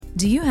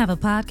Do you have a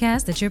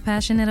podcast that you're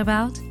passionate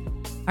about?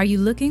 Are you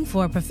looking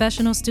for a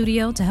professional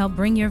studio to help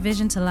bring your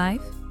vision to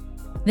life?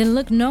 Then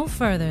look no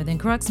further than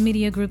Crux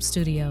Media Group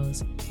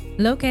Studios.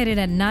 Located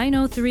at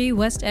 903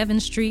 West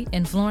Evans Street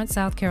in Florence,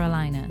 South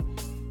Carolina.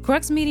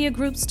 Crux Media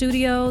Group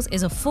Studios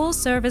is a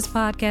full-service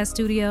podcast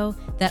studio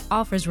that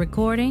offers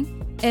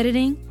recording,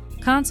 editing,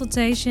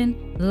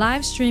 consultation,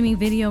 live streaming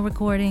video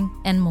recording,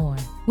 and more.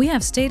 We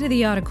have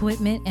state-of-the-art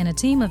equipment and a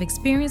team of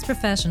experienced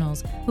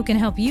professionals who can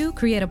help you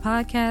create a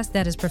podcast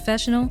that is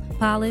professional,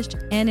 polished,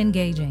 and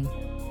engaging.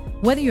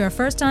 Whether you're a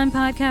first-time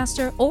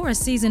podcaster or a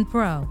seasoned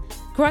pro,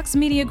 Crux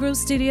Media Group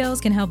Studios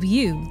can help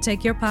you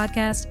take your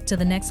podcast to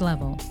the next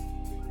level.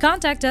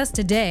 Contact us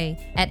today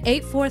at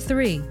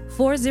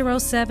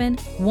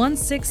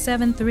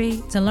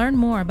 843-407-1673 to learn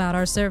more about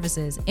our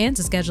services and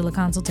to schedule a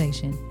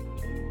consultation.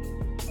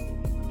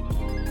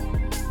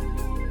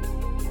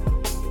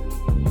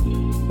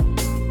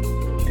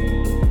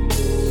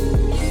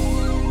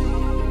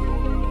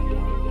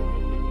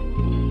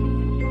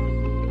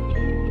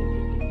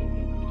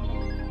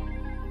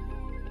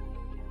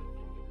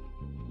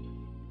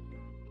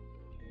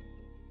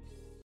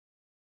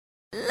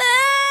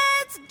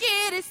 Let's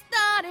get it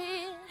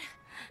started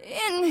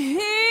in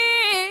here.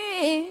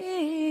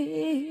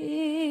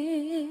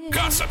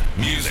 Gossip,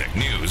 music,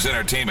 news,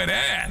 entertainment,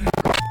 and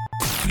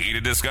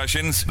heated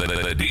discussions. The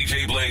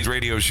DJ Blaze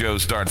radio show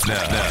starts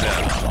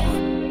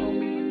now.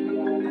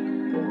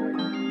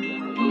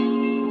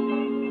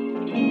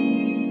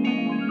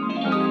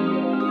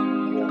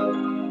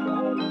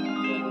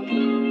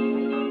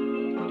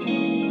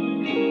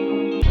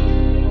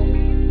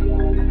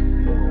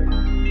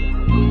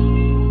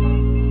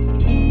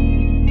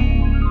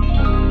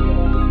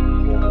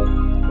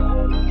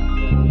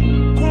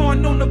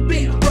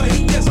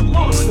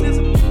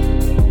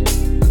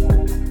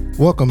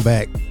 Welcome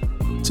back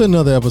to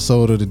another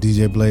episode of the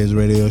DJ Blaze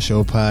Radio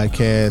Show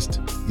podcast.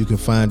 You can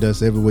find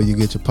us everywhere you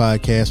get your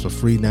podcast for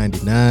free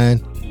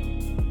 $99.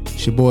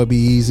 It's your boy Be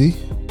Easy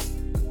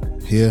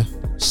here,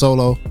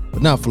 solo,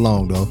 but not for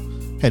long though.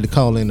 Had to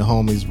call in the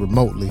homies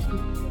remotely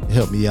to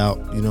help me out.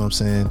 You know what I'm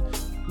saying?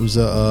 It was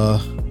a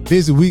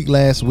busy week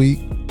last week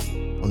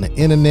on the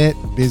internet,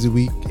 busy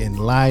week in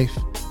life.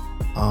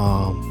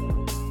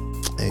 And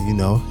you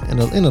know, in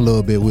a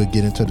little bit we'll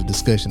get into the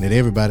discussion that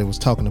everybody was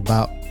talking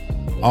about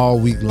all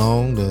week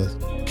long, the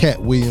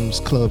Katt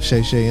Williams Club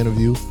Shay Shay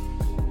interview.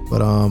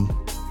 But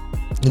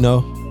you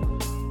know,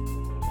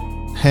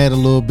 had a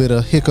little bit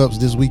of hiccups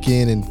this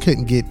weekend and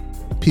couldn't get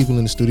people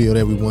in the studio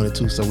that we wanted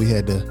to, so we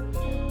had to,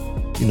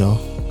 you know,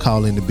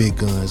 call in the big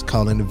guns,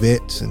 call in the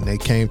vets, and they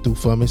came through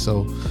for me,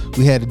 so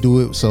we had to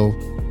do it. So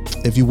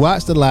if you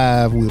watched the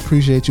live, we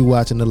appreciate you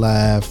watching the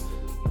live.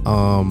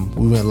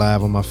 We went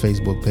live on my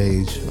Facebook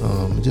page,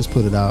 just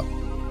put it out.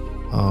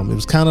 It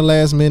was kind of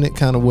last minute,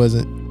 kind of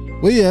wasn't.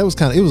 Well, yeah, it was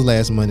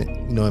last minute,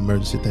 you know,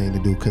 emergency thing to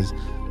do, because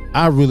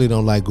I really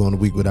don't like going a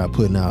week without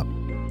putting out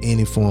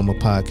any form of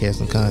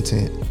podcasting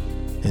content.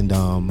 And,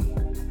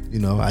 you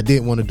know, I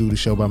didn't want to do the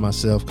show by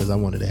myself because I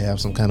wanted to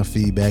have some kind of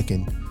feedback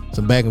and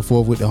some back and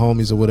forth with the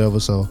homies or whatever.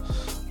 So,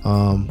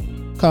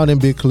 called in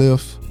Big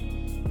Cliff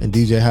and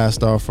DJ High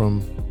Star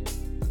from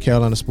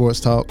Carolina Sports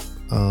Talk.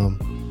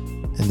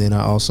 And then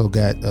I also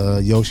got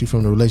Yoshi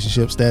from the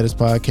Relationship Status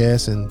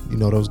Podcast. And, you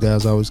know, those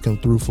guys always come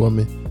through for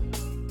me.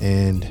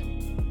 And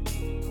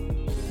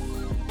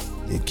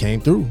it came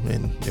through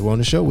and they were on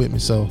the show with me.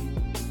 So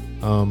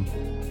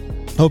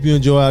hope you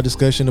enjoy our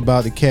discussion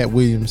about the Katt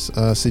Williams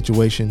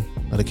situation,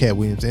 or the Katt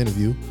Williams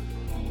interview.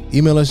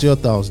 Email us your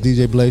thoughts,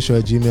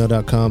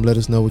 djblazeshow@gmail.com. Let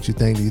us know what you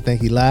think. Do you think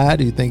he lied?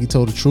 Do you think he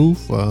told the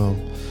truth? Do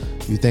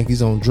you think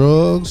he's on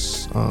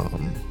drugs?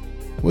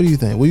 What do you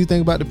think? What do you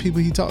think about the people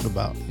he talked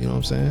about? You know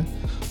what I'm saying?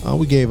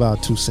 We gave our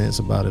 2 cents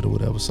about it or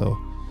whatever. So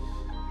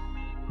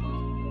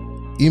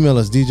email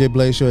us,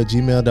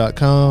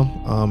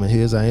 djblazeshow@gmail.com. And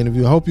here's our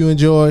interview. I hope you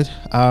enjoyed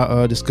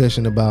our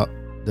discussion about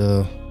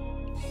the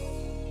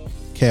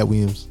Katt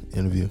Williams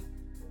interview.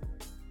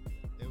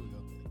 There we go.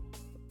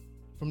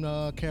 From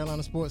the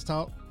Carolina Sports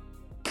Talk,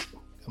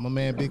 I'm my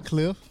man Big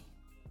Cliff.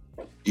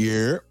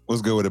 Yeah,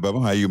 what's good with it, Bubba?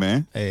 How you,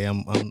 man? Hey,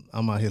 I'm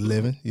out here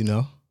living, you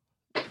know.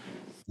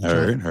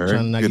 Heard.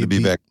 Good to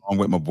be back on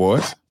with my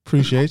boys.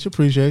 Appreciate you.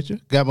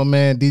 Got my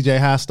man DJ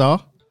High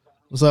Star.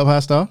 What's up,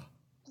 High Star?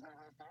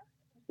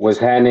 What's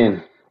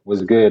happening?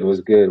 What's good? And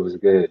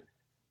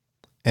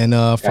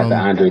got from the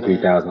Andre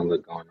 3000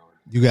 look going on.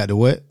 You got the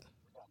what?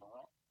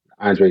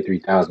 Andre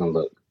 3000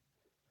 look.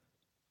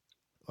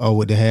 Oh,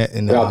 with the hat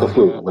and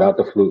without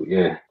the flute,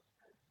 yeah.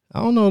 I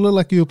don't know. It looked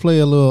like you would play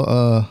a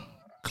little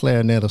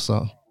clarinet or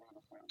something.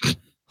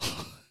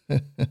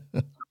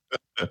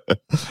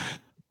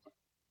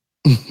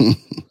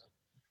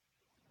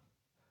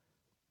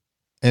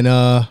 And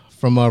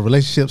from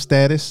Relationship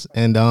Status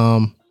and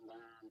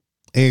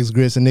Eggs,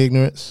 Grits, and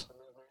Ignorance,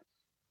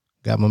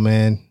 got my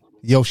man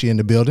Yoshi in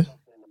the building.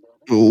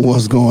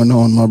 What's going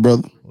on, my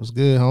brother? What's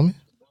good, homie?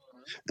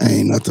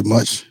 Ain't nothing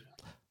much.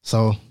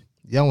 So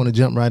y'all want to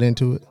jump right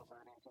into it?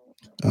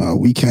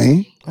 We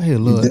can. I hear a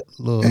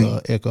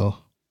little echo.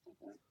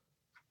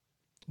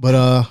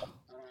 But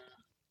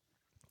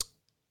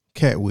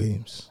Katt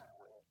Williams.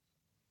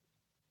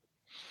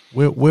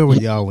 Where were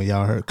y'all when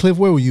y'all heard? Cliff,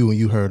 where were you when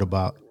you heard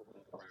about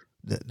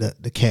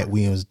the Katt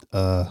Williams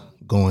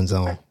goings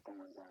on?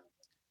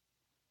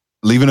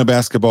 Leaving a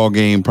basketball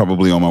game,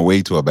 probably on my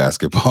way to a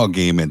basketball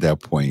game at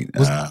that point.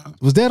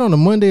 Was that on a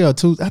Monday or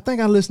Tuesday? I think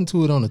I listened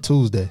to it on a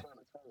Tuesday.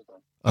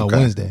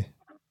 Wednesday.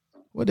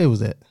 What day was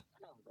that?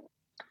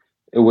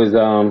 It was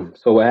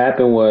so what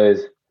happened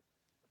was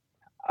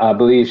I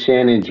believe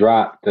Shannon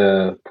dropped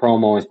the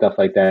promo and stuff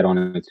like that on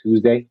a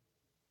Tuesday.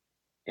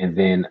 And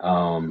then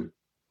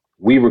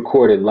we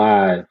recorded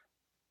live.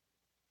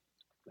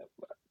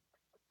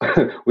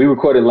 We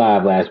recorded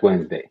live last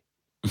Wednesday.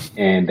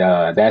 And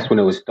that's when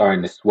it was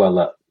starting to swell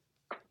up.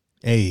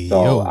 Hey,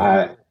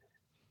 so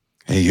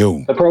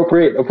yo.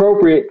 Appropriate,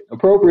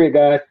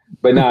 guys.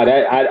 But no,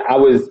 that I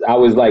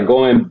was like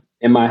going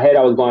in my head.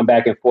 I was going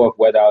back and forth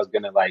whether I was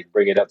gonna like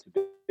bring it up to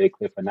Big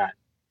Cliff or not.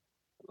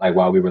 Like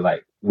while we were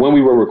like when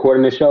we were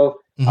recording the show,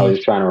 I was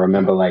just trying to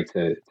remember like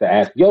to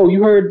ask, yo,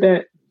 you heard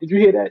that? Did you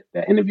hear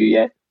that interview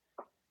yet?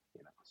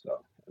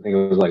 So I think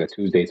it was like a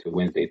Tuesday to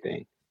Wednesday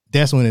thing.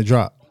 That's when it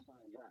dropped.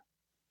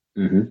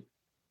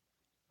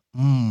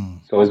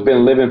 So it's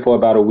been living for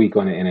about a week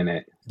on the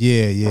internet.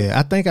 Yeah.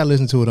 I think I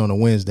listened to it on a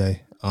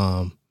Wednesday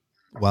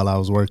while I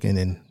was working,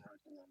 and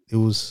it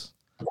was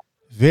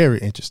very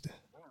interesting,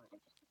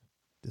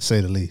 to say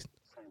the least.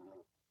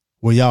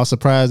 Were y'all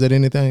surprised at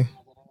anything?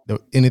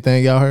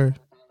 Anything y'all heard?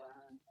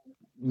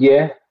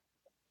 Yeah.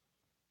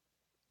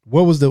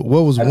 What was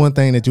one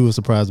thing that you were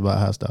surprised about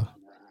Hot Stuff?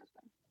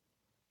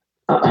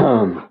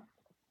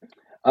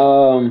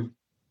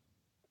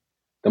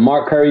 The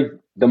Mark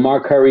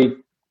Curry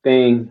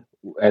thing,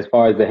 as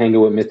far as the hanging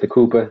with Mr.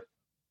 Cooper,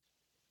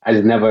 I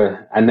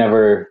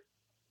never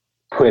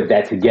put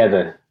that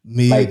together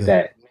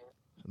that.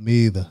 Me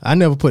either. I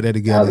never put that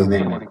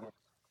together.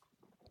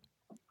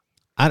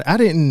 I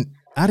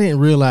didn't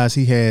realize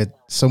he had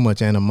so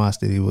much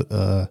animosity with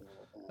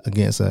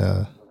against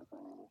Cedric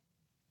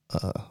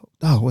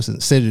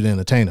the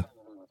Entertainer.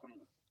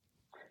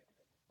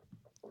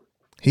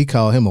 He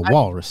called him a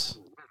walrus.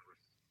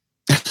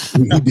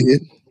 He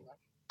did.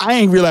 I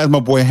ain't realized my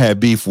boy had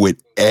beef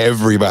with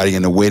everybody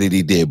in the way that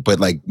he did. But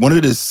like one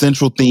of the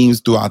central themes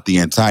throughout the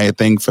entire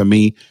thing for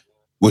me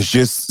was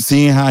just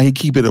seeing how he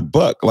keep it a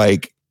buck.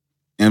 Like, you know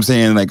what I'm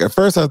saying? Like at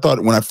first I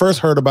thought when I first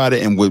heard about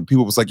it and when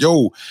people was like,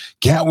 yo,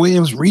 Katt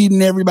Williams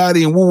reading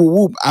everybody and whoop, whoop,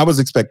 whoop, I was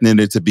expecting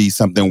it to be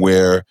something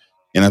where,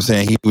 you know what I'm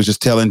saying, he was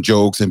just telling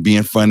jokes and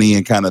being funny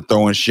and kind of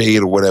throwing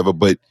shade or whatever.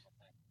 But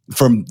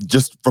from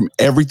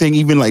everything,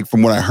 even like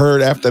from what I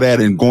heard after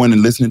that and going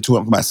and listening to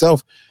it for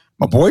myself,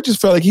 my boy just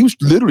felt like he was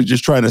literally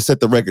just trying to set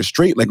the record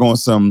straight, like on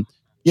some,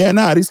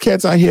 these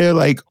cats out here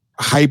like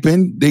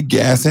hyping, they're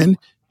gassing,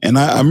 and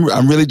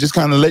I'm really just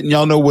kind of letting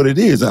y'all know what it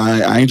is.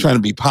 I ain't trying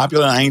to be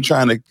popular. I ain't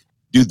trying to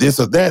do this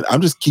or that. I'm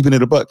just keeping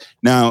it a buck.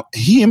 Now,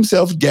 he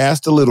himself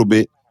gassed a little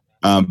bit.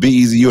 Be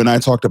Easy, you and I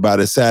talked about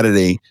it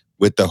Saturday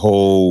with the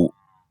whole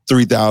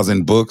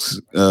 3,000 books,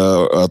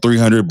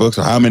 300 books,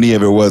 or how many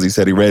of it was he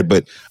said he read.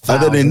 But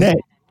other than that,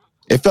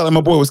 it felt like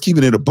my boy was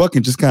keeping it a buck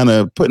and just kind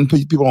of putting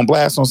people on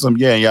blast on some,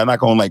 y'all not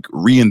going to like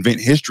reinvent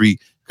history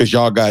because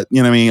y'all got,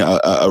 you know what I mean,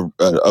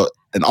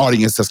 an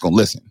audience that's going to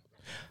listen.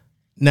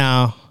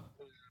 Now,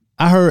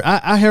 I heard,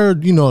 a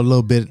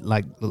little bit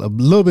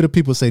of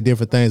people say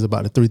different things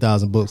about the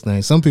 3,000 books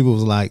thing. Some people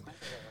was like,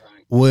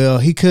 well,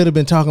 he could have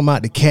been talking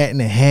about the Cat in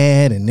the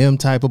Hat and them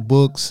type of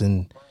books.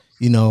 And,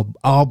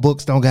 all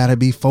books don't got to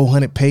be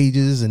 400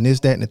 pages and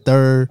this, that, and the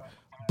third.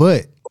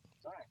 But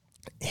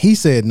he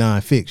said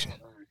nonfiction.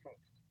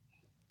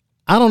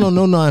 I don't know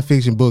no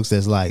nonfiction books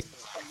that's like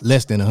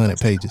less than 100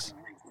 pages.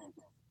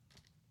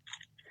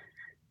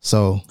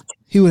 So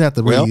he would have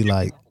to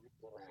read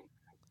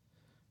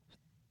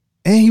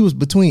and he was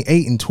between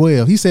 8 and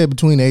 12. He said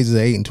between the ages of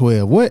 8 and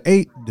 12. What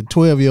 8 to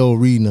 12-year-old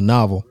reading a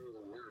novel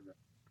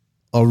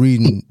or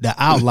reading The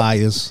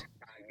Outliers?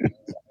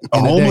 A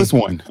homeless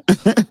one.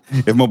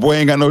 If my boy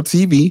ain't got no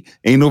TV,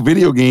 ain't no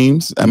video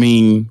games, I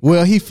mean.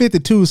 Well, he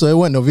 52, so it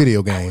wasn't no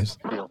video games.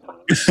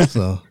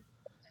 So,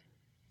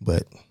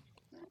 but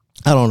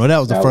I don't know. That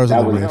was the first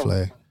of the red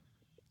flag.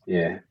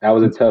 Yeah, that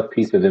was a tough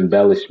piece of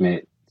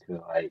embellishment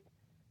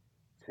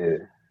because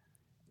the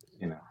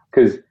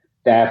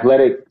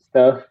athletic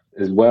stuff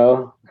as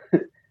well.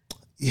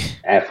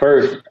 At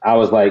first, I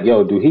was like,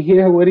 yo, do he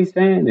hear what he's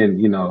saying? And,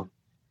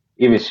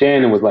 even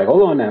Shannon was like,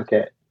 hold on now,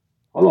 Cat.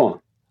 Hold on.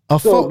 A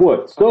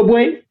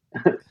 4-4.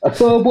 A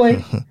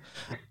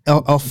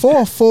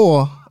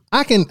 4-4.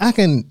 I can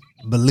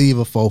believe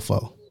a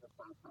 4-4.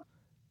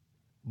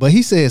 But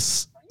he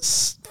says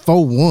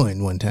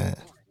 4-1 one time.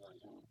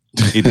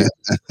 He did.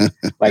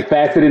 Like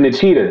faster than the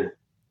cheetah.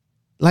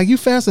 Like you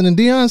faster than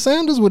Deion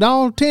Sanders with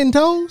all 10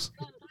 toes?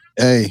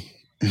 Hey.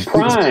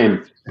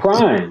 Prime.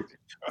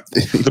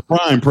 The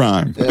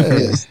prime.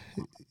 Yeah.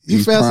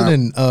 You faster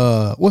than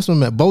what's my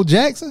man? Bo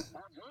Jackson?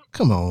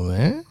 Come on,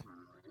 man.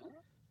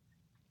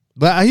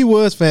 But he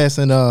was fast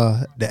in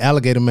the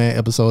Alligator Man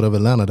episode of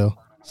Atlanta though.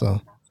 So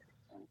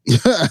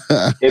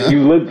If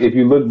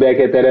you look back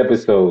at that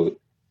episode,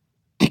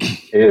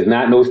 there's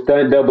not no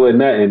stunt double or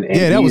nothing, and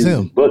Yeah, that was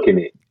him. booking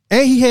it.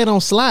 And he had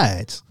on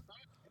slides.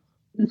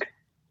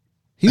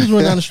 He was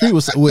running down the street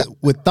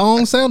with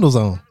thong sandals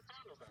on.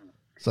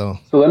 So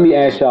let me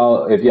ask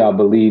y'all if y'all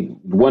believe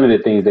one of the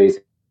things they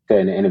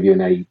said in the interview,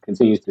 and that he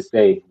continues to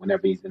say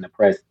whenever he's in the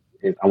press.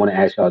 I want to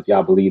ask y'all if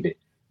y'all believe it.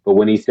 But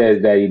when he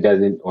says that he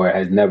doesn't or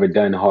has never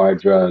done hard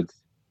drugs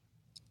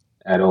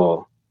at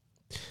all,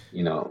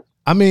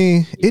 I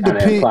mean, it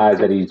depends. Implies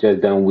that he's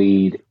just done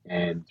weed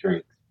and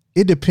drinks.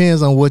 It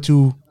depends on what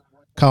you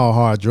call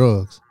hard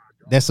drugs.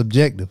 That's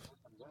subjective.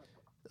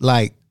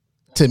 Like,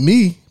 to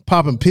me,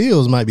 popping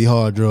pills might be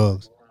hard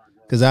drugs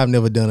because I've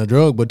never done a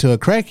drug. But to a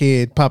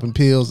crackhead, popping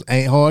pills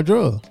ain't hard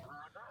drugs.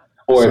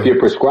 Or if you're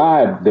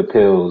prescribed the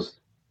pills,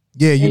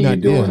 yeah, you're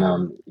not doing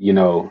them.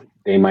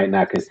 They might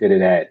not consider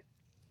that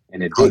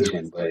an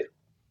addiction, but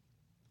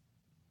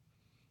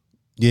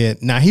yeah.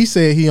 Now he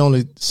said he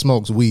only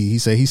smokes weed. He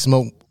said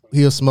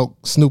he'll smoke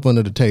Snoop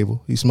under the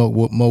table. He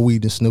smoked more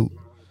weed than Snoop,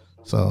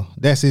 so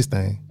that's his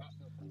thing.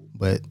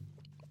 But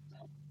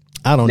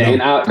I don't know.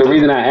 And the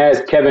reason I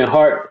asked, Kevin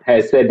Hart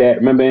had said that.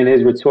 Remember in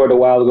his retort a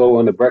while ago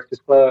on the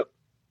Breakfast Club?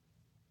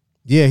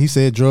 Yeah, he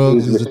said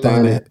drugs is the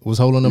thing that was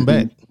holding him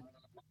back.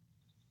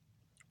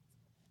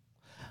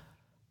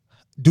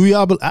 Do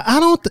y'all? I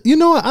don't.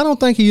 I don't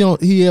think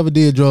he ever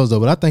did drugs though.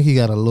 But I think he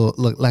got a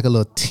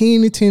little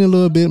teeny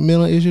little bit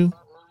mental issue,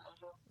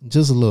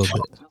 just a little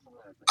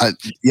bit.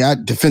 I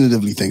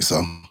definitively think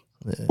so.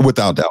 Yeah.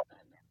 Without doubt,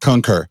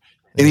 concur.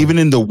 And even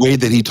in the way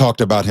that he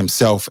talked about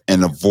himself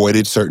and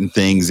avoided certain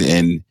things,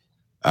 and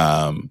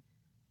I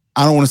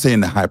don't want to say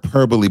in the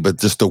hyperbole, but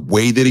just the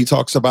way that he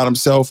talks about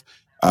himself,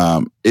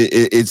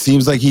 it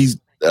seems like he's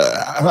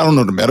I don't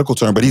know the medical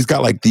term, but he's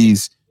got like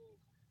these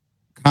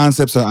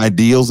concepts and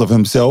ideals of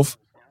himself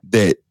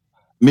that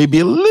may be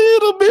a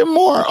little bit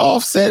more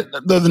offset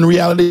than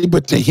reality.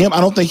 But to him,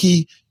 I don't think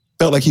he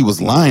felt like he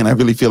was lying. I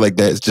really feel like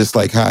that's just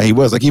like how he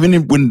was. Like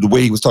even when the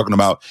way he was talking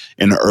about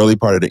in the early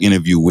part of the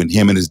interview, when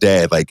him and his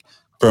dad, like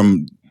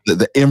from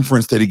the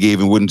inference that he gave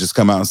and wouldn't just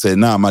come out and say,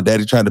 nah, my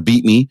daddy tried to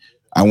beat me.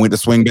 I went to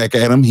swing back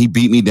at him. He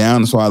beat me down.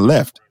 And so I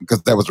left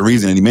because that was the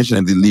reason. And he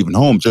mentioned it, leaving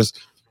home,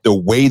 just the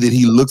way that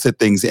he looks at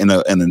things in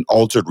an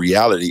altered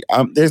reality.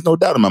 There's no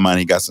doubt in my mind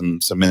he got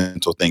some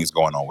mental things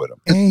going on with him.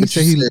 And he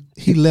said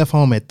he left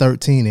home at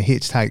 13 and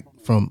hitchhiked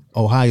from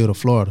Ohio to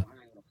Florida.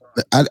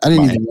 I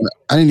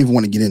didn't even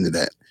want to get into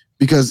that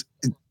because,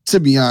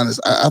 to be honest,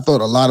 I thought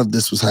a lot of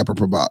this was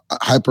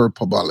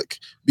hyperbolic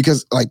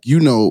because, like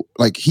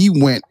he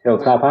went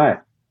Hilltop High.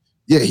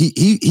 Yeah,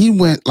 he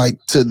went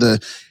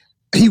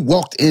he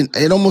walked in.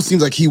 It almost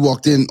seems like he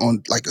walked in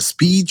on like a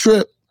speed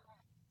trip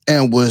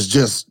and was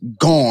just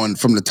gone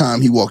from the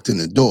time he walked in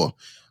the door.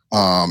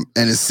 And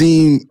it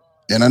seemed,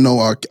 and I know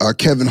our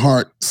Kevin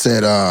Hart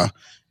said,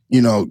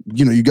 you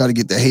got to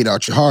get the hate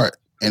out your heart.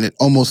 And it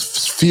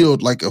almost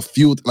felt like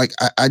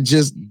I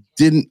just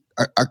didn't,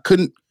 I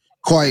couldn't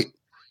quite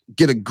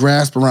get a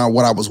grasp around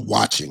what I was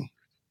watching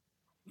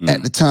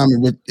at the time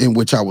in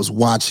which I was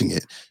watching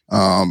it.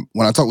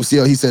 When I talked with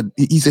CL, he said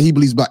he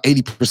believes about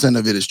 80%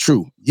 of it is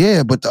true.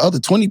 Yeah, but the other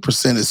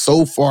 20% is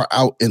so far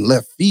out in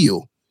left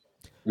field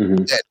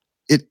that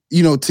it,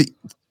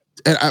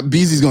 and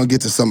BZ's going to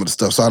get to some of the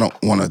stuff, so I don't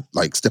want to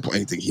like step on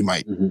anything he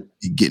might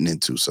be getting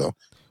into. So,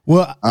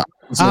 well,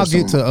 I'll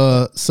get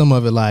to some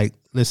of it. Like,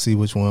 let's see,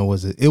 which one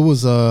was it? It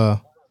was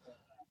the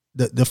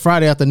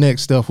Friday After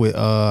Next stuff with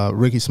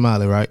Ricky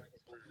Smiley, right?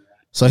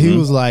 So he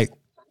was like,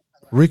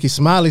 Ricky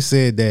Smiley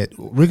said that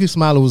Ricky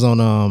Smiley was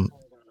on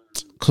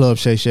Club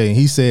Shay Shay, and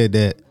he said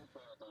that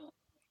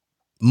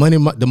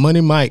the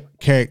Money Mike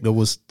character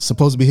was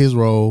supposed to be his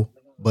role,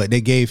 but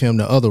they gave him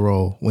the other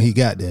role when he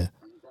got there.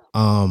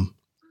 And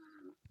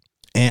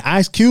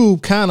Ice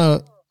Cube kind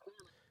of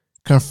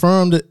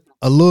confirmed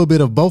a little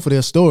bit of both of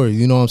their stories.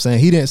 You know what I'm saying?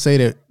 He didn't say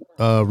that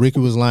Ricky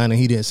was lying, and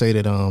he didn't say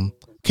that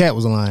Katt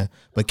was lying.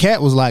 But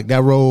Katt was like,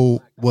 that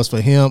role was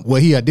for him.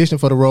 Well, he auditioned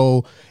for the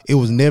role. It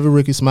was never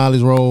Ricky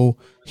Smiley's role.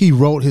 He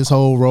wrote his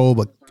whole role,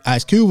 but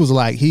Ice Cube was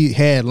like, he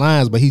had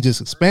lines, but he just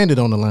expanded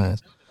on the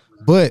lines.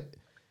 But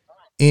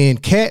in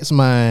Katt's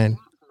mind,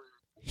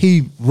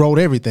 he wrote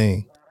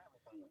everything.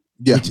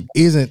 Yeah. Which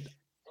isn't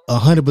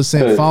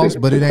 100% false,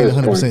 but it ain't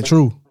 100%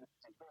 true.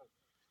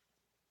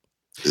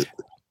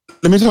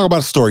 Let me talk about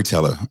a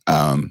storyteller.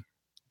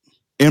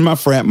 In my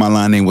frat, my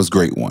line name was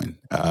Great One.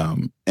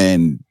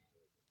 And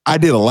I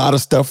did a lot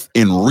of stuff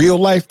in real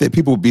life that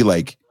people would be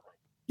like,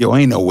 yo,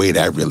 ain't no way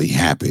that really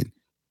happened.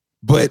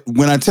 But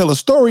when I tell a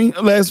story,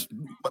 as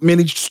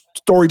many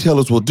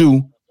storytellers will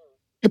do,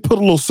 they put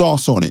a little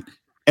sauce on it.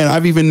 And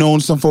I've even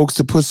known some folks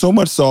to put so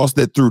much sauce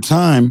that through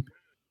time,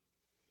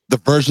 the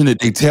version that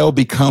they tell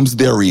becomes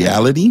their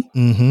reality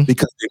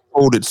because they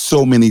told it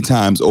so many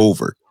times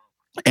over.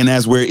 And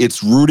as where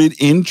it's rooted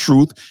in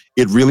truth,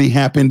 it really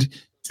happened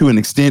to an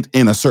extent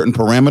in a certain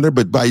parameter.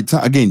 But by the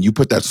time, again, you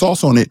put that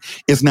sauce on it,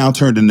 it's now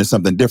turned into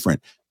something different.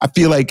 I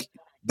feel like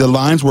the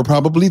lines were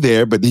probably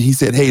there, but then he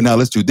said, hey, now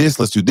let's do this,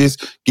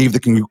 gave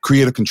the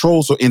creative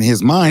control. So in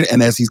his mind,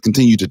 and as he's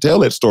continued to tell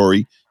that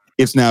story,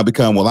 it's now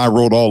become, well, I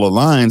wrote all the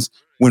lines,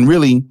 when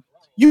really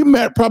you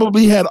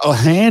probably had a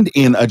hand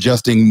in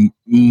adjusting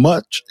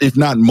much, if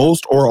not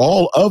most or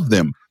all of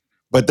them.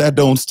 But that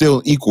don't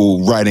still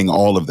equal writing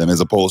all of them,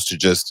 as opposed to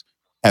just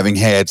having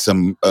had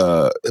some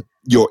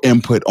your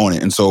input on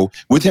it. And so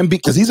with him,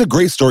 because he's a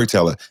great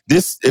storyteller,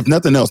 this, if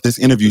nothing else, this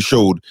interview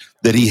showed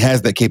that he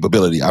has that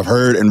capability. I've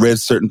heard and read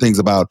certain things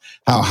about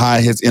how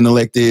high his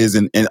intellect is,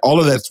 and all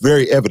of that's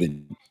very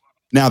evident.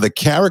 Now, the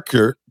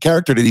character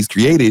that he's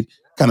created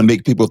kind of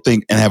make people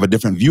think and have a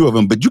different view of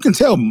him, but you can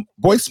tell,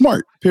 boy's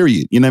smart,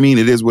 period. You know what I mean?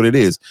 It is what it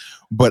is.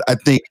 But I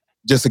think,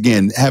 just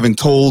again, having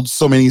told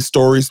so many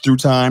stories through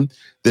time,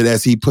 that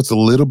as he puts a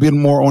little bit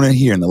more on it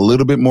here and a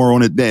little bit more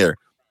on it there,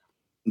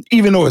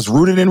 even though it's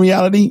rooted in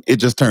reality, it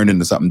just turned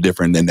into something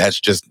different. And that's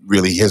just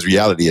really his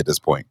reality at this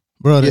point.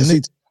 Bro, Yeah,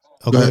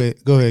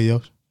 go ahead,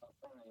 yo.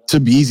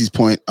 To be easy's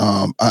point,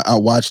 I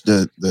watched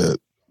the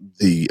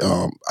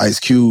Ice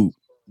Cube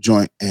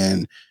joint,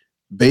 and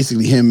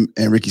basically him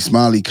and Ricky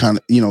Smiley kind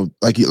of,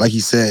 like he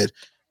said,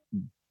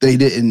 he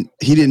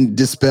didn't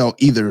dispel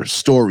either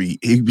story.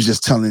 He was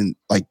just telling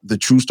like the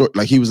true story.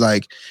 Like he was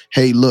like,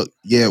 hey, look,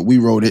 yeah, we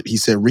wrote it. He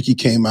said Ricky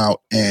came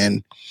out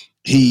and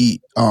he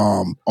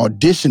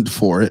auditioned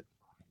for it,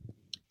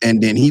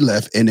 and then he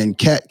left, and then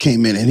Katt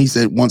came in, and he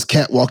said once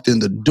Katt walked in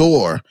the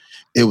door,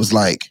 it was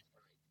like,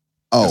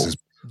 oh,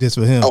 this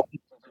for him. Oh,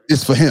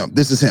 this for him.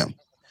 This is him.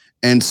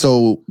 And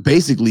so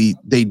basically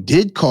they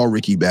did call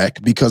Ricky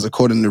back because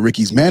according to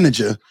Ricky's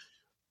manager,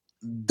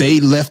 they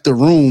left the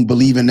room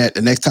believing that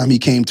the next time he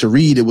came to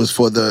read, it was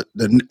for the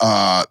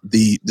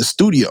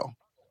studio.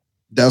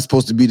 That was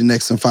supposed to be the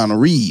next and final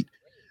read.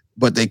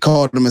 But they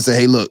called him and said,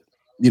 hey, look,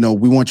 we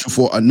want you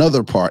for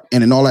another part.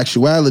 And in all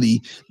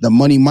actuality, the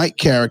Money Mike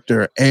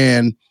character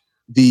and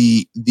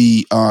the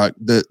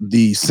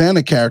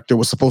Santa character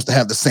was supposed to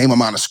have the same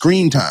amount of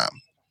screen time.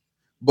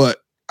 But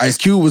Ice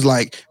Cube was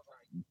like,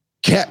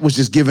 Katt was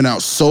just giving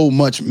out so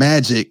much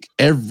magic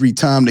every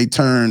time they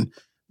turned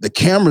the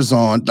cameras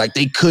on, like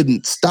they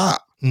couldn't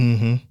stop.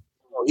 Mm-hmm.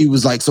 He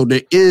was like, so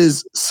there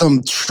is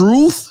some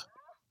truth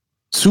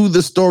to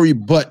the story,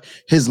 but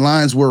his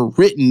lines were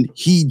written.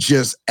 He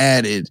just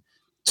added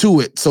to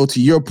it. So to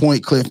your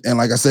point, Cliff, and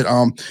like I said,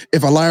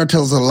 if a liar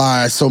tells a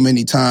lie so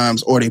many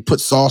times, or they put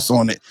sauce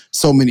on it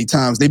so many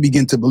times, they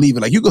begin to believe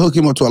it. Like you can hook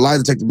him up to a lie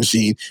detector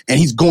machine and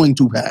he's going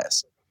to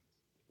pass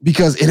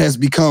because it has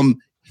become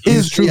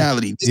his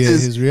reality. This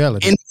is his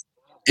reality.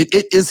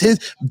 It is his.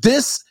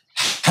 This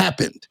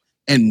happened.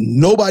 And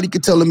nobody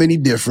could tell him any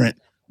different.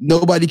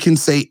 Nobody can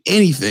say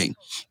anything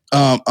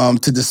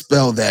to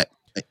dispel that.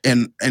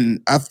 And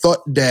I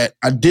thought that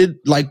I did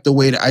like the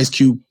way that Ice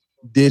Cube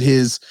did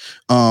his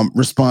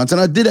response,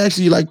 and I did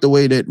actually like the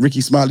way that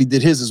Ricky Smiley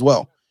did his as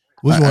well.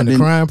 Which one, the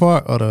crying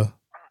part or the?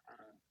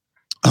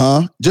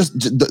 Just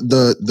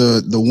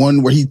the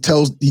one where he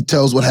tells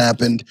what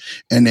happened,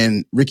 and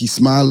then Ricky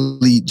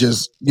Smiley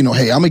just hey,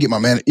 I'm gonna get my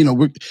man.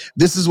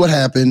 This is what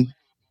happened.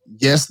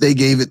 Yes, they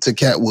gave it to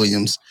Katt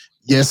Williams.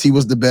 Yes, he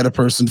was the better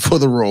person for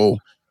the role.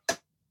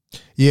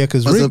 Yeah,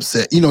 because Rick was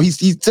upset.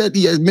 He said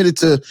he admitted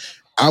to,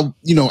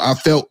 I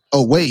felt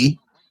away,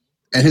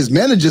 and his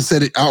manager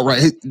said it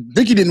outright.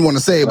 Ricky didn't want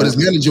to say it, but his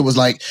manager was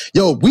like,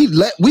 "Yo, we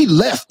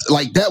left.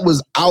 Like that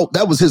was out.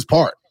 That was his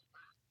part."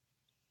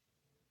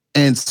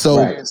 And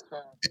so,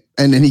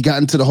 and then he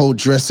got into the whole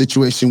dress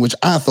situation, which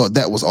I thought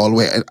that was all the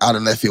way out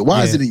of left field.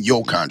 Why is it in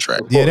your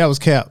contract? Yeah, that was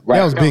Cap. Right.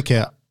 That was big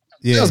Cap.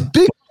 Yeah, that was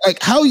big. Like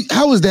how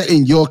is that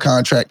in your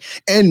contract?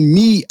 And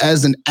me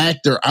as an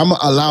actor, I'm gonna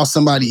allow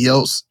somebody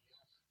else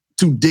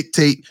to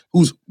dictate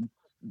who's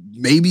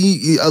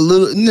maybe a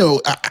little. No,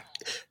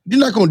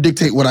 you're not gonna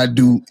dictate what I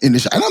do in the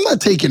show, and I'm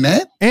not taking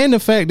that. And the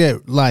fact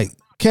that like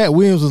Katt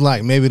Williams was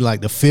like maybe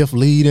like the fifth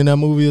lead in that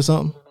movie or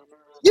something.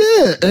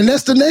 Yeah, and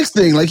that's the next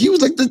thing. Like he was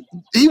like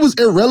he was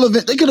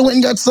irrelevant. They could have went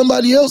and got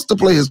somebody else to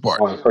play his part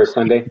on First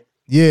Sunday.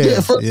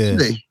 First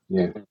Sunday.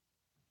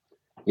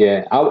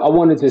 Yeah, I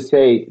wanted to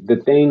say the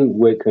thing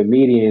with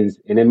comedians,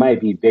 and it might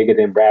be bigger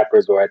than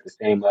rappers or at the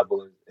same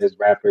level as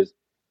rappers,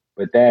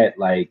 but that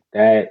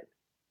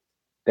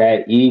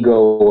ego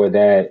or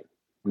that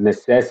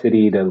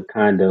necessity to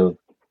kind of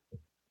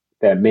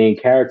that main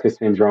character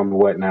syndrome and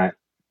whatnot,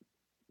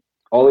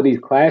 all of these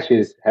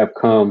clashes have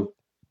come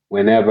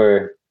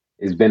whenever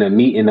it's been a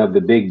meeting of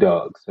the big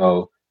dogs.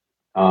 So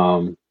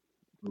to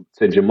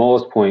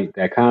Jamal's point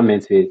that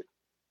commented,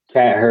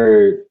 Katt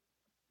heard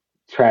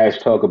trash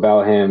talk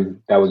about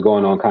him that was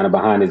going on kind of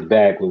behind his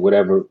back with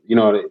whatever,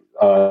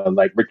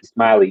 like Ricky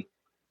Smiley.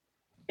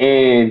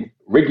 And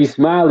Ricky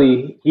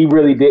Smiley, he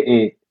really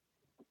didn't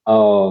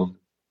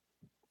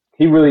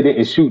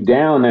shoot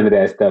down none of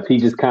that stuff. He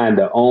just kind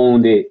of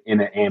owned it in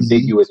an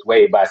ambiguous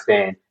way by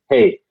saying,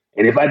 hey,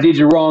 and if I did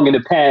you wrong in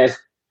the past,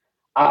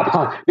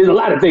 there's a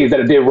lot of things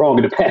that I did wrong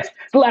in the past.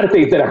 There's a lot of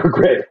things that I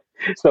regret.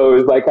 So it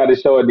was like kind of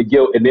showing the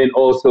guilt. And then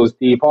also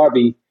Steve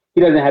Harvey,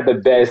 he doesn't have the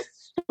best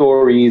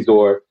stories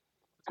or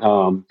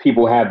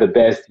people have the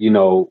best,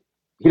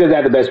 he doesn't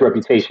have the best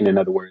reputation, in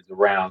other words,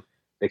 around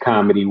the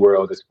comedy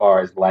world as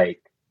far as like,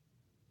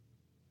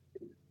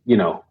 you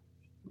know,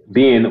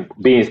 being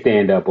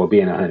stand up or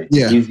being 100.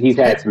 Yeah. He's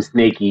had some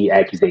snaky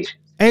accusations.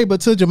 Hey,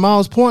 but to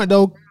Jamal's point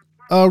though,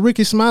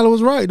 Ricky Smiley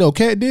was right though.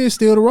 Katt did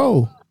steal the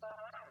role.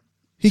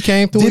 He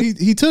came through.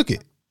 He took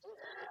it.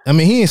 I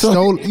mean, he ain't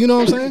stole. You know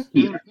what I'm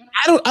saying?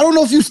 I don't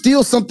know if you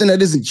steal something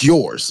that isn't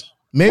yours.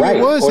 Maybe Right.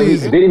 it was Or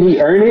his. didn't he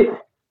earn it?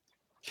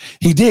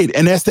 He did,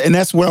 and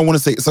that's what I want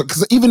to say. So,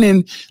 because even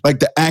in like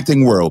the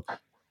acting world,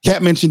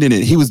 Katt mentioned in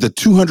it, he was the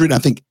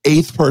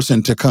 208th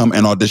person to come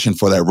and audition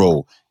for that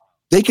role.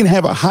 They can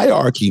have a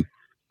hierarchy.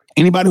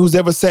 Anybody who's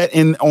ever sat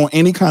in on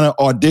any kind of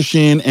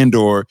audition and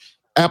or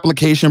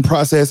application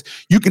process,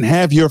 you can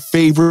have your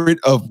favorite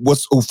of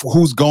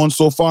who's gone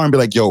so far and be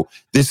like, yo,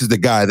 this is the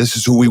guy, this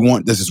is who we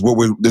want, this is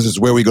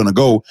where we're gonna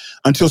go,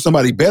 until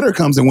somebody better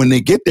comes. And when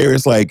they get there,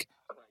 it's like,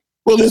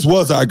 well, this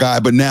was our guy,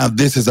 but now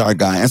this is our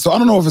guy. And so I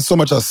don't know if it's so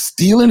much a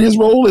stealing his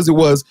role as it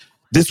was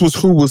this was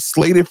who was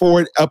slated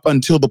for it up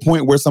until the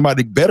point where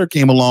somebody better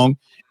came along,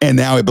 and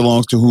now it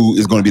belongs to who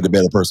is going to be the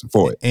better person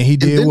for it. And he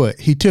did what?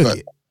 He took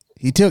it.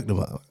 He took the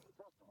ball.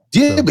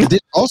 Yeah, so. But then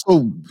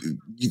also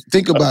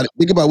think about it.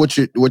 Think about what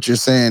you're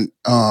saying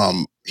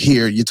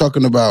here. You're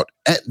talking about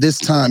at this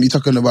time. You're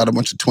talking about a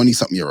bunch of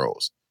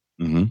 20-something-year-olds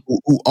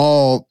who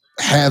all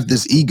have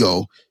this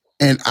ego.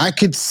 And I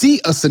could see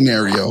a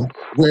scenario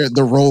where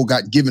the role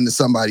got given to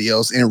somebody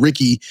else, and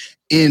Ricky,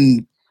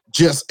 in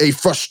just a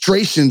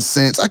frustration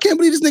sense, I can't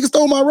believe this nigga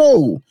stole my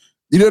role.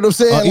 You know what I'm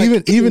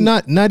saying? Even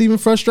not even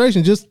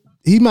frustration. Just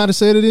he might have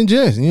said it in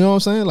jest. You know what I'm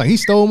saying? Like, he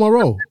stole my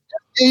role.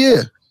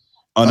 Yeah.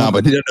 Oh no,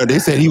 but they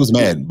said he was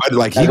mad. But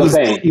like he was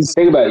saying.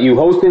 Think about it. You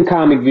hosting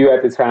Comic View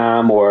at the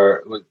time,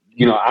 or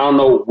I don't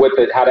know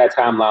how that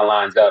timeline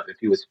lines up. If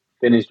he was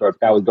finished or if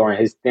that was during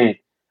his stint,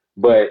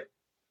 but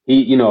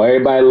he,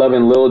 everybody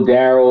loving Lil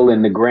Daryl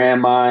and the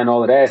grandma and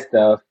all of that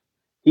stuff.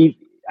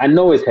 I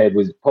know his head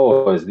was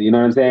paused. You know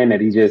what I'm saying?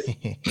 That he just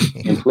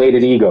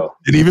inflated ego.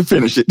 Didn't even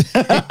finish it.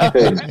 I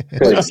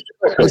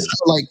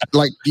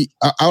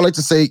would like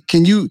to say,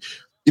 can you,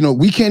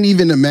 we can't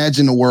even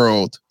imagine a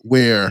world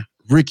where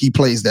Ricky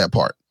plays that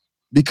part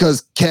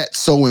because Katt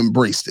so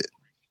embraced it.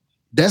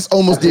 That's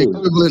almost the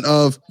equivalent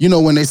of,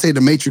 when they say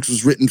The Matrix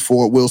was written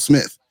for Will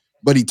Smith,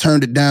 but he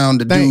turned it down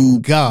to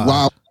do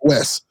Wild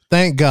West.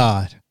 Thank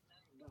God.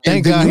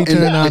 Thank God he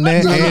turned down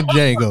that and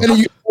Django.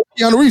 And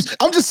Keanu Reeves.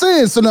 I'm just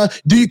saying. So now,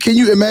 can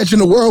you imagine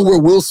a world where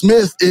Will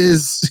Smith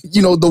is,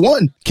 the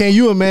one? Can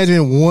you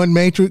imagine one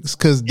Matrix?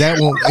 Because that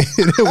won't.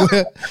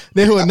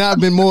 There would not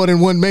been more than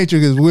one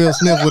Matrix if Will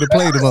Smith would have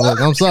played the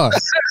motherfucker. I'm sorry.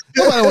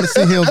 Nobody want to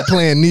see him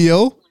playing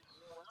Neo.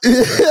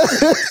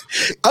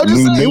 I'm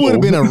just saying, it would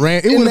have been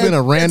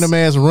a random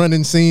ass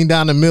running scene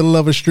down the middle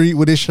of a street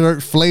with his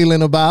shirt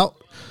flailing about.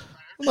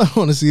 I don't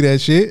want to see that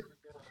shit.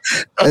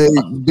 Hey,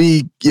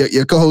 B,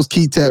 your co-host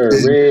Key tapped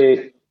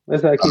in.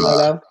 Let's not keep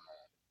that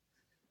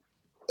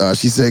out.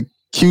 She said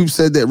Cube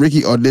said that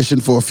Ricky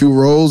auditioned for a few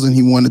roles and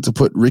he wanted to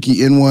put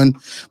Ricky in one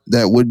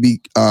that would be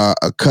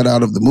a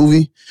cutout of the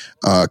movie.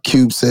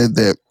 Cube said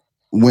that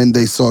when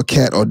they saw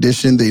Katt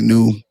audition, they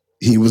knew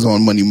he was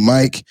on Money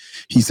Mike.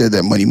 He said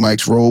that Money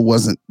Mike's role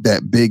wasn't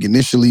that big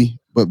initially,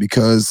 but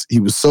because he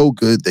was so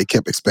good, they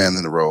kept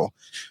expanding the role.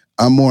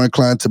 I'm more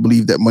inclined to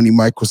believe that Money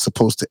Mike was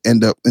supposed to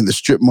end up in the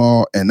strip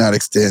mall and not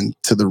extend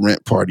to the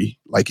rent party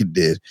like it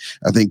did.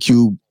 I think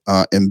Cube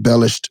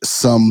embellished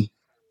some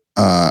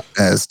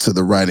as to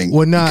the writing.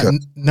 Well,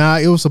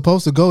 it was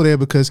supposed to go there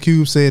because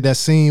Cube said that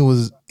scene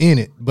was in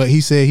it, but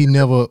he said he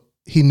never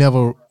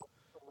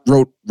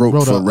wrote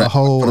a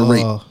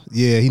whole.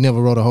 He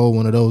never wrote a whole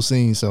one of those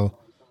scenes. So,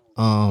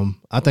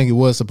 I think it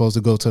was supposed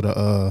to go to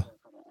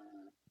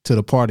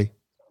the party,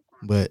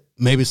 but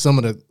maybe some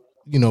of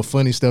the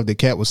funny stuff that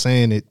Katt was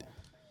saying it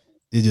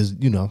just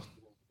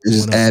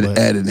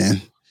added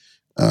in,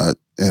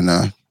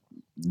 and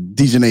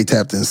DJ Nate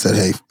tapped in and said,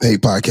 "Hey,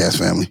 podcast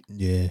family."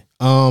 Yeah.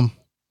 I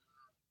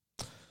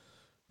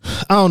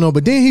don't know,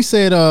 but then he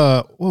said,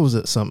 what was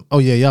it? Something. Oh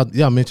yeah,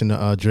 y'all mentioned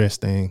the dress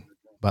thing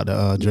about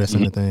the dress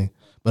and the thing,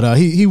 but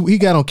he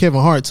got on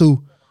Kevin Hart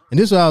too, and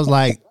this is where I was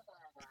like,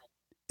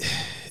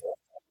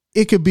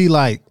 it could be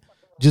like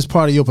just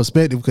part of your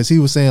perspective because he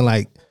was saying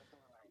like,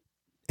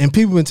 and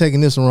people been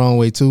taking this the wrong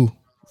way too.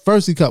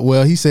 First he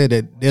said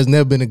that there's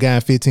never been a guy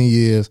in 15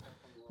 years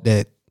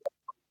that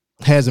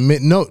hasn't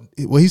met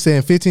he said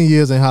in 15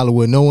 years in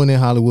Hollywood, no one in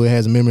Hollywood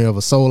has a memory of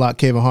a sold out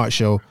Kevin Hart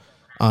show.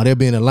 There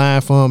being a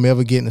line for him,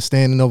 ever getting a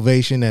standing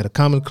ovation at a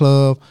comedy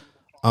club.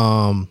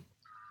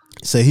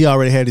 So he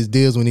already had his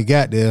deals when he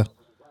got there.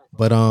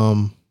 But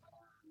and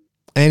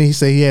he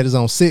said he had his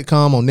own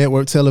sitcom on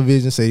network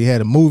television, said he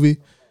had a movie,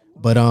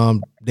 but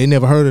they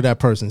never heard of that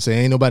person. So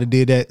ain't nobody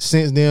did that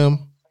since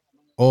them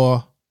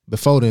or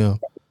before them.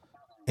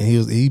 And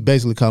he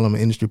basically called him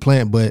an industry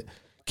plant. But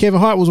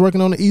Kevin Hart was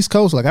working on the East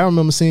Coast. Like I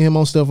remember seeing him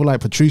on stuff with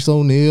like Patrice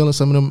O'Neal and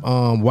some of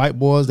them white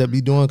boys that be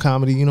doing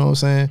comedy, you know what I'm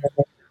saying?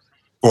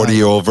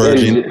 40-Year-Old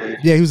Virgin.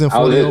 Yeah, he was in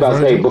 40-Year-Old Virgin. I was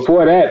just about to say,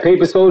 before that,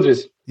 Paper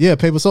Soldiers. Yeah,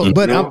 Paper Soldiers.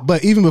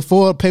 But even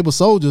before Paper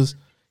Soldiers,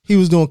 he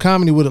was doing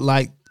comedy with it,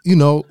 like, you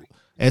know,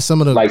 as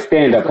some of the like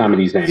stand-up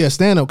comedy saying. Yeah,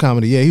 stand-up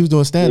comedy. Yeah, he was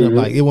doing stand-up.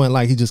 Like, it wasn't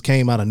like he just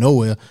came out of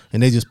nowhere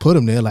and they just put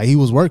him there. Like, he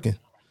was working.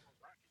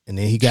 And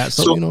then he got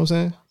so you know what I'm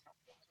saying?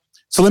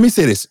 So let me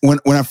say this. When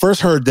I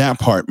first heard that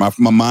part, my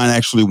mind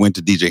actually went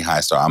to DJ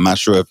Highstar. I'm not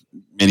sure if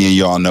many of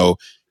y'all know,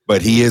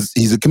 but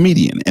he's a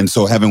comedian. And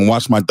so having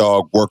watched my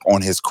dog work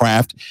on his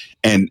craft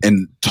and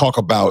talk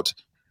about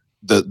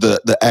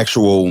the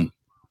actual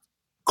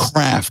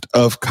craft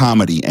of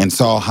comedy and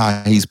saw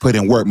how he's put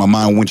in work, my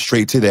mind went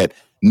straight to that,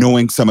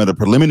 knowing some of the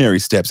preliminary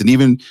steps and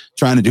even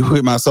trying to do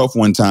it myself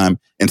one time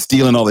and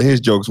stealing all of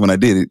his jokes when I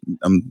did it.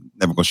 I'm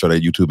never going to show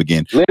that YouTube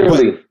again.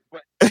 Literally.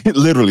 But,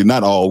 literally,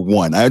 not all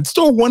one. I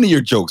stole one of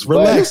your jokes.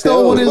 Relax.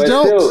 Stole one of his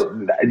jokes.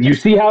 Still, you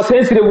see how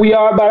sensitive we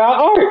are about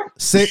our art.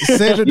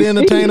 Cedric the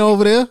Entertainer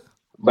over there.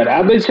 But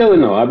I've been chilling,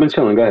 though. I've been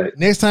chilling. Go ahead.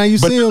 Next time you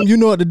see him, you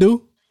know what to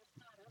do.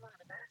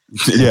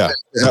 Yeah,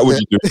 that's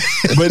what you do.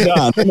 But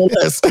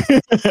nonetheless,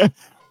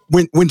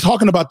 when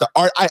talking about the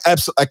art, I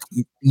absolutely,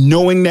 like,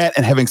 knowing that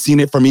and having seen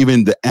it from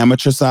even the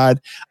amateur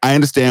side, I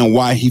understand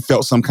why he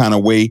felt some kind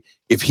of way.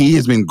 If he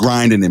has been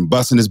grinding and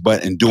busting his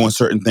butt and doing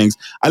certain things,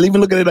 I even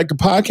look at it like a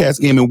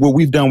podcast game and what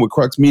we've done with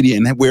Crux Media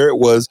and where it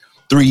was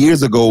 3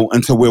 years ago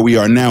until where we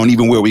are now and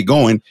even where we're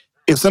going.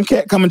 If some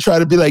cat come and try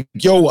to be like,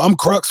 yo, I'm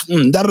Crux, yo,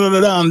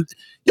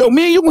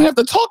 man, you won't have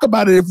to talk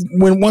about it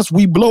once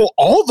we blow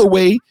all the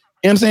way. You know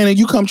what I'm saying? And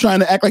you come trying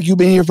to act like you've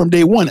been here from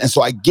day one. And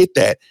so I get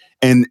that.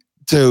 And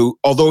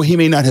although he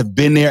may not have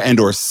been there and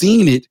or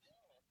seen it,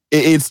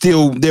 it's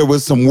still, there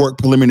was some work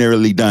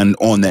preliminarily done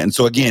on that. And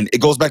so again,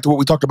 it goes back to what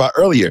we talked about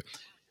earlier.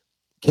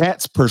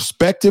 Katt's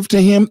perspective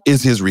to him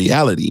is his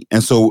reality.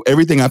 And so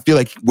everything, I feel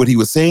like what he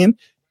was saying,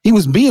 he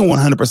was being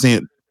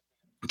 100%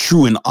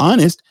 true and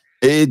honest.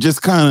 It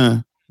just kind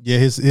of... Yeah,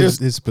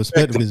 his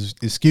perspective is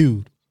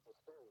skewed.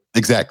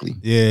 Exactly.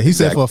 Yeah, he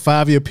said for a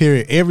 5-year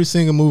period, every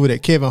single movie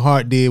that Kevin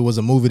Hart did was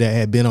a movie that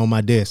had been on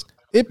my desk.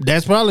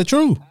 That's probably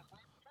true.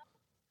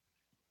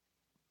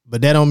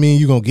 But that don't mean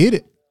you're going to get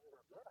it.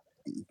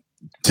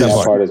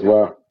 That part as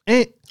well.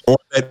 Or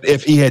that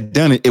if he had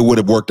done it, it would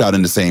have worked out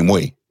in the same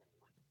way.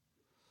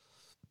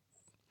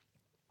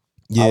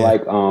 Yeah.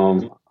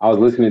 I was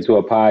listening to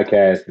a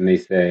podcast and they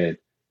said,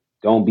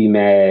 don't be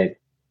mad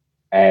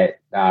at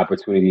the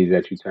opportunities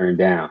that you turn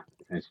down,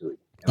 essentially.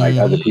 Like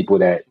other people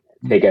that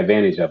take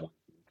advantage of them.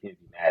 You can't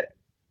be mad at them.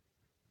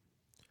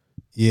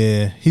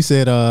 Yeah. He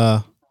said,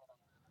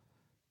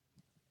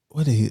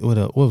 what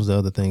was the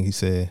other thing he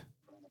said?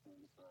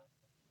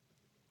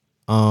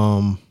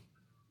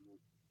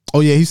 Oh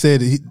yeah, he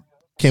said,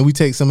 can we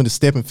take some of the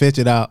step and fetch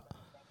it out?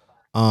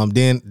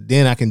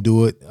 Then I can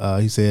do it.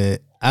 He said,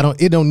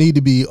 it don't need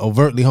to be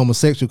overtly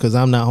homosexual because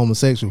I'm not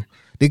homosexual.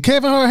 Did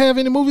Kevin Hart have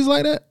any movies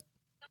like that?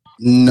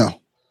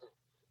 No.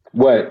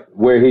 What?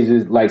 Where he's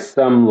just like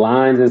some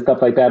lines and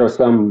stuff like that, or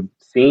some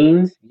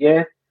scenes?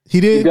 Yeah, he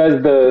did. He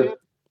does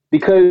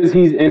because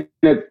he's in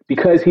a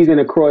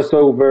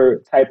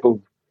crossover type of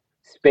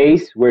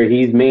space where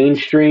he's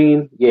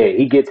mainstream. Yeah,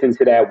 he gets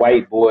into that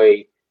white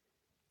boy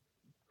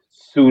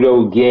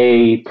pseudo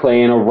gay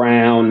playing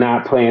around,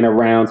 not playing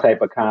around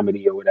type of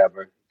comedy or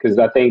whatever. Because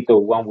I think the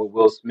one with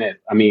Will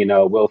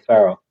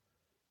Ferrell,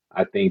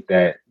 I think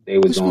that they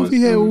was on.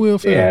 He had Will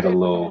Ferrell. They had a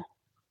little.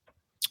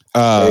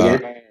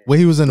 Where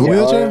he was in the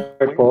wheelchair?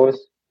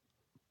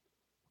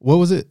 What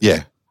was it?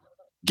 Yeah.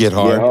 Get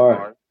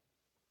Hard.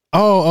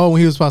 Oh,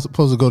 when he was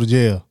supposed to go to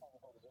jail.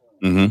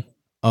 Mm-hmm.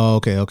 Oh,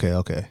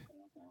 okay.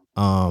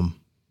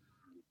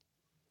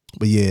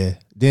 But yeah,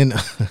 then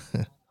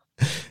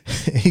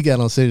he got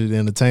on Cedric the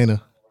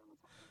Entertainer.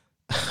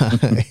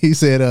 He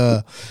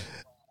said,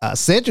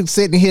 Cedric's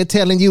sitting here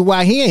telling you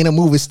why he ain't a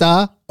movie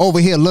star, over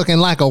here looking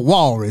like a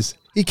walrus.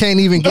 He can't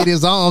even get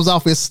his arms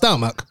off his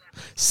stomach.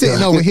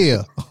 Sitting over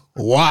here.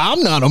 Why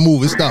I'm not a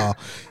movie star.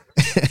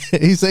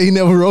 He said he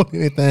never wrote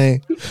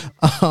anything.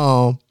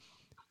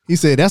 He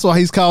said that's why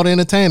he's called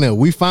entertainer.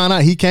 We find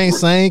out he can't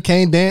sing,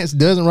 can't dance,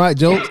 doesn't write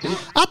jokes.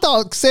 I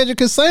thought Cedric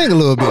could sing a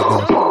little bit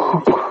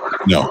though.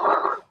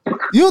 No.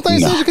 You don't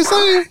think Cedric could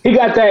sing? He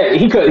got that.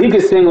 He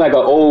could sing like an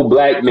old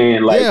black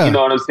man. Like, you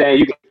know what I'm saying?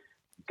 You could,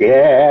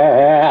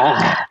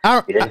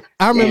 I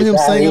remember him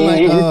singing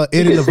like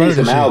Eddie Levert.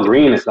 Some Al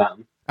Green or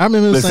something. I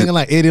remember him singing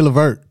like Eddie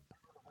Levert.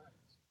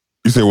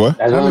 You say what?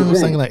 I remember him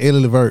singing like Eddie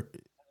Levert.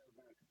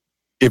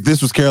 If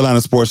this was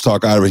Carolina Sports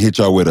Talk, I would hit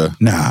y'all with a,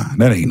 nah,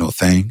 that ain't no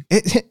thing.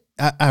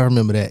 I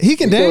remember that. He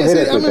can dance.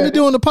 I remember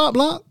doing the pop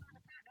lock.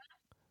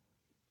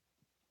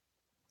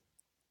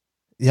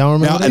 Y'all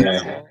remember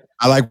that?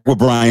 I like what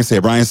Brian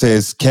said. Brian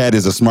says Katt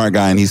is a smart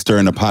guy and he's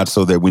stirring the pot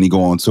so that when he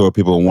go on tour,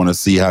 people want to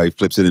see how he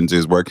flips it into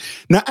his work.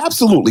 Now,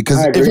 absolutely,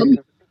 because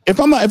if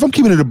I'm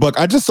keeping it a buck,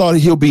 I just saw that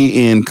he'll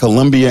be in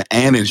Columbia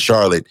and in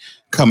Charlotte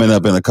coming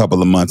up in a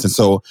couple of months. And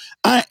so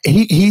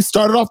he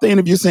started off the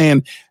interview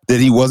saying that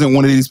he wasn't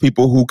one of these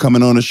people who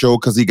coming on the show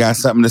because he got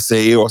something to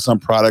say or some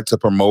product to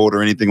promote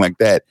or anything like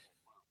that.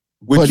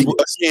 Which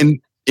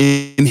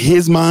in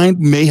his mind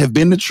may have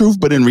been the truth,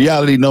 but in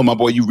reality, no, my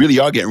boy, you really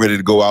are getting ready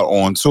to go out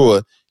on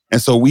tour. And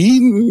so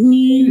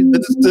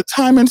the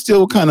timing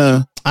still kind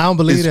of... I don't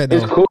believe that though.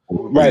 It's cool,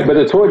 right? But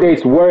the tour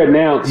dates were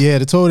announced. Yeah,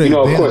 the tour dates. You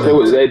know, of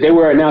course, they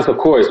were announced, of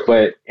course.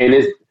 But and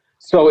it's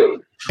so.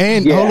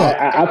 And yeah, hold on.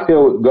 I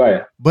feel. Go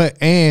ahead.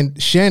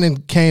 And Shannon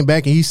came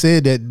back and he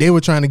said that they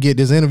were trying to get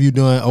this interview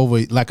done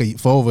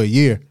for over a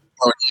year.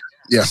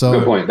 Yeah, so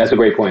good point. That's a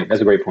great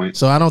point.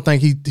 So I don't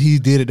think he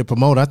did it to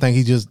promote. I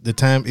think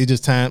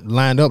time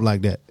lined up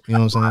like that. You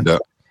know what I'm saying?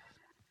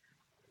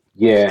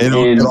 Yeah, it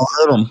don't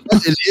hurt him.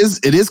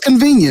 It is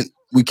convenient.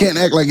 We can't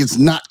act like it's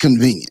not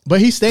convenient.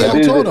 But he stayed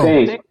on tour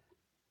though.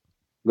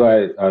 Go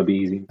ahead, be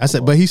easy. I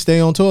said, but he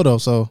stayed on tour though.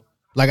 So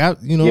what I'm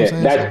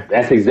saying?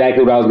 That's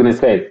exactly what I was gonna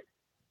say.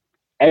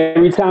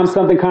 Every time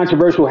something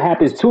controversial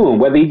happens to him,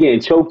 whether he getting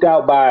choked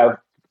out by a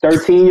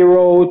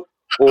 13-year-old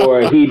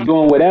or he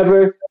doing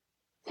whatever,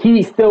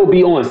 he still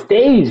be on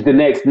stage the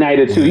next night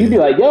or two. He'd be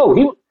like, "Yo,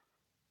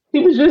 he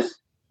was just.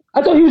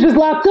 I thought he was just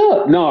locked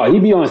up." No,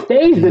 he'd be on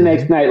stage the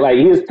next night, like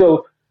he'll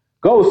still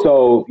go.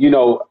 So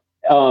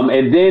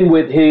and then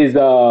with his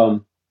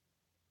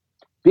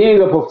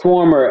being a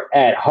performer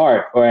at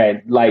heart, or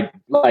at like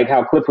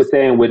how Cliff was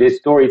saying with his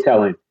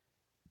storytelling,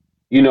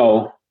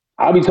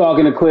 I'll be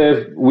talking to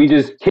Cliff, we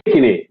just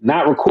kicking it,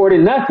 not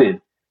recording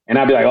nothing. And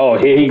I'll be like, oh,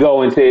 here he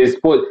go into his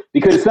sport.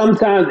 Because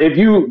sometimes if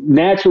you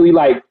naturally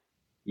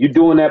you're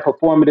doing that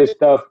performative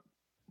stuff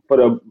for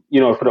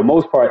the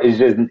most part,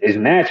 it's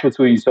natural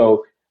to you.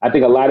 So I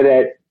think a lot of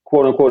that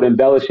quote unquote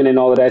embellishing and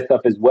all of that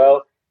stuff as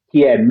well.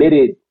 He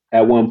admitted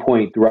at one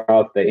point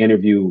throughout the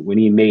interview when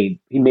he made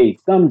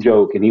some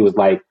joke and he was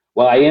like,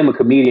 well, I am a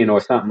comedian or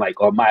something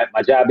or my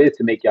job is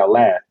to make y'all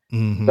laugh.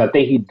 Mm-hmm. So I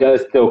think he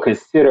does still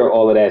consider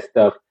all of that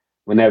stuff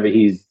whenever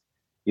he's,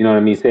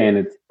 saying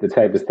it's the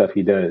type of stuff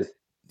he does.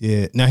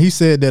 Yeah. Now he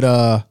said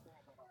that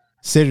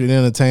Cedric the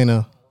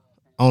Entertainer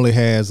only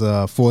has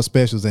 4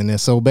 specials and they're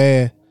so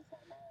bad.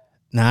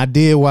 Now I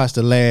did watch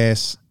the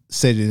last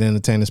Cedric the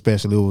Entertainer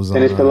special. It was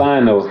Finish the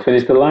line though.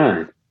 Finish the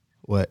line.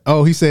 What?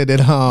 Oh, he said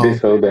that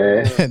it's so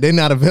bad. they're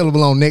not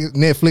available on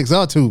Netflix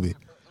or Tubi.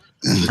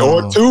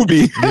 Or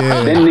Tubi.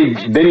 Yeah.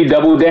 Then he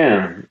doubled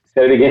down.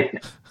 Said it again.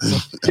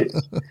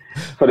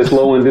 For the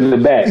slow ones in the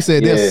back. He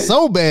said they're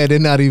so bad they're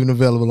not even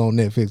available on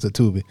Netflix or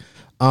Tubi.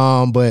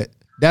 But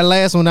that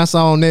last one I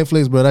saw on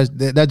Netflix, bro,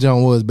 that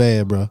John was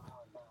bad, bro.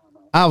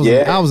 I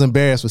was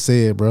embarrassed for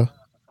Ced, bro.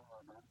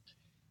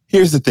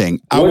 Here's the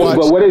thing. But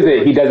what is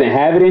it? He doesn't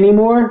have it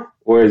anymore?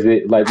 Or is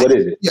it what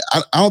is it? Yeah,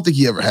 I don't think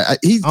he ever had.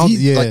 He's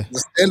like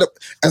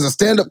as a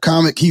stand-up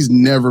comic, he's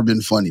never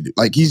been funny.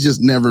 He's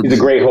just never been. He's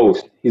a great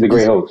host. He's a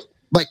great host.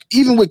 Like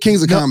even with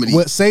Kings of Comedy.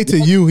 What say to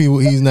you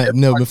he's never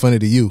been funny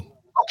to you.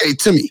 Okay,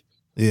 to me.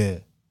 Yeah.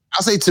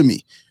 I'll say to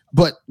me.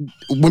 But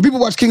when people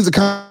watch Kings of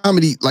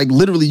Comedy,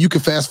 literally you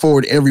can fast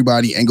forward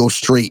everybody and go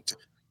straight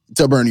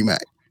to Bernie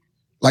Mac.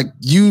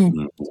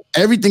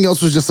 Everything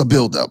else was just a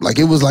build-up.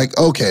 It was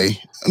okay.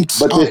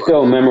 But there's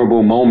still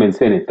memorable moments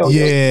in it, though.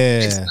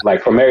 Yeah.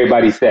 From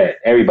everybody's set.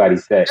 Everybody,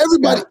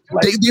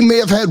 they may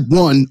have had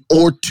 1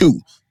 or 2.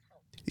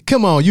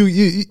 Come on,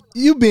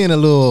 you being a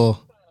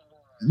little...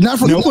 Not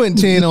from you putting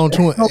 10 on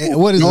 20.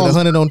 What is it,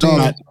 100 on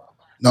 10?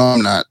 No,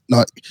 I'm not.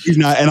 No, he's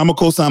not. And I'm going to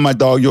co-sign my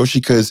dog Yoshi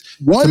because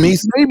to me,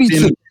 maybe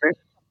 2.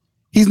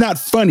 He's not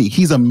funny.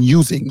 He's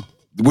amusing,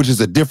 which is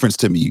a difference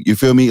to me. You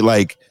feel me?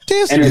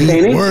 This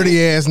entertaining?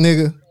 Wordy ass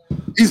nigga.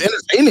 He's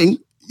entertaining.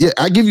 Yeah,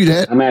 I give you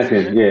that. I'm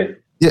asking. Yeah.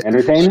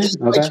 Entertaining?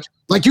 Okay.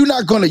 You're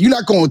not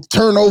gonna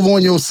turn over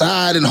on your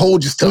side and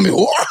hold your stomach.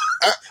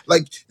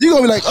 You're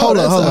gonna be like, hold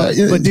on.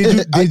 Yeah, but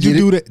did you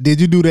do that? Did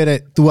you do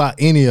that throughout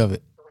any of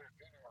it?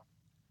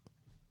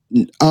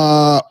 When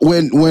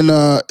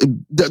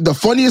the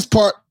funniest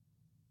part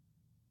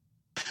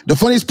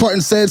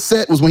in said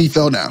set was when he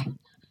fell down.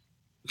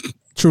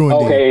 True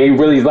indeed. Okay, he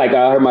really's I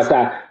heard my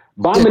side.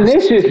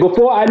 Bombinicious,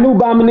 before I knew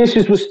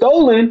Bombinicious was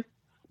stolen,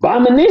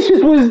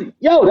 Bombinicious was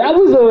that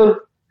was a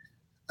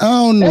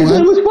oh no.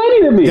 That was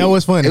funny to me. That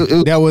was funny.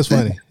 That was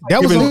funny.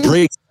 That was giving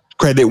Drake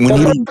credit when the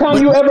first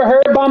time you ever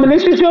heard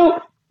Bombinicious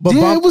joke?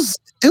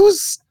 It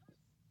was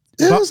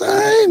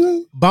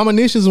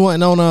Bombinicious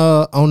wasn't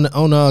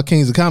on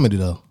Kings of Comedy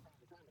though.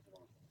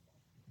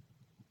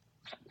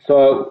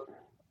 So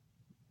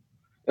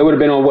it would have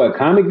been on what,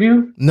 Comic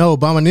View? No,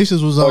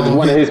 Bombinicious was on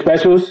one of his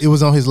specials. It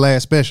was on his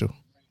last special.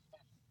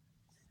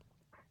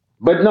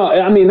 But no,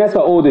 I mean that's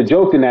an older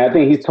joke than that. I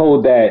think he's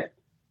told that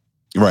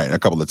right a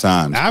couple of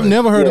times. I've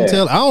never heard him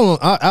tell.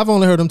 I've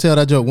only heard him tell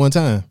that joke one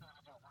time.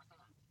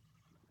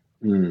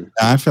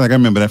 I feel like I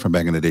remember that from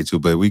back in the day too,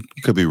 but we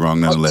could be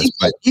wrong nonetheless.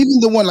 Even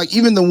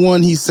the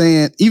one he's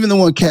saying, even the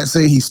one Katt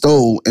saying he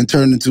stole and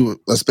turned into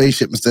a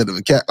spaceship instead of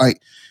a cat,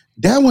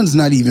 that one's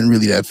not even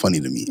really that funny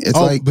to me.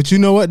 It's but you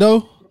know what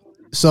though?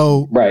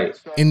 So right,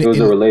 it was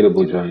a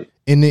relatable joint.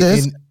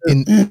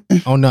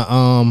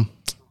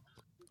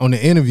 On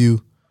the interview,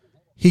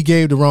 he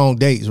gave the wrong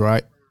dates.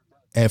 Right,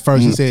 at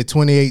first he said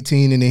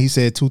 2018, and then he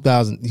said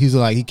 2000. He's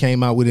he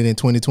came out with it in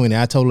 2020.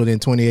 I told it in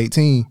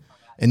 2018.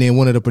 And then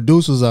one of the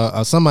producers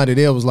or somebody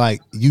there was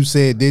like, you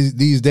said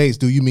these dates,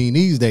 do you mean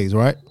these days,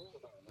 right?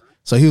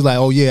 So he was like,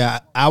 oh yeah,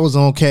 I was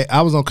on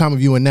Comic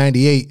View in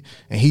 98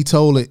 and he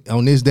told it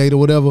on this date or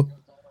whatever.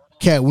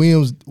 Katt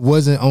Williams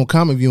wasn't on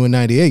Comic View in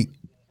 '98.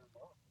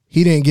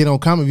 He didn't get on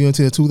Comic View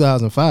until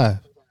 2005.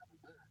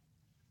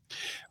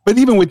 But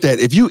even with that,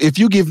 if you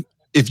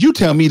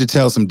tell me to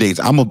tell some dates,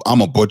 I'm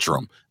a butcher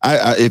them.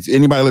 If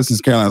anybody listens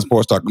to Carolina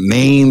Sports Talk,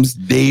 names,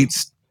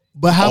 dates,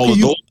 but how all can of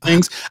you? Those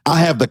things, I'll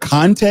have the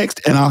context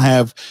and I'll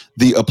have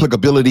the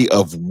applicability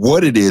of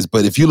what it is.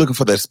 But if you're looking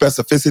for that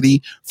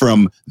specificity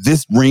from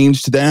this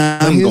range to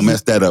that, I'm gonna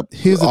mess that up.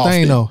 Here's the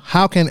thing, though.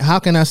 How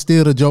can I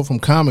steal the joke from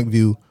Comic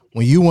View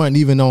when you weren't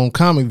even on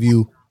Comic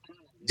View?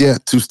 Yeah,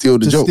 to steal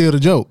the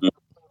joke.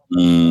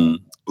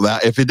 Well,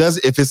 if it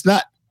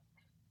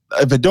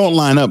don't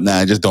line up,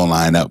 it just don't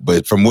line up.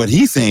 But from what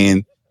he's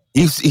saying,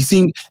 he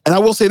seemed, and I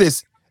will say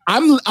this,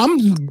 I'm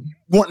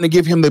wanting to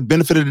give him the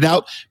benefit of the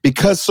doubt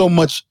because so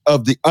much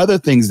of the other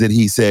things that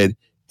he said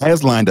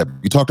has lined up.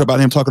 You talked about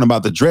him talking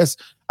about the dress.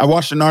 I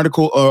watched an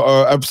article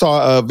or I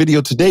saw a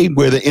video today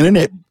where the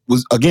internet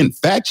was, again,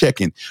 fact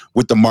checking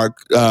with the Mark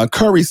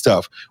Curry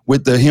stuff,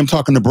 with him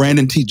talking to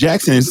Brandon T.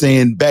 Jackson and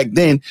saying back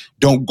then,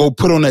 don't go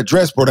put on that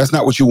dress, bro. That's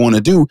not what you want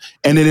to do.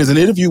 And then there's an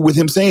interview with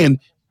him saying,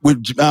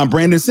 with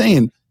Brandon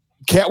saying,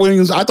 Katt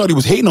Williams, I thought he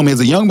was hating on me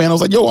as a young man. I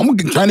was like, yo, I'm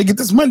trying to get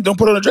this money. Don't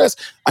put on a dress.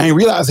 I didn't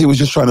realize he was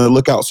just trying to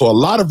look out. So a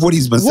lot of what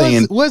he's been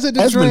saying. Was it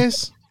the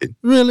dress?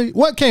 Really?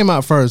 What came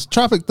out first?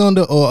 Tropic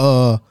Thunder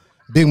or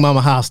Big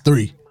Mama House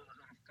 3?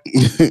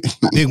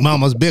 Big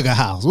Mama's Bigger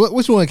House.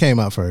 Which one came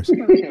out first?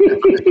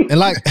 And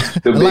like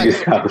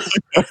Al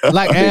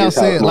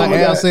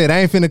said, I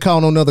ain't finna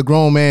call no another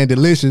grown man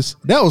delicious.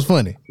 That was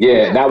funny.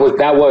 Yeah, that was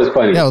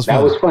funny. That was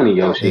funny,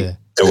 Yoshi. Yeah.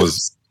 It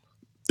was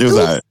all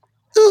right.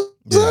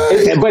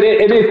 Yeah. But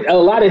it is a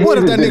lot of. What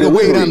if that nigga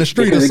way down the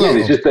street or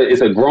something? Again,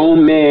 it's a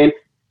grown man.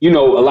 You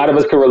know, a lot of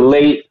us can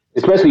relate,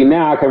 especially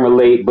now I can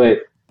relate.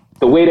 But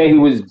the way that he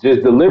was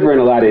just delivering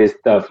a lot of his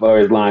stuff or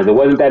his lines, it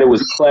wasn't that it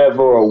was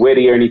clever or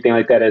witty or anything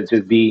like that. It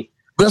just be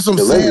that's what I'm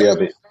delivery saying.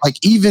 Of it. Like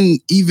even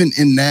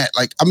in that,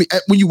 like I mean,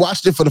 when you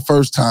watched it for the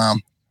first time,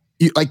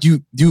 you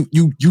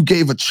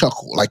gave a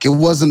chuckle. Like it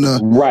wasn't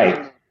a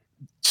right.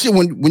 Shit,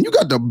 when you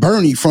got the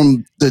Bernie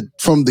from the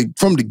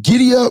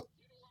giddy up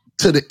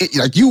to the,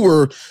 like you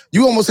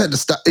almost had to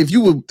stop. If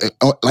you were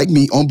like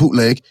me on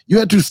bootleg, you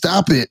had to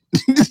stop it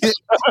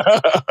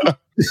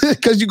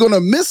because you're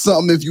gonna miss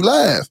something if you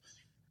laugh.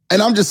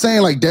 And I'm just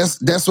saying, like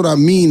that's what I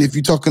mean. If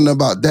you're talking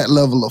about that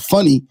level of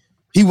funny,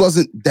 he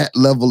wasn't that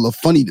level of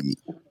funny to me.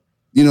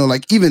 You know,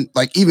 like even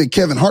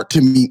Kevin Hart to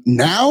me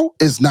now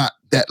is not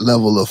that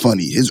level of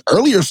funny. His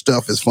earlier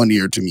stuff is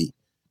funnier to me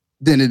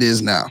than it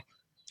is now.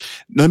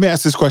 Let me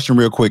ask this question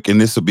real quick, and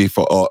this will be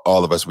for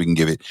all of us. We can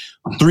give it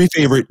 3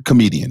 favorite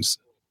comedians,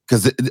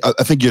 because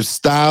I think your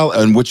style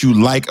and what you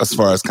like as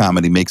far as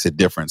comedy makes a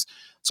difference.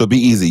 So be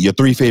easy. Your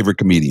 3 favorite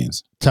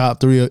comedians. Top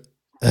 3.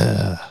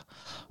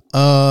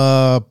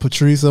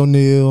 Patrice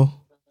O'Neal,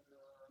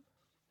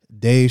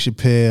 Dave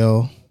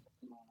Chappelle,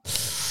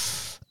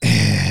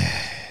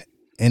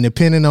 and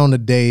depending on the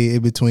day,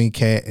 in between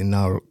Katt and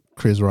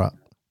Chris Rock.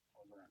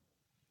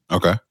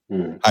 Okay.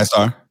 High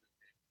Star.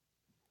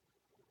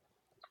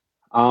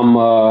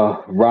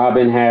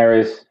 Robin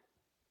Harris,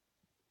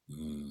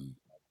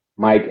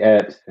 Mike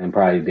Epps, and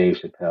probably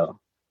Dave Chappelle.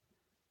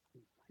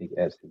 Mike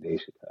Epps and Dave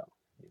Chappelle.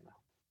 Yeah.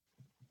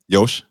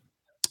 Yosh?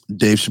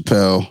 Dave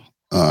Chappelle,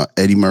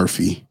 Eddie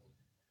Murphy,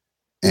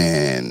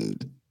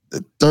 and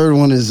the third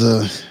one is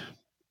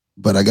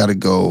but I gotta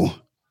go.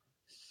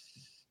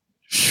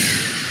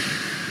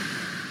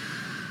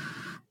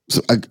 So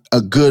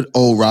a good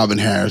old Robin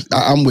Harris.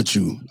 I'm with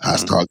you, High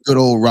Star. Good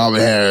old Robin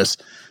Harris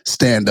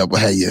stand up will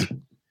have you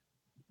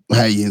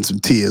in some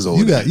tears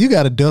over there. You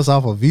got to dust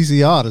off a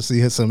VCR to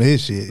see some of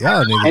his shit.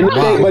 Y'all niggas. And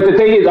but the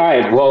thing is, all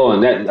right, well,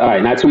 all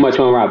right, not too much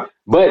on Rob.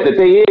 But the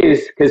thing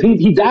is, because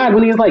he died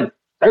when he was like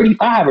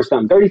 35 or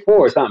something, 34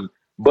 or something.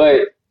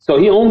 But so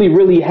he only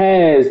really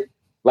has,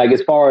 like,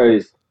 as far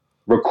as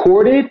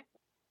recorded,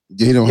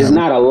 there's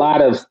not a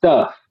lot of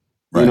stuff.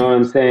 Right. You know what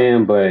I'm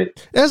saying?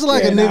 But that's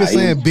like a nigga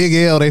saying Big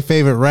L their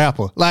favorite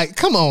rapper. Like,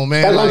 come on,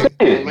 man. That's like, what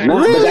I'm saying.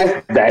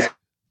 Really? But that's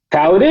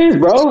how it is,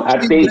 bro.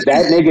 I think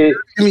that nigga,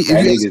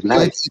 nigga's nice.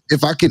 Like,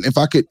 if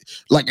I could,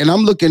 like, and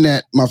I'm looking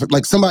at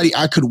like somebody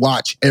I could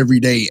watch every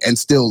day and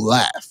still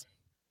laugh.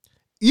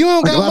 You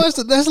don't got much.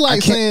 That's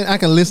like saying I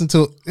can listen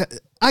to.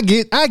 I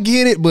get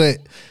it, but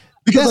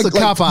that's a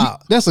cop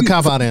out. That's a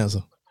cop out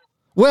answer.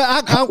 Well,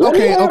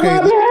 okay. Robin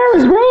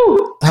Harris, bro.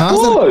 Of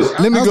course.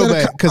 Let me go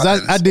back because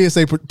I did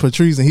say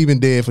Patrice and he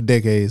been dead for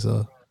decades.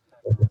 So.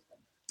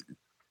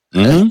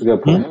 That's a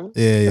good point.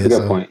 Yeah, that's a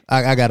good point.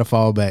 I got to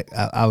fall back.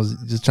 I was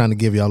just trying to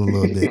give y'all a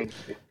little bit.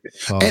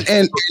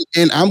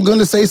 And I'm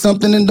gonna say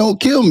something and don't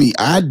kill me.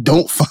 I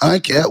don't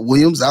find Katt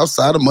Williams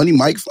outside of Money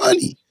Mike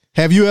funny.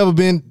 Have you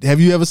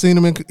ever seen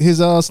him in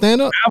his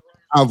stand up?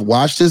 I've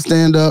watched his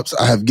stand-ups.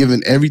 I have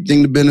given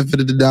everything the benefit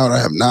of the doubt. I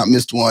have not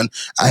missed one.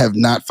 I have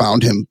not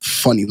found him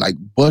funny. Like,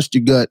 bust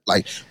your gut.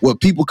 Like,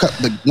 what people cut,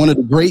 like, one of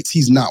the greats,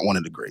 he's not one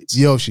of the greats.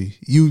 Yoshi,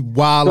 you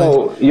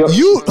wildin'.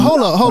 Hold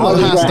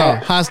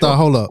up. High Star,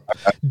 hold up.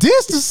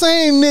 This the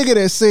same nigga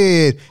that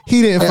said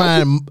he didn't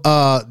find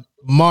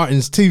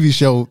Martin's TV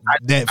show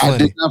that funny. I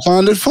did not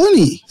find it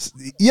funny.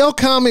 Your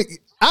comic,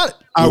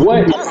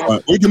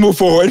 What? We can move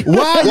forward.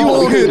 why you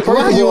on here?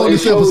 Why you on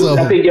this episode?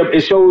 I think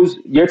it shows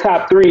your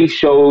top three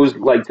shows,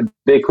 like to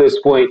Big Cliff's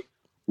point,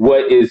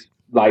 what is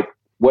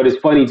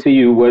funny to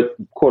you, what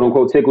quote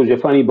unquote tickles your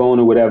funny bone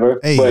or whatever.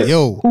 Hey, but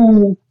yo.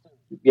 who?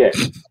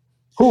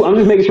 I'm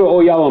just making sure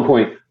all y'all on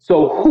point.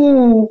 So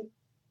who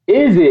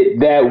is it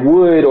that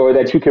would or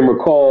that you can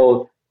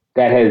recall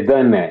that has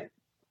done that?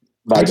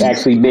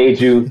 Actually made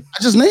you.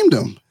 I just named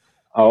them.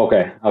 Oh,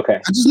 okay. I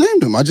just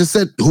named them. I just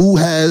said who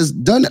has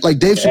done it. Like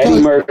Dave Chappelle.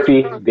 Eddie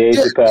Murphy, Dave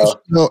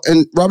Chappelle.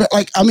 And Robert,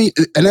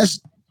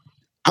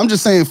 I'm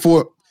just saying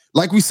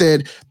like we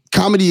said,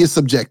 comedy is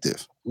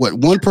subjective. What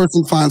one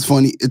person finds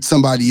funny, it's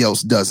somebody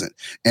else doesn't.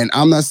 And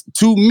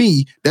to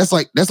me, that's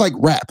like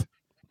rap.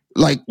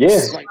 Like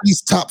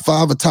somebody's top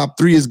 5 or top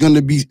 3 is going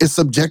to be, it's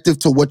subjective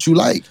to what you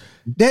like.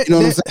 That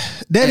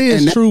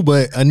is true,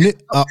 but an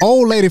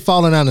old lady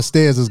falling down the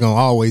stairs is gonna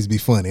always be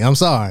funny. I'm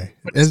sorry,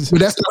 but that's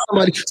not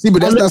somebody.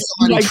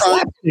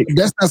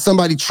 That's not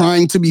somebody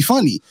trying to be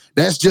funny.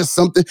 That's just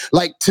something.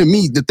 Like, to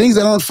me, the things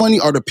that aren't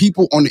funny are the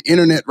people on the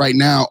internet right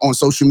now on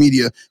social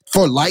media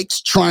for likes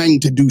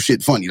trying to do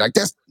shit funny. Like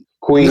that's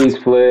Queen's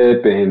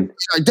Flip and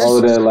all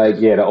of the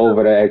the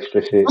over the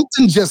extra shit.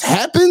 Something just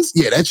happens.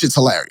 Yeah, that shit's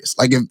hilarious.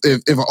 Like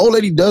if an old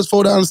lady does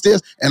fall down the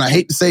stairs, and I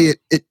hate to say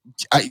it,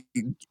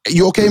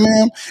 you okay,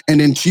 ma'am? And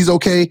then she's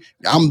okay,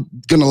 I'm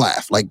gonna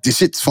laugh. Like, this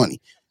shit's funny.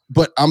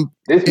 But in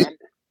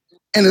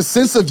a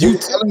sense of you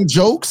telling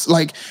jokes,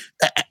 like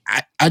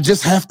I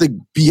just have to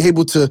be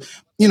able to,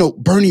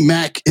 Bernie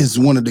Mac is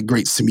one of the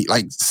greats to me.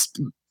 Like,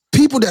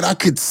 people that I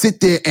could sit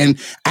there and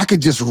I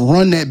could just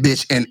run that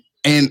bitch and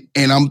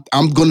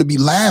I'm gonna be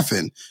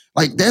laughing.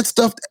 Like that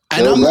stuff.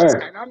 And I'm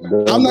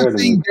not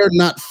saying they're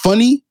not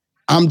funny.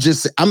 I'm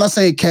not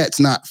saying Katt's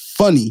not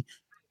funny.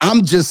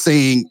 I'm just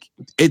saying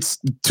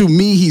to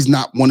me, he's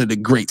not one of the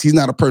greats. He's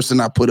not a person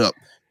I put up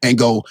and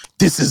go,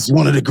 this is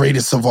one of the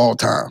greatest of all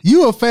time.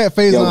 You a fat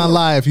face on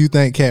lie if you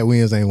think Katt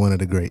Williams ain't one of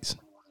the greats.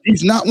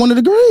 He's not one of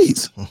the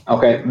greats.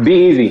 Okay, be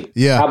easy.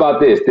 Yeah. How about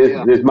this?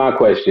 This is my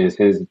question,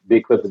 since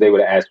Big Cliff was able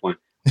to ask one.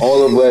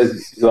 All of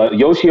us,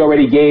 Yoshi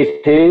already gave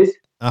his,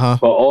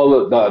 but all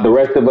of the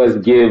rest of us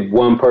give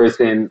one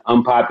person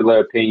unpopular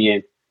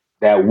opinion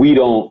that we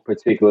don't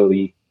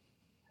particularly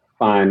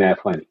find that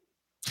funny.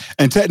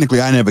 And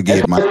technically, I never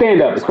gave my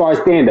stand-up. As far as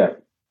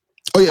stand-up.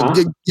 Oh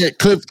yeah,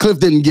 Cliff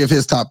didn't give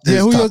his top.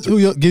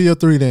 Who give your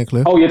 3 then,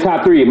 Cliff? Oh, your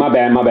top 3. My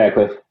bad,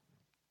 Cliff.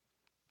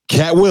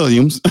 Katt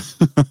Williams,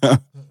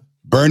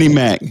 Bernie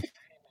Mac,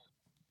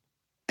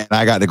 and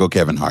I got to go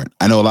Kevin Hart.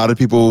 I know a lot of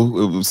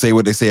people say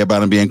what they say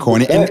about him being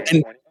corny, and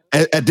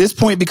at this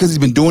point, because he's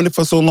been doing it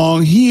for so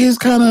long, he is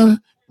kind of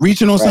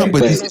reaching on something.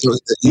 But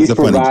he's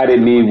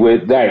provided me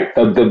with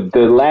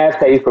the laughs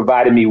that he's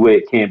provided me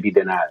with can't be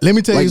denied. Let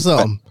me tell you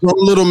something. Grown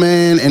Little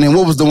Man, and then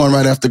what was the one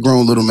right after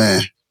Grown Little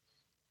Man?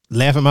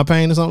 Laugh at My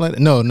Pain or something like that?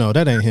 No,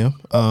 that ain't him.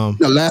 No,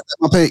 Laugh at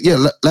My Pain.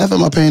 Yeah, Laugh at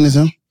My Pain is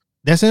him.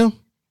 That's him?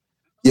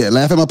 Yeah,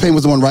 Laugh at My Pain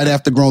was the one right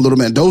after Grown Little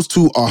Man. Those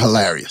two are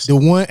hilarious. The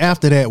one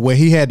after that where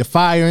he had the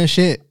fire and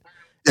shit.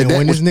 And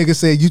when this nigga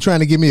said, you trying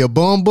to give me a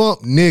bum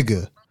bump?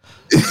 Nigga.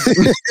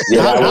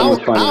 I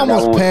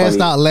almost passed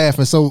out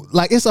laughing. So,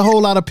 like, it's a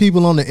whole lot of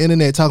people on the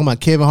internet talking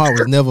about Kevin Hart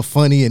was never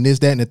funny and this,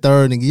 that, and the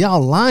third. And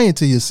y'all lying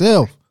to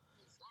yourself.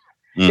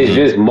 It's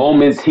just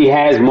moments. He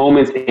has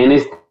moments in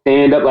his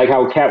stand-up, like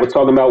how Katt was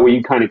talking about, where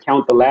you kind of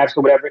count the laughs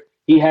or whatever.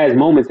 He has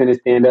moments in his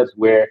stand-ups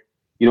where,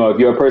 if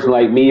you're a person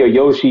like me or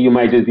Yoshi, you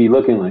might just be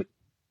looking like.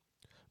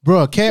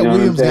 Bro, Katt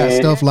Williams got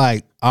stuff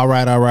like, all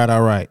right.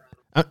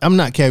 I'm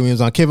not Katt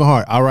Williams, on Kevin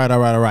Hart. All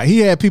right. He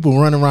had people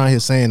running around here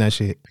saying that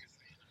shit.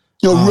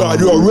 All right.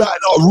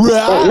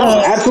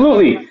 No,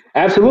 absolutely.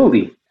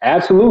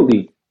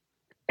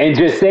 And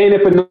just saying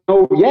it for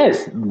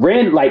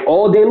ran like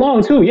all day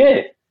long too.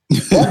 Yeah.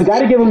 Got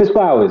to give him his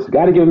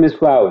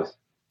flowers.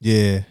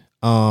 Yeah.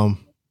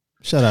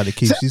 Shout out to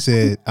Keith. She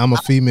said, I'm a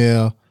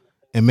female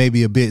and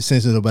maybe a bit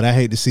sensitive, but I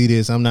hate to see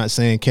this. I'm not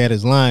saying Katt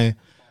is lying,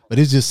 but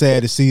it's just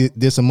sad to see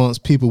this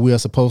amongst people we are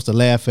supposed to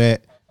laugh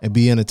at and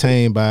be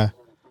entertained by.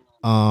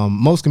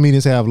 Most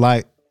comedians have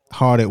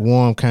light-hearted,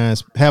 warm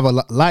kind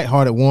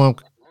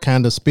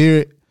of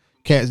spirit.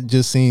 Katt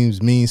just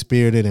seems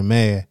mean-spirited and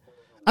mad.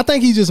 I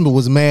think he just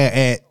was mad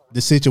at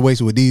the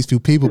situation with these few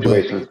people,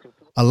 but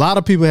a lot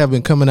of people have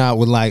been coming out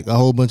with like a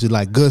whole bunch of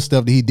like good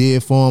stuff that he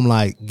did for him,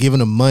 like giving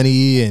them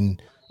money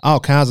and all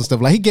kinds of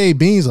stuff. Like he gave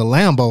Beans a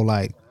Lambo,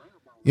 like,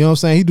 you know what I'm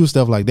saying? He do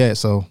stuff like that.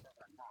 So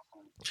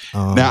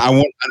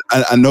now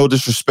I know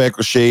disrespect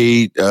or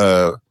shade,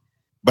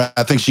 but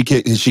I think she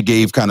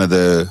gave kind of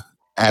the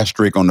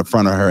asterisk on the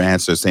front of her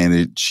answer saying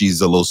that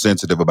she's a little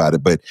sensitive about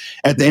it. But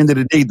at the end of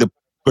the day, the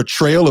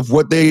portrayal of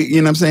what they,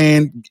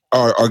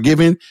 are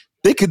given,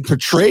 they could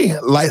portray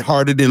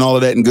lighthearted and all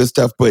of that and good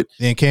stuff, but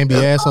then can't be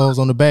assholes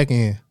on the back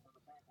end.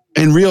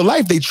 in real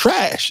life, they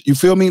trash. You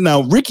feel me?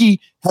 Now, Ricky,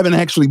 having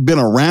actually been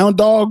around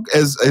dog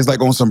as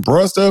like on some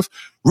bruh stuff,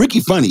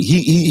 Ricky funny.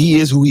 He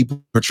is who he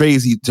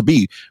portrays to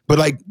be. But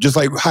like just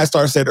like High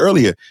Star said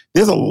earlier,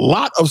 there's a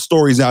lot of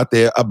stories out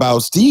there about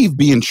Steve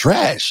being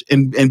trash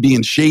and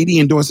being shady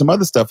and doing some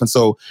other stuff. And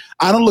so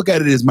I don't look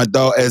at it as my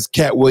dog as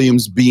Katt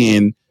Williams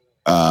being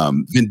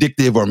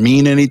vindictive or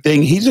mean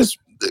anything. He's just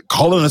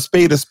calling a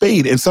spade.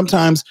 And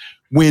sometimes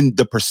when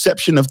the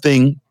perception of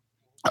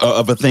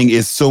a thing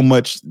is so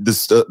much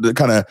the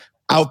kind of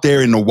out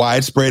there in the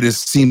widespread, it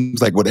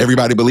seems like what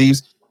everybody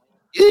believes.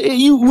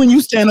 When you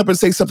stand up and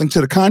say something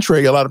to the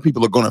contrary, a lot of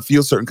people are going to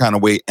feel a certain kind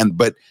of way.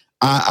 But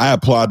I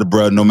applaud the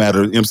bruh, no matter,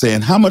 you know what I'm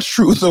saying, how much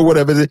truth or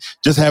whatever, it is,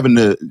 just having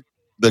the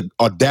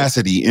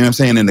audacity, you know what I'm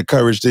saying, and the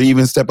courage to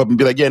even step up and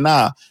be like, yeah,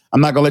 nah,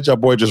 I'm not going to let y'all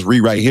boy just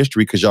rewrite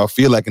history because y'all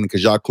feel like it,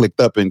 because y'all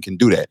clicked up and can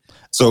do that.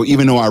 So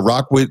even though I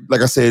rock with, like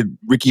I said,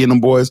 Ricky and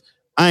them boys,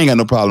 I ain't got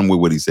no problem with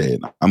what he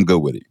said. I'm good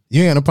with it.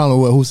 You ain't got no problem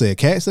with who said?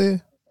 Katt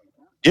said?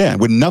 Yeah,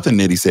 with nothing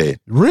that he said.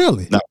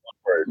 Really? Not one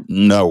word.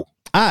 No.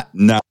 I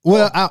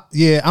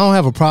don't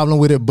have a problem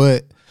with it,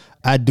 but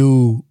I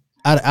do.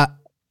 I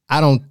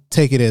don't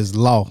take it as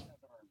law.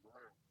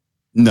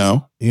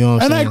 No, you know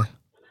what I'm saying.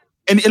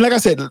 And like I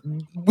said,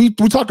 we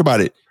talked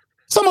about it.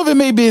 Some of it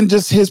may be in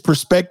just his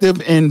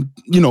perspective, and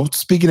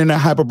speaking in that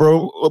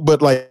hyperbole,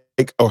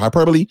 or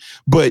hyperbole.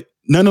 But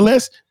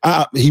nonetheless,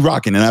 he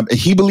rocking, and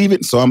he believe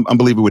it. So I'm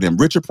believing with him.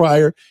 Richard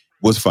Pryor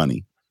was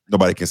funny.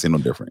 Nobody can say no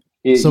different.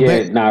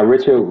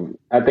 Richard.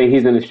 I think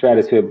he's in the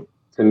stratosphere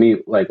to me,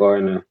 or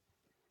in the.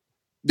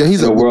 Yeah,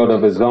 he's in a world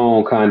of his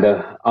own, kind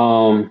of.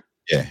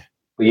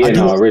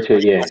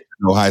 Richard. Yeah,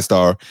 no High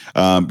Star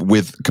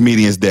with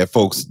comedians that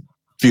folks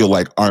feel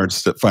like aren't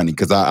funny,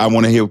 because I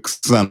want to hear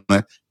some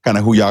kind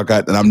of who y'all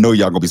got, and I know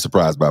y'all gonna be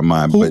surprised by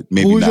mine, but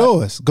maybe who's not.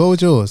 Yours? Go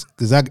with yours,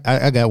 because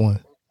I got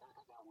one.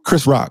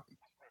 Chris Rock.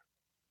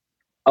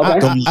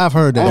 Okay, I've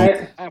heard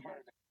that.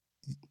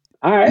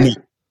 All right.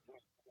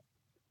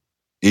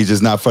 He's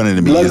just not funny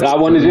to me. Look, I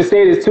want to just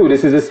say this too.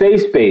 This is a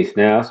safe space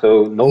now,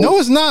 so no,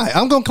 it's not.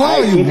 I'm gonna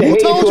call you. Keep the hate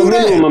to a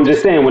minimum. I'm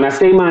just saying, when I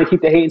say mine,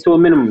 keep the hate to a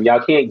minimum.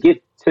 Y'all can't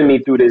get to me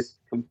through this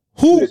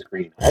computer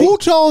screen. Right? Who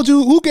told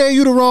you? Who gave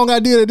you the wrong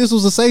idea that this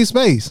was a safe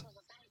space?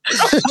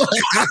 Ain't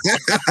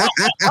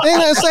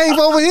that safe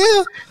over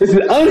here? This is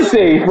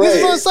unsafe. Right? This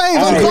is unsafe.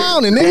 I'm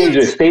clowning.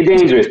 Dangerous. Stay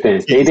dangerous.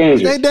 Then stay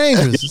dangerous. Stay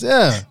dangerous.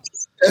 Yeah.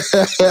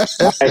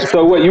 Right,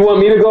 so what, you want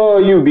me to go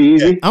or you, Be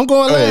Easy? I'm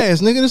going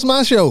last, nigga. This is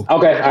my show.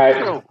 Okay,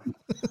 all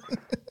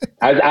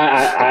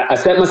right. I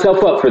set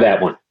myself up for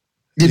that one.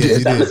 You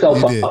did. Set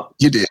myself up.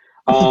 You did.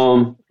 We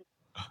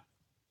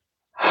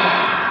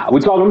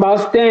talking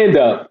about stand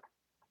up.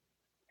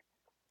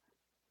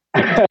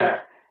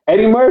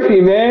 Eddie Murphy,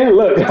 man.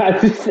 Look, I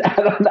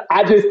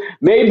just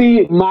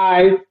maybe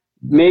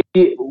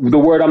the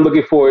word I'm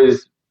looking for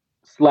is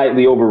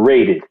slightly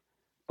overrated,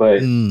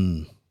 but.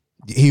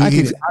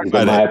 These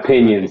are my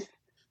opinions.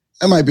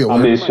 That might be a word.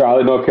 I'm in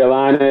Charlotte, North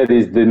Carolina.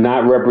 This did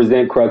not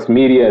represent Crux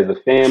Media as a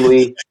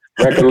family,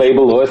 record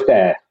label, or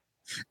staff.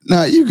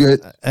 Nah, you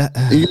good.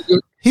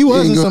 He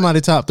wasn't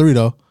somebody top 3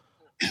 though.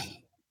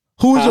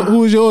 Who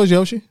was yours,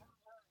 Yoshi?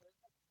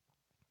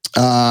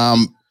 I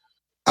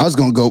was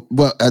gonna go.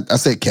 Well, I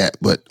said Katt,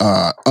 but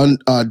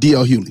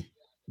D.L. Hewley.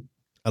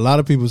 A lot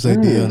of people say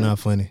D.L. not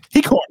funny.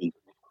 He corny.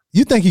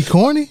 You think he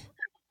corny?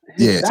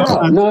 Yeah.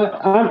 No,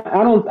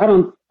 I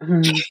don't.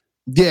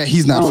 Yeah,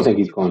 he's not. I don't think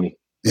he's corny.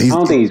 I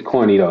don't think he's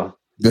corny though.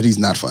 But he's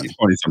not funny. He's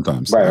corny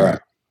sometimes. Right.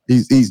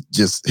 He's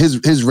just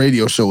his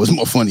radio show is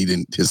more funny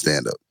than his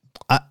stand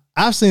up.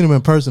 I've seen him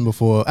in person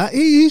before.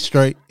 He's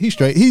straight.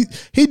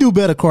 He do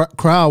better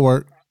crowd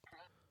work,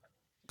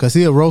 because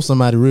he'll roast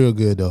somebody real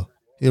good though.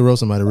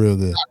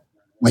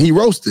 When he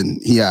roasting,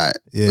 yeah.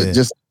 But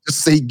just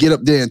say get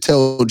up there and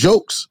tell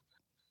jokes.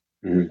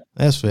 Mm-hmm.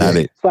 That's fair.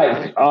 It's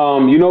like,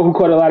 you know who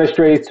caught a lot of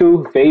strays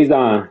too?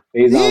 Faison.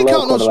 He ain't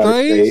caught no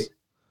strays.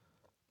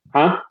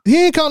 Huh?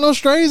 He ain't caught no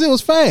strays. It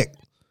was fact.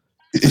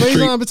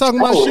 Faison been talking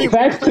about shit.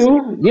 Facts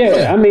too?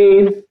 Yeah, I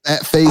mean,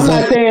 I'm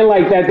not saying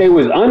like that they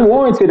was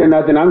unwarranted or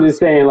nothing. I'm just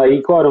saying like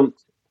he caught him.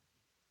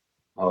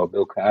 Oh,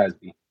 Bill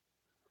Cosby.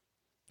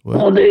 What?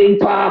 Oh, Big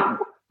Pop.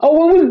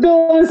 Oh, when was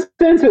Bill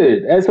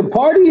uncensored? At some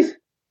parties?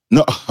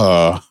 No.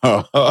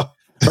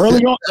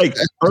 Early on,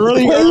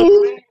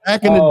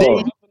 back in the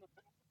day.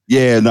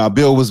 Yeah, no,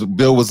 Bill was okay.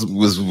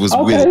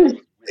 with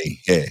it.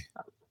 Yeah.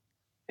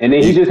 And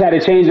then he just had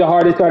to change the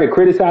heart and started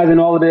criticizing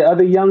all of the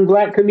other young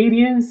black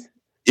comedians.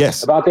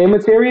 Yes. About their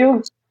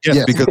material.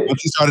 Yes, because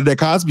once he started that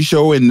Cosby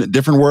Show in a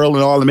different world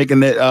and all, and making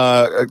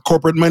that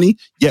corporate money,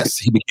 yes,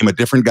 he became a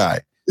different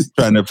guy.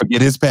 Trying to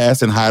forget his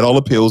past and hide all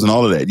the pills and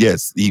all of that.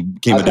 Yes, he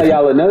became. I'll tell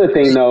y'all another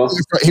thing though.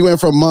 He went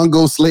from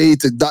Mongo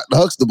Slade to Dr.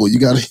 Huxtable. You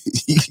gotta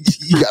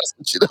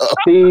switch it up.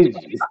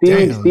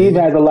 Steve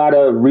has a lot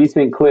of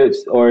recent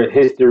clips or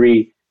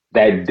history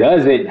that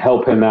doesn't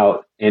help him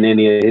out in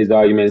any of his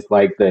arguments,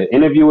 like the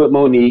interview with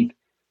Monique.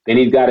 Then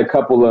he's got a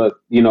couple of,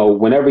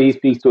 whenever he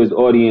speaks to his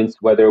audience,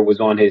 whether it was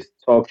on his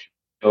talk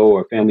show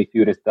or Family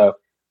Feud and stuff,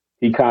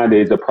 he kind of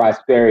is a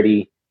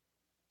prosperity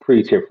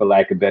preacher, for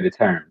lack of better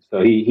term.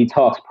 So he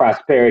talks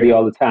prosperity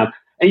all the time.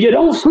 And you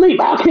don't sleep.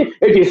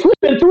 If you're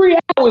sleeping 3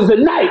 hours a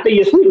night, then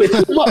you're sleeping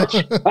too much.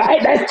 All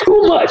right, that's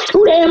too much,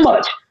 too damn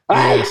much. All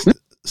right,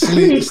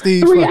 Steve,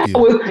 3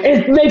 hours,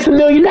 it makes $1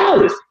 million.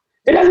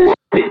 It doesn't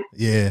happen.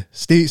 Yeah,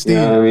 Steve. You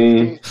know what I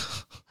mean?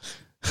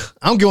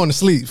 I'm going to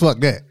sleep. Fuck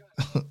that.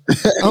 I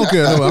don't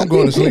care. No, I'm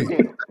going to sleep.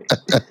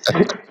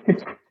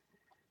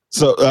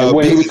 So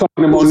when he was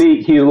talking to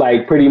Monique, he was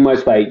like, pretty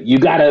much like, you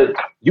gotta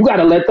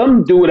let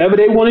them do whatever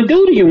they want to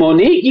do to you,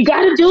 Monique. You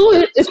gotta do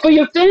it. It's for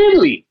your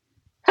family.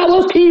 How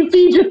else can you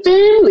feed your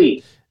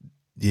family?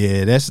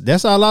 Yeah,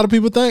 that's how a lot of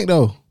people think,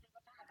 though.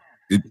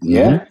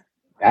 Yeah,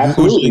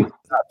 absolutely.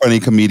 Funny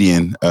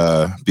comedian,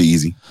 Be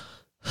Easy.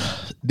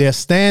 Their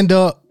stand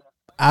up,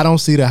 I don't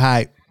see the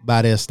hype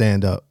by their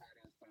stand up.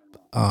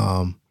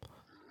 And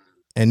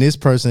this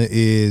person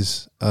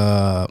is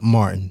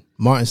Martin.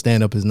 Martin's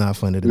stand up is not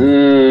funny to me.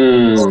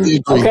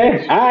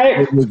 Okay, all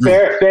right,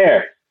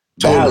 fair,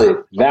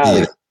 valid.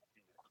 Yeah.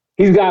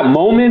 He's got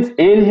moments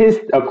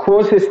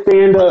across his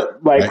stand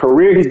up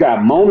career. He's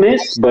got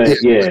moments,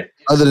 but yeah.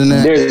 Other than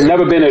that, there's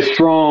never been a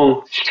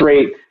strong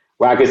straight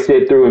where I could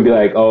sit through and be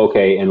like, oh,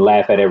 okay, and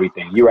laugh at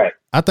everything. You're right.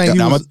 I think he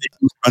was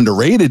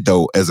underrated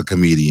though as a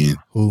comedian.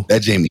 Who?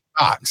 That Jamie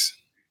Foxx.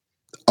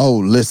 Oh,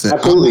 listen,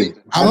 absolutely.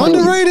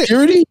 Underrated.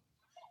 Security?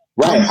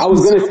 Right. I was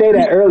going to say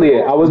that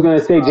earlier. I was going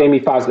to say Jamie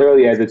Foxx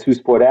earlier as a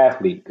two-sport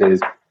athlete because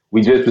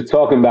we just was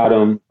talking about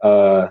him.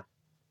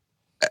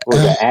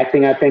 Was that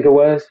acting? I think it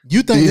was.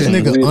 You think this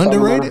nigga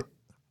underrated?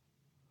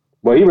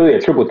 Well, he really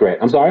a triple threat.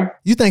 I'm sorry.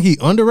 You think he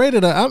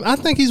underrated? I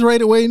think he's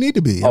rated where he need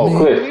to be.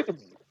 Cliff.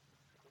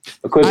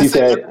 Of course, you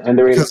said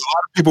underrated. Because a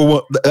lot of people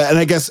will, and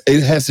I guess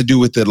it has to do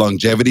with the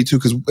longevity too.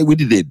 Because we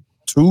did it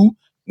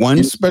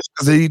one special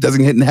because he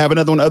doesn't have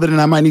another one other than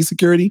I Might Need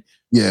Security.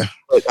 Yeah,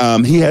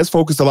 but he has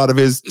focused a lot of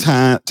his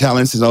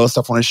talents and all that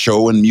stuff on his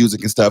show and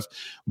music and stuff.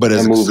 But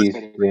as movies,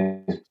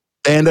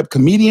 stand-up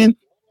comedian,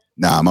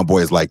 nah, my boy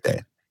is like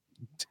that.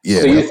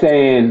 Yeah. So you're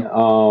saying,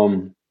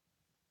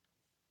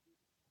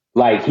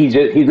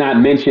 he's not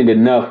mentioned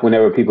enough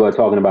whenever people are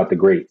talking about the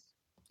greats.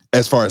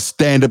 As far as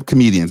stand-up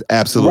comedians,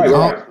 absolutely.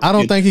 Right. I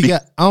don't think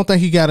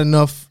he got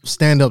enough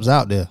stand-ups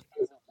out there.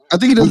 I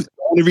think he does. The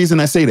only reason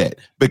I say that,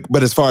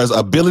 but as far as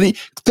ability,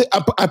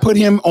 I put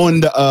him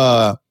on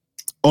the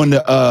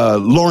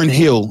Lauryn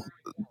Hill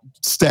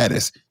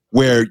status,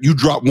 where you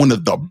drop one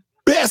of the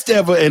best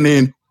ever, and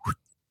then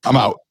I'm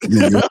out.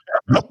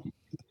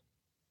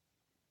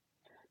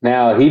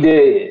 Now he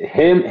did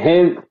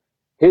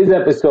his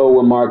episode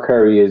with Mark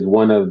Curry is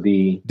one of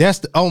the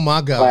oh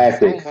my god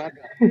classics.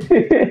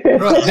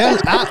 Bro,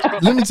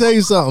 let me tell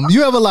you something.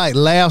 You ever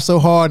laugh so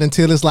hard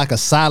until it's like a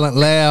silent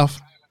laugh?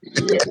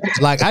 Yeah.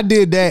 Like I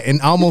did that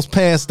and almost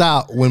passed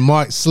out when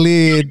Mark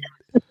slid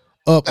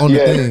up on the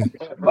thing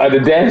by the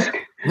desk.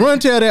 Run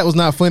tell that was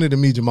not funny to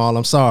me, Jamal.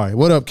 I'm sorry.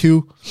 What up,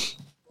 Q?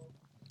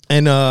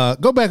 And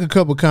go back a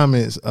couple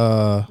comments.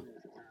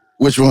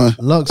 Which one?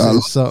 Lux said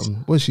something.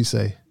 What'd she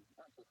say?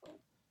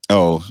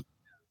 Oh,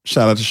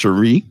 shout out to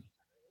Cherie.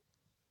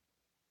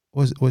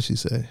 What'd she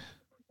say?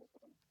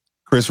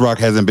 Chris Rock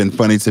hasn't been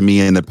funny to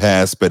me in the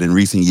past, but in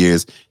recent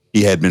years,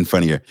 he had been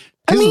funnier.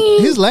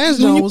 His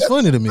last joint was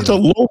funny to me. It's a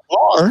low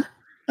bar.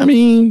 I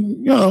mean,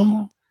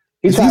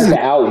 he tries to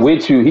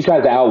outwit you. He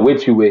tries to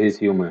outwit you with his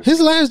humor. His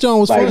last joint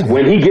was funny.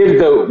 When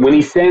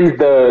he sends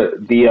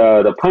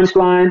the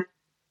punchline,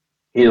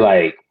 he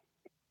like,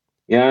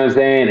 you know what I'm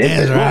saying?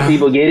 It's right.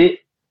 People get it.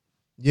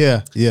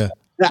 Yeah. You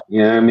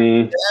know what I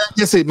mean? I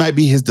guess it might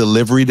be his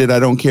delivery that I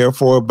don't care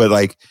for,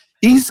 but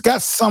he's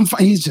got some.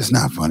 He's just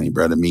not funny,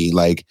 bro. To me,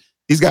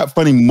 he's got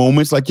funny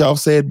moments, like y'all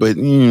said, but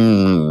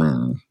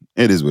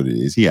it is what it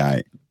is. He all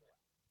right.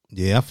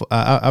 Yeah,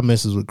 I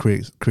messes with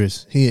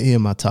Chris. He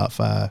in my top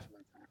 5.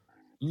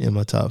 In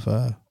my top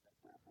 5.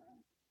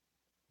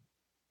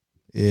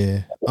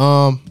 Yeah.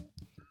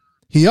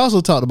 He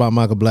also talked about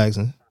Michael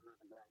Blackson.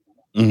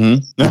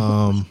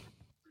 Mm-hmm.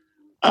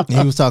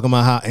 He was talking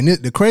about how, and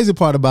the crazy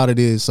part about it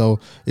is, so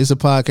it's a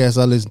podcast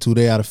I listen to.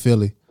 They out of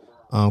Philly,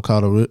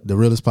 called the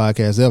Realest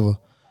Podcast Ever.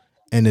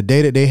 And the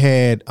day that they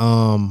had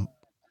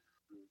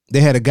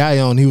a guy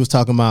on. He was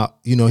talking about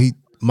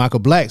Michael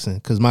Blackson,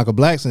 because Michael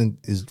Blackson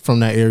is from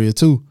that area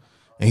too.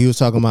 And he was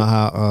talking about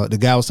how the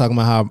guy was talking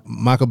about how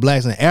Michael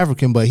Blackson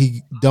African, but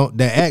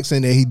that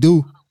accent that he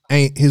do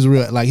ain't his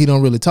real, he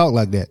don't really talk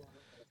like that.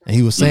 And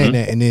he was saying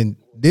that, and then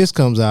this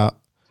comes out,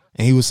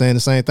 and he was saying the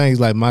same thing. He's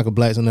like, Michael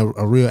Blackson,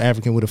 a real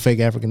African with a fake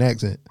African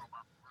accent.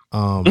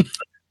 And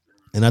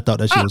I thought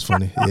that shit was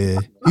funny. Yeah,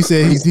 he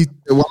said he.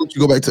 Why don't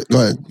you go back to?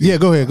 Go ahead. Yeah,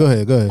 go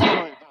ahead.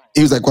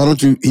 He was like, why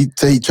don't you? He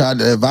tried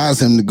to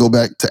advise him to go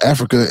back to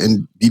Africa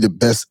and be the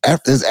best.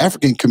 There's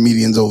African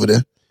comedians over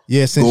there.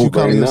 Yeah, since you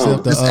calling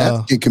yourself the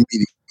African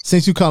comedian.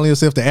 Since you calling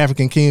yourself the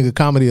African king of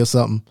comedy or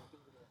something.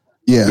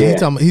 Yeah.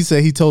 He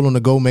said he told him to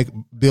go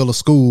build a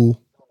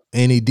school,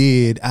 and he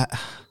did.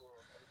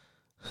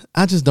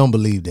 I just don't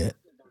believe that.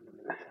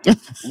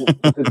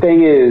 The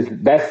thing is,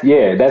 that's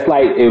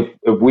like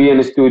if we in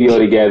the studio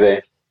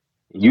together,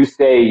 you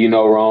say,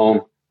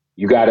 Rome,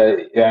 you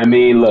gotta. I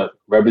mean, look,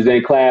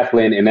 represent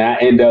Claflin, and I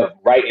end up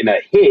writing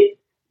a hit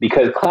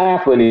because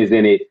Claflin is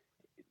in it.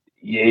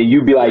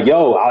 You'd be like,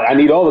 yo, I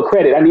need all the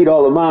credit. I need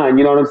all of mine.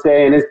 You know what I'm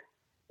saying?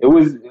 It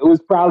was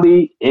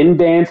probably in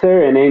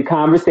banter and in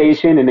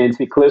conversation. And then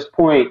to Cliff's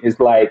point, it's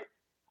like,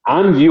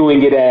 I'm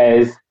viewing it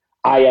as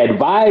I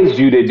advised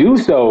you to do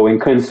so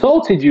and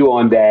consulted you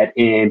on that,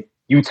 and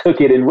you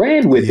took it and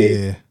ran with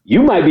it.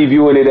 You might be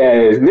viewing it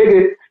as,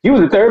 nigga, you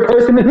was the third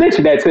person to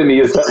mention that to me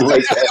or something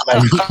like that.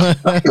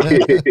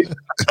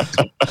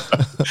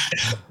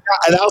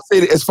 And I'll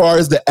say that as far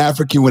as the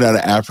African without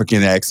an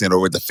African accent or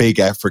with the fake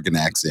African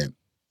accent,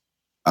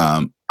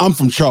 I'm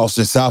from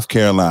Charleston, South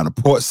Carolina,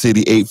 Port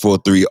City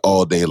 843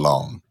 all day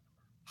long.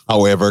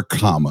 However,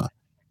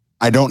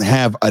 I don't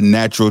have a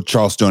natural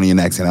Charlestonian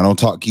accent. I don't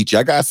talk Kichi.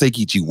 I gotta say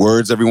Kichi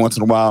words every once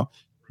in a while,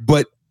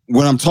 but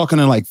when I'm talking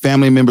to like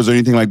family members or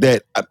anything like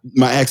that,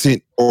 my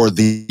accent or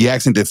the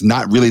accent that's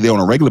not really there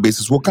on a regular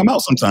basis will come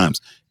out sometimes.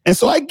 And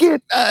so I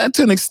get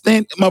to an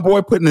extent, my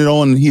boy putting it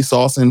on, he's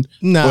saucing.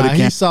 Nah,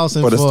 he's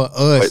saucing for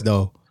us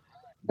though.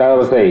 I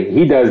would say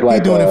he does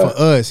like he doing it for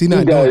us. He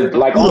does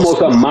like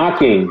almost a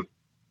mocking.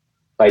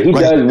 Like he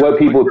does what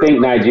people think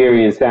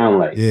Nigerians sound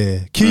like. Yeah,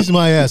 kiss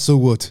my ass. So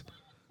what?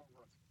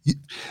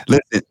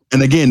 Listen,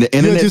 and again, the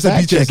internet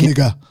fact checking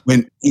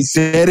when he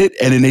said it,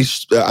 and then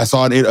I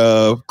saw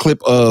a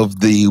clip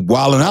of the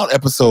Wild 'N Out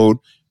episode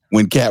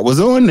when Katt was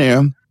on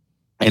there,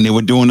 and they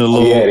were doing a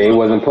little. Yeah, they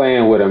wasn't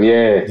playing with him.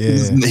 Yeah.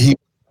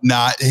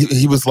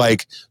 He was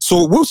like,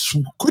 so what's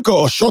quicker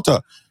or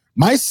shorter,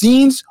 my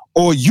scenes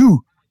or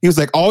you? He was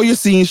like, all your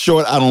scenes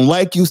short. I don't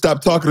like you.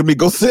 Stop talking to me.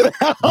 Go sit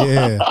down.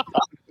 Yeah.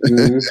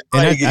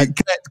 And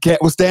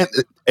Katt was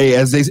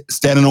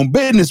standing on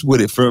business with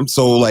it for him.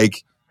 So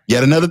like.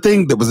 Yet another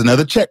thing that was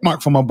another check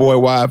mark for my boy.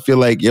 Why I feel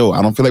like,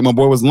 I don't feel like my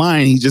boy was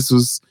lying. He just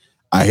was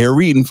out here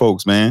reading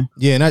folks, man.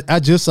 Yeah, and I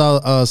just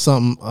saw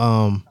something.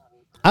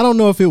 I don't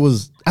know if it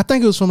was. I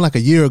think it was from like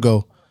a year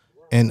ago,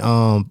 and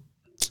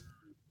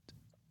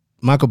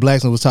Michael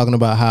Blackson was talking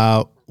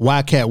about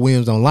why Katt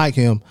Williams don't like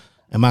him,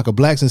 and Michael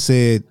Blackson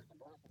said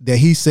that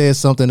he said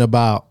something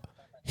about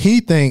he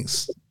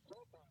thinks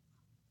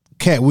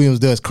Katt Williams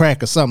does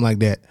crack or something like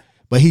that,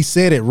 but he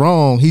said it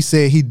wrong. He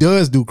said he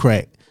does do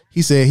crack.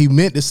 He said he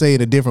meant to say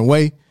it a different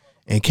way,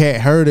 and Katt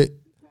heard it,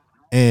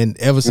 and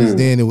ever since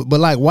then,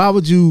 but like, why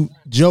would you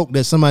joke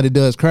that somebody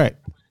does crack?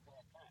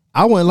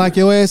 I wouldn't like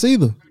your ass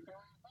either.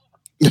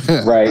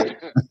 Right.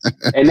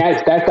 And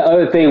that's the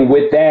other thing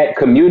with that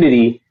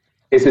community,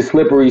 it's a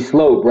slippery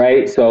slope,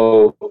 right?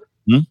 So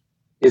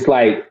it's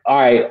like, all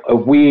right,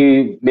 if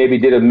we maybe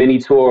did a mini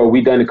tour, or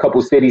we done a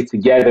couple cities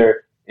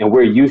together, and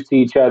we're used to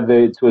each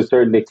other to a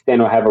certain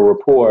extent or have a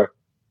rapport,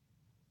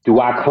 do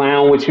I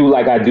clown with you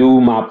like I do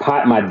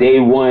my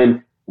day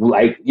one?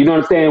 Like, you know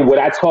what I'm saying? Would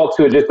I talk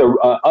to just a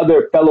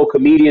other fellow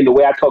comedian the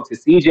way I talk to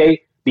CJ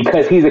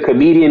because he's a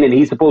comedian and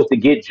he's supposed to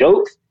get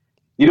jokes?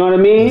 You know what I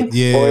mean?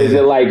 Yeah. Or is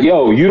it like,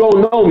 yo, you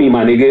don't know me,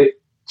 my nigga.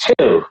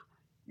 Chill.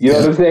 You know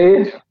what I'm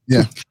saying?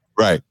 Yeah.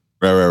 Right.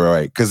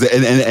 Because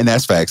and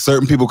that's facts.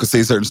 Certain people could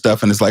say certain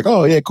stuff and it's like,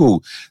 oh yeah,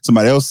 cool.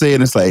 Somebody else say it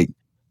and it's like,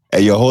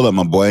 hey, yo, hold up,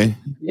 my boy.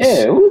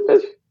 Yeah. Who's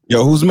this?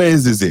 Yo, whose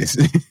man's is this?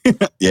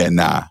 Yeah,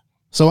 nah.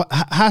 So,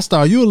 High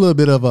Star, you a little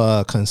bit of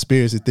a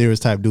conspiracy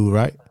theorist type dude,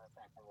 right?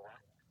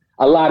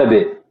 A lot of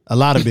it.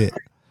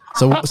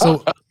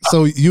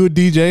 So you a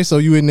DJ, so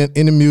you in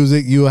the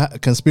music, you a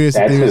conspiracy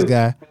theorist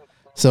guy.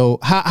 So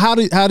how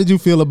did you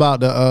feel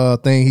about the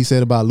thing he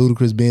said about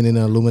Ludacris being in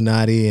the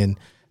Illuminati and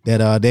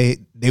that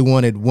they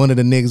wanted one of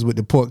the niggas with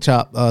the pork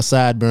chop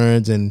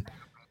sideburns, and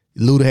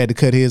Luda had to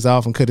cut his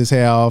off and cut his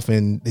hair off,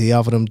 and he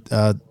offered him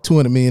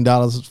 $200 million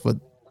for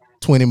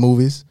 20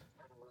 movies.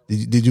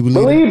 Did you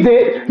believe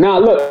it? Now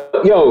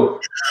look, yo,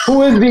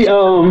 who is the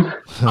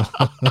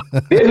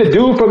there's a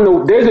dude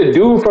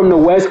from the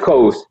West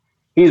Coast.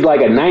 He's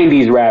like a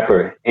 90s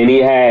rapper, and he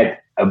had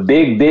a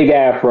big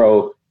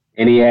afro,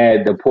 and he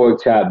had the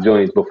pork chop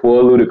joints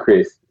before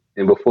Ludacris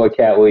and before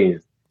Katt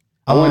Williams.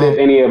 I wonder if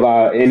any of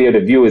the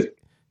viewers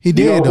he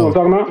did, you know though. What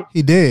I'm talking about?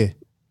 He did.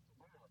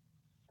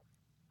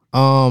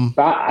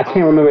 I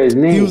can't remember his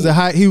name. He was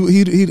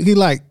he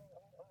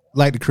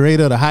like the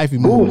creator of the hyphy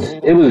movie. Boots.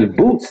 It was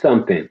Boots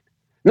something.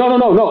 No.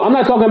 I'm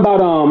not talking about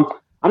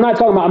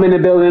I'm in the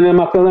building and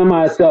I'm feeling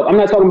myself. I'm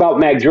not talking about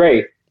Mac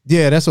Dre.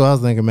 Yeah, that's what I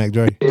was thinking, Mac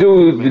Dre.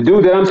 The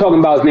dude that I'm talking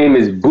about, his name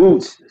is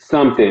Boots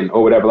something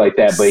or whatever like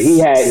that. But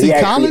he actually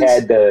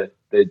had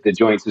the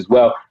joints as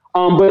well.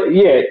 But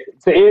yeah,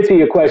 to answer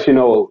your question,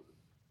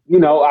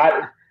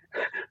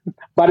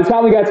 by the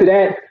time we got to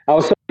that, I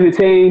was so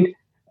entertained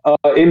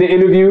in the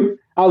interview.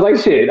 I was like,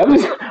 shit, I'm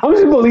just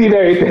believe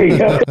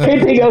everything.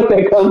 Anything else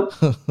that comes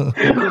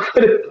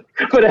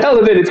for the hell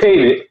of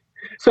entertainment.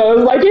 So I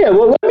was like, yeah,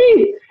 well, let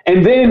me.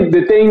 And then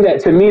the thing that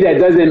to me that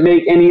doesn't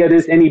make any of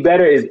this any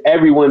better is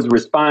everyone's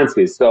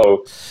responses.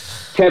 So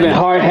Kevin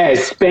Hart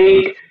has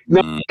Spank.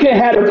 No, you can't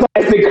have the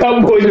Plastic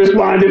Cup Boys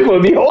responding for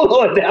me. Hold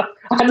on now.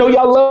 I know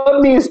y'all love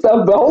me and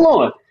stuff, but hold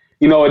on.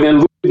 And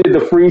then did the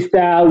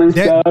freestyle and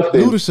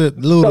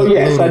stuff. So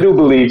yes, I do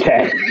believe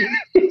Katt.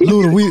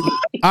 Luda,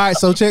 all right,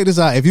 so check this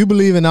out. If you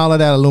believe in all of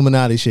that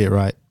Illuminati shit,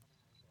 right?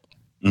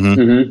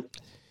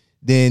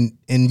 Then,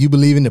 and you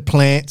believe in the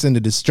plants and the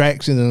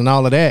distractions and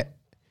all of that,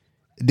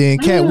 then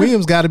Katt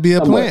Williams got to be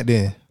a plant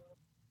then.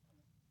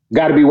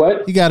 Got to be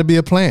what? He got to be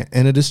a plant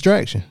and a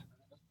distraction.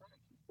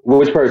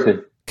 Which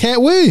person?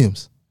 Katt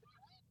Williams.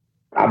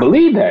 I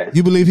believe that.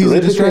 You believe he's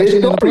a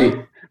distraction?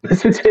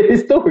 Listen to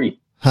his story.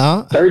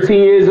 Huh?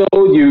 13 years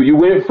old, you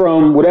went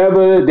from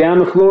whatever down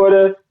to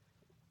Florida.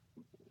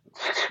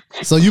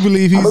 So you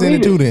believe he's in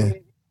it too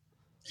then?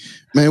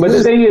 Man, but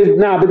the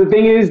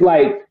thing is,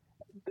 like,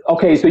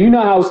 okay, so you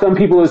know how some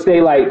people will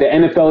say like the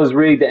NFL is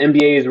rigged, the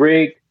NBA is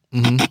rigged.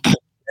 Mm-hmm.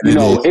 You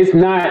know, it's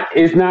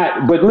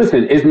not. But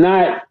listen, it's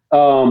not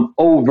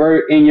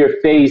overt in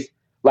your face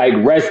like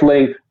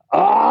wrestling.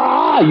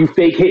 You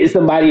fake hitting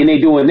somebody and they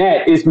doing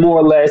that. It's more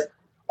or less,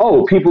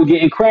 people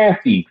getting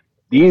crafty.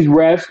 These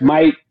refs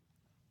might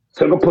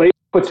took a play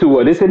for two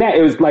or this and that.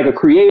 It was like a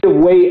creative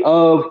way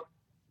of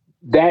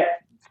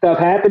that stuff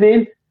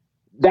happening.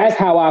 That's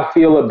how I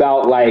feel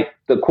about like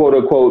the quote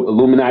unquote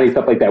Illuminati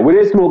stuff like that. Where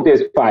there's smoke,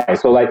 there's fire.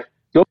 So like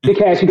Doja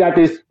Cat, she got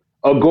this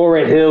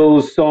Agora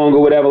Hills song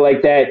or whatever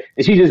like that,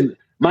 and she just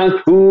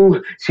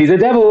she's a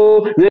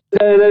devil.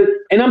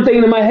 And I'm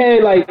thinking in my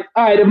head like,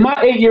 all right, if my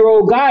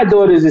 8-year-old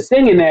goddaughters is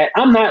singing that,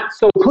 I'm not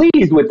so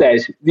pleased with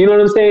that. You know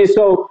what I'm saying?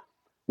 So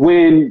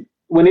when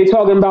they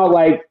talking about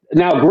like,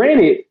 now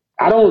granted,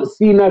 I don't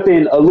see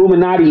nothing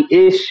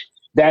Illuminati-ish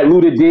that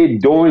Luda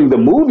did during the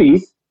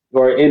movies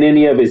or in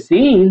any of his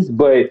scenes,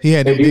 but he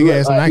had big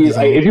ass Nikes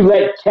on. If you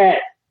let Katt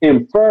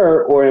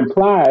infer or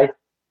imply,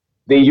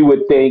 then you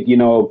would think,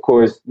 of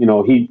course,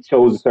 he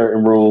chose a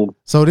certain room.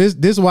 So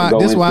this why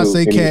I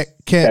say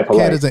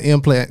Katt is an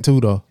implant too,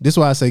 though. This is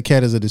why I say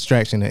Katt is a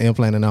distraction, an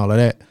implant, and all of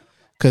that.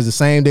 Because the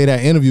same day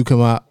that interview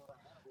come out,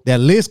 that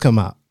list come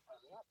out,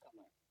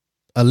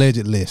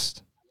 alleged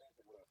list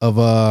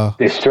of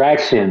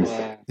distractions.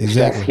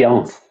 Exactly.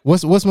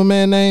 What's my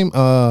man name?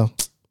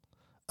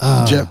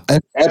 Jeff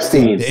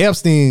Epstein.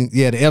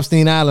 The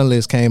Epstein Island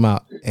list came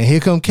out, and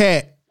here come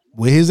Katt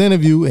with his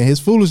interview and his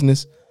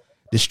foolishness,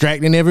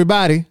 distracting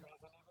everybody.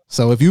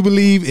 So if you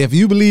believe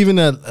in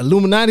the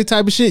Illuminati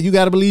type of shit, you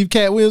got to believe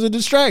Katt Williams is a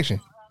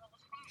distraction.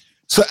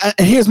 So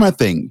here's my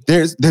thing.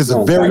 There's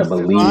a very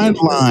fine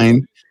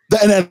line,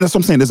 and that's what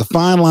I'm saying. There's a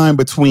fine line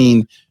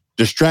between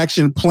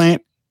distraction,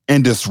 plant,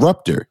 and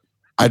disruptor.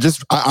 I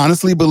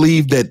honestly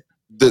believe that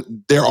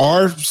there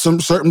are some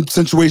certain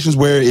situations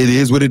where it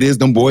is what it is.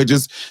 Them boys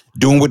just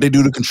doing what they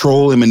do to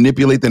control and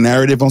manipulate the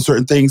narrative on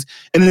certain things.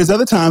 And then there's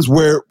other times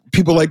where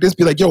people like this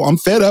be like, yo, I'm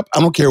fed up.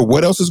 I don't care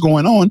what else is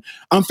going on.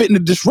 I'm fitting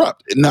to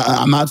disrupt. No,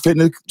 I'm not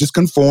fitting to just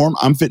conform.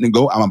 I'm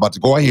about to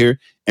go out here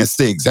and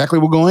say exactly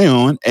what's going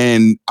on.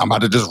 And I'm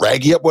about to just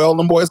rag you up what all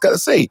them boys got to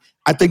say.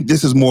 I think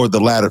this is more the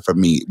latter for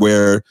me,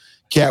 where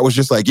Katt was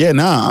just like, yeah,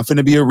 I'm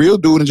finna be a real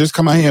dude and just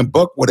come out here and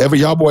buck whatever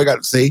y'all boy got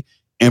to say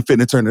and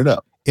finna turn it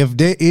up. If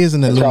there is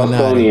an Illuminati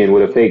Charlestonian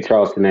with a fake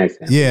Charleston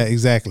accent. Yeah,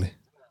 exactly.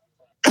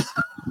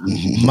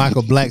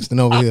 Michael Blackston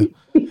over here.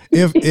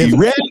 If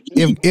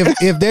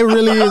there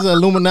really is an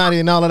Illuminati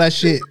and all of that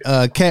shit,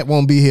 Katt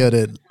won't be here.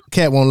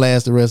 Katt won't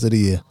last the rest of the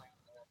year.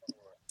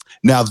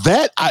 Now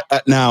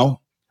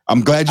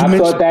I'm glad you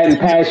mentioned. I thought that in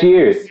past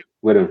years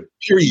with him.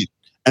 Period.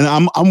 And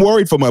I'm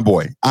worried for my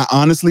boy. I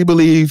honestly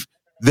believe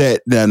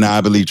that. Now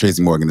I believe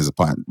Tracy Morgan is a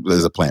plant.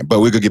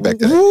 But we're gonna get back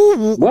to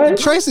that. What?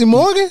 Tracy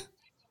Morgan?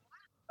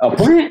 A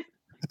plant?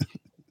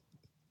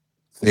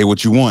 Say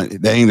what you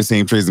want. That ain't the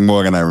same Tracy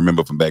Morgan I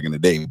remember from back in the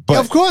day. But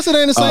of course it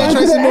ain't the same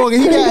Tracy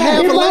Morgan. He got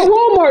half a leg.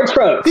 Walmart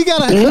truck. He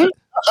got half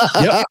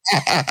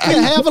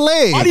a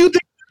leg. Why do you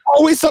think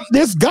always something?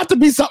 There's got to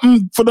be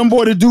something for them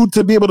boy to do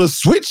to be able to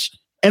switch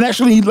and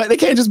actually like they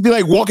can't just be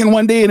like walking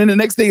one day and then the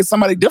next day is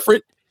somebody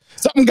different.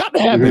 Something got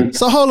to happen.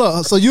 So hold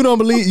up. So you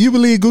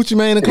believe Gucci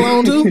Mane a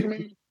clone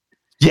too?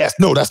 Yes.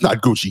 No, that's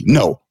not Gucci.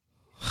 No,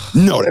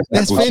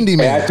 that's Fendi, man.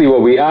 Hey, I see what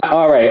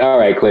all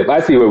right, Cliff. I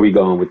see where we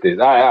going with this.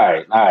 All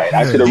right.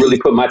 I should have really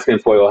put my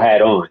tinfoil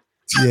hat on.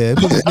 Yeah,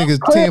 put this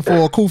nigga's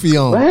tinfoil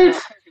kufi on. What?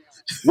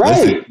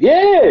 Right,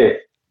 yeah.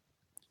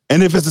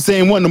 And if it's the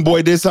same one, the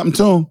boy did something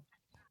to him,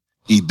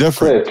 he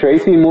different. Cliff,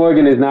 Tracy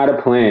Morgan is not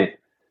a plant.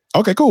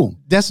 Okay, cool.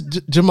 That's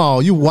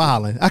Jamal, you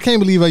wildin'. I can't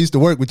believe I used to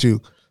work with you.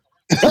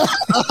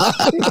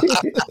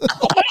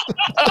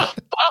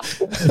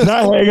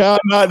 Not hang out,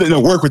 not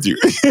work with you.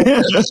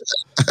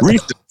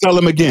 Reese, tell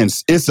him again.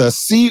 It's a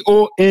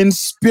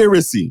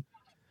conspiracy.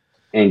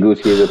 And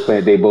Gucci is a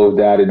plant. They both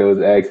died in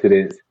those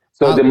accidents.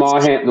 So Demar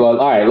all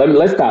right.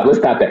 Let's stop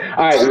that.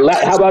 All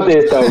right. How about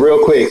this though,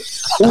 real quick?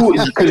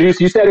 Because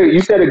you said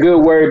a good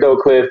word though,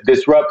 Cliff.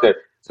 Disruptor.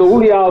 So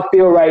who do y'all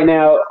feel right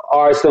now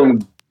are some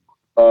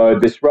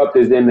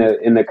disruptors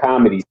in the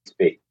comedy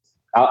space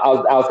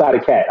outside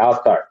of Katt? I'll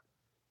start.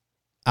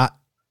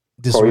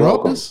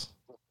 Disruptors?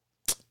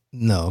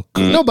 No,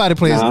 nobody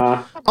plays.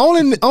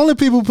 Only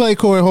people who play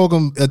Corey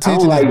Holcomb attention. I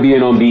don't like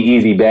being on Be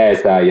Easy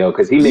bad side, yo,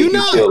 because he makes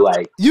you feel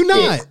like you're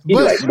not.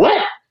 But like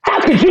what?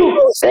 How could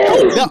you?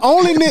 The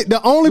only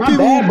My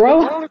people bad,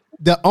 bro.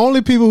 the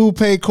only people who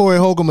pay Corey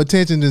Holcomb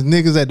attention is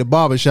niggas at the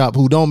barbershop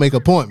who don't make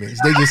appointments.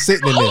 They just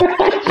sitting in there.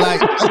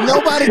 Like,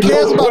 nobody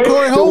cares about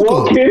Corey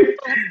Holcomb.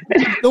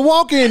 The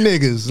walk-in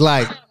niggas,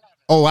 like,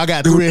 oh, I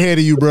got 3 ahead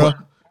of you, bro.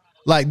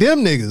 Like,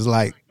 them niggas,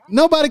 like,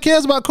 nobody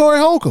cares about Corey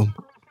Holcomb.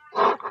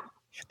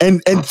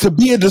 And to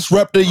be a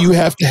disruptor, you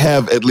have to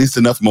have at least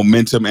enough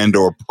momentum and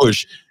or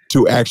push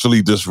to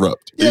actually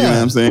disrupt. You know what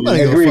I'm saying?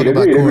 Agreed,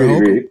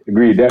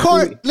 definitely.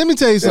 Corey, let me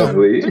tell you something.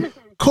 Definitely.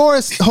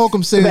 Corey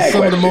Holcomb says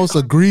some of the most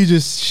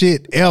egregious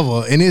shit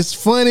ever, and it's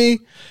funny.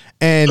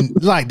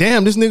 And like,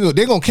 damn, this nigga,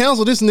 they're gonna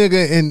cancel this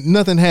nigga, and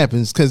nothing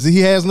happens because he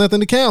has nothing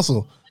to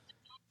cancel.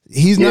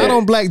 He's not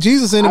on Black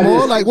Jesus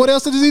anymore. Like, what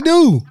else does he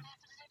do?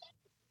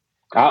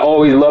 I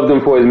always loved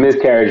him for his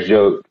miscarriage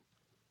joke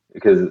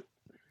because.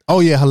 Oh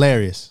yeah,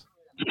 hilarious.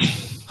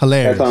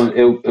 That's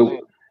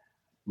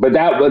but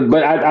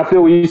I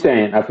feel what you're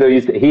saying. I feel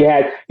he's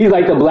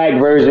like the black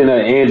version of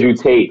Andrew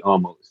Tate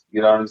almost.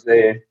 You know what I'm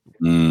saying?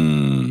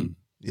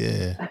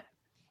 Yeah.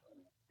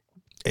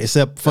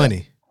 Except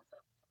funny.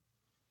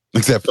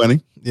 Except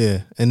funny?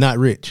 Yeah, and not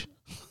rich.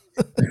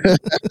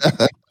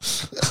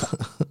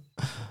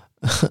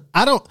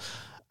 I don't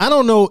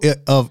know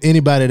of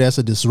anybody that's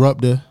a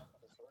disruptor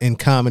in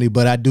comedy,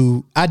 but I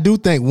do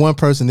think one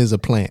person is a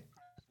plant.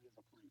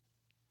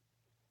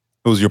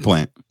 Who's your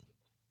plant?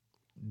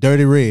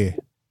 Dirty Red.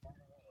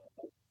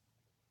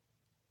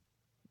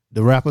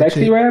 The rapper.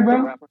 Sexy Red,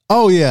 bro?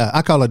 Oh yeah,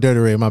 I call her Dirty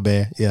Red, my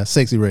bad. Yeah,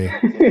 Sexy Red.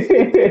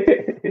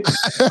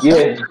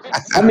 Yeah.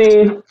 I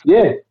mean,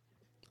 yeah.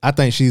 I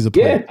think she's a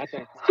plant.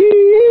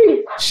 Yeah.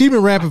 She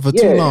been rapping for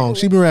too long.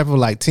 She been rapping for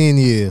like 10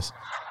 years.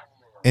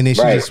 And then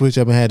she just switched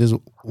up and had this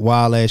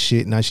wild ass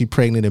shit. Now she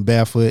pregnant and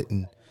barefoot,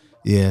 and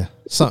yeah,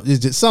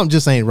 something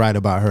just ain't right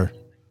about her.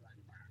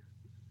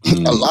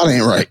 A lot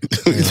ain't right.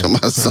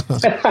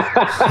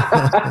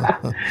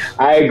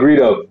 I agree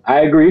though. I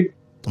agree.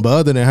 But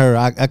other than her,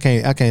 I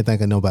can't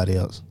think of nobody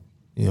else.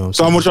 You know what I'm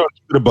saying? So I want y'all to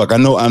keep it a buck. I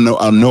know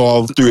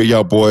all 3 of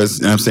y'all boys,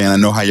 you know what I'm saying? I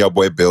know how y'all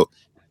boy built.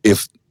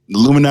 If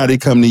Illuminati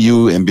come to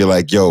you and be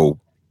like, yo,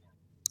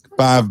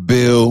 $5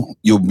 billion,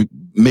 you'll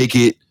make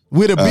it.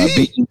 With a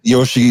B?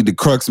 Yoshi, the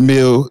Crux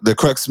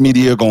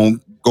Media gonna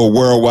go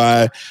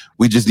worldwide.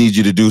 We just need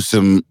you to do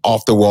some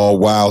off the wall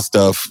wild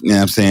stuff. You know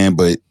what I'm saying?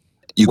 But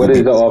what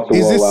is the off the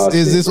wall wild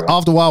shit? Is this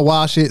off the wall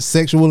wild shit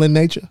sexual in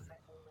nature?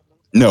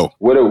 No.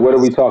 What are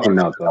we talking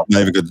about though?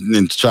 Not even good.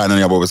 Trying to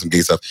y'all with some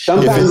gay stuff.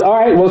 Sometimes, all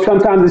right. Well,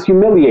 sometimes it's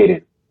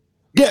humiliating.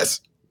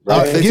 Yes.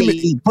 Right.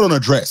 Put on a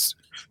dress.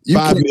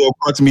 $5 million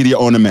Crux Media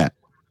on the map.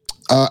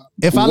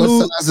 If I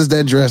lose, size is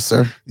that dress,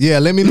 sir? Yeah,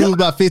 let me lose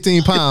about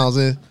 15 pounds,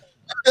 and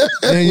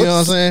you know what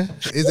I'm saying?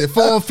 Is it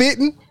form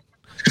fitting?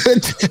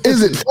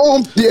 Is it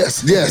form?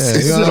 Yes. Yeah,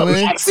 you know what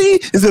I mean?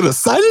 Is it a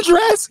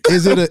sundress?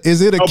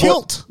 Is it a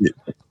kilt?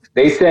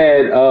 They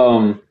said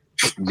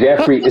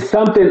Jeffrey, it's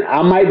something,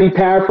 I might be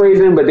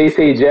paraphrasing, but they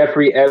say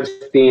Jeffrey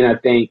Epstein, I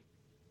think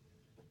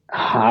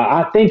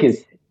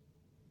it's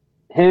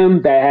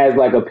him that has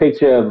like a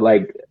picture of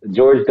like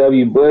George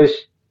W. Bush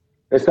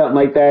or something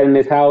like that in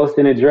his house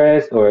in a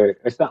dress or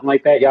something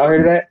like that. Y'all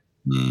heard of that?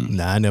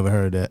 Nah, I never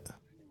heard that.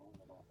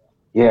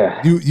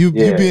 Yeah. You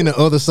be in the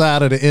other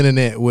side of the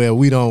internet where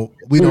we don't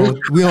go over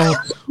there.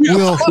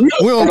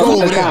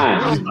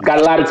 Got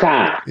a lot of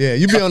time. Yeah,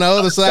 you be on the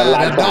other side of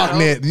that dark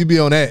net. You be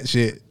on that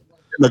shit.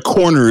 In the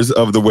corners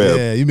of the web.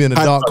 Yeah, you be in the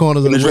dark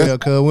corners of the web,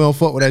 cuz. We don't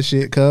fuck with that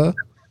shit, cuz.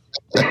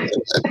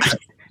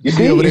 You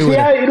see how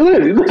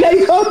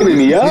you talking to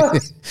me, y'all.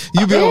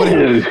 You be over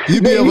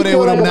there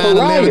with them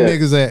 9/11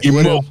 niggas at.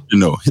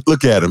 Emotional.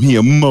 Look at him. He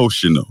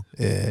emotional.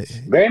 Yeah.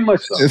 Very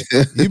much so.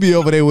 You be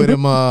over there with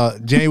them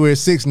January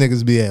 6th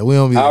niggas be at. We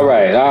don't be. All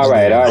right.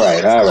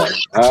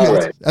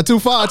 Too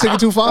far? I take it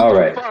too far? All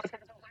right.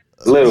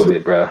 A little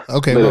bit, bro.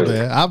 Okay, my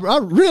bad. I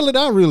reel it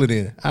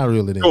in.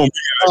 Bring it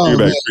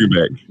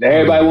back.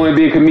 Everybody want to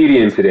be a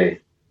comedian today.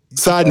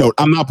 Side note,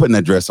 I'm not putting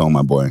that dress on,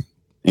 my boy.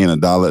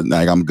 Ain't $1.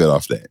 Like, I'm good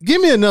off that. Give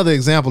me another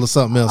example of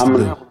something else to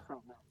do.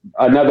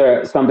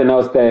 Something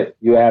else that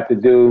you have to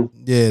do.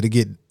 Yeah, to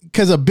get,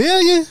 because $1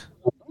 billion.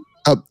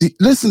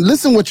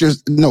 Listen what you're,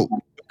 no,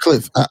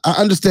 Cliff, I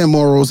understand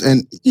morals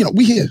and,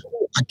 we here.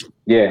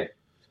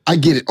 I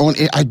get it on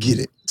air. I get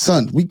it.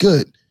 Son, we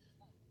good.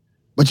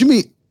 But you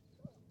mean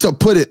to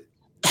put it,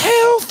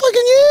 hell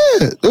fucking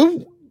yeah.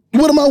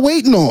 What am I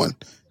waiting on?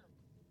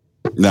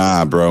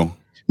 Nah, bro.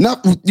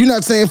 You're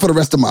not saying for the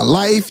rest of my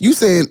life. You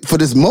saying for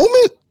this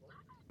moment?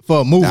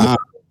 For a movie? Nah.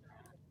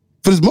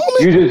 For this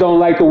moment? You just don't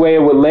like the way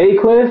it would lay,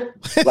 Cliff?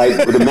 Like,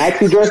 would the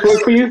maxi dress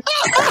work for you?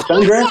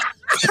 Sundress?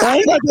 I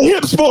ain't got the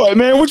hips for it,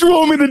 man. What you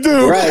want me to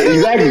do? Right,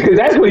 exactly. Because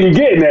that's what you're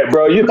getting at,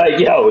 bro. You're like,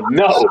 yo,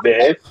 no,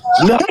 man.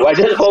 No, I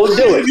just won't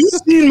do it. You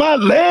seen my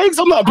legs?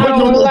 I'm not putting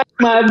on like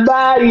my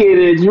body in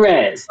a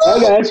dress. I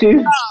got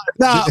you.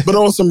 Nah, but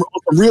on some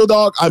real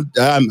dog,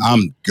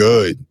 I'm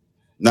good.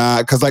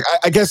 Nah, because like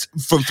I guess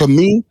for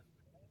me,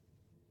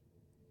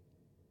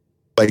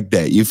 like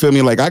that, you feel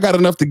me? Like I got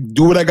enough to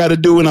do what I got to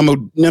do, and you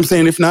know what I'm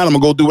saying? If not, I'm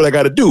gonna go do what I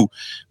got to do.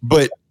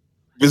 But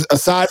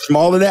aside from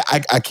all of that,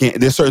 I can't.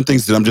 There's certain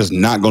things that I'm just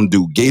not gonna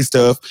do. Gay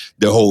stuff,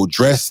 the whole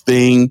dress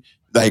thing.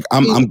 Like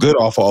I'm good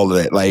off all of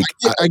that. Like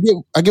I get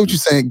what you're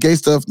saying. Gay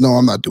stuff. No,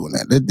 I'm not doing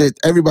that.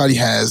 Everybody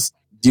has,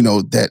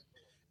 that.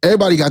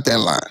 Everybody got that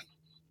line.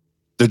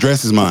 The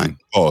dress is mine.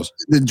 Pause.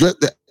 The dress.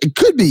 It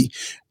could be,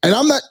 and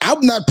I'm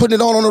not putting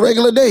it on a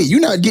regular day. You're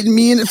not getting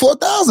me in it for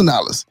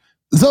 $1,000.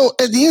 So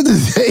at the end of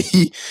the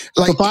day,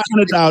 like for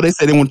 $500, they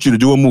say they want you to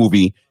do a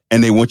movie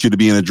and they want you to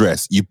be in a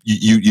dress.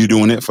 You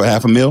doing it for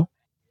 $500,000?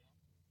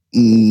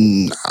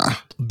 Nah.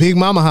 Big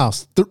Mama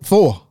House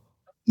 4.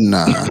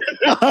 Nah.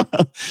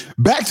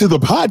 Back to the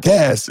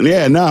podcast.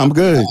 Yeah, I'm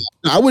good.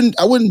 I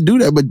wouldn't do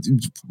that. But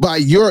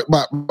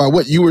by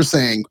what you were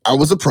saying, I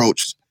was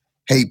approached.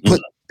 Hey,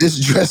 put this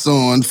dress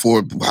on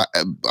for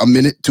a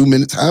minute, 2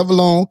 minutes, however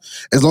long,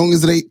 as long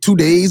as it ain't 2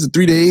 days or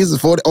 3 days or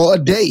 40 or a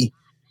day.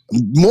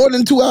 More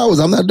than 2 hours,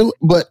 I'm not doing.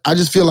 But I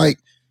just feel like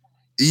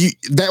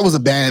that was a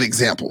bad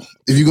example.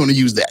 If you're going to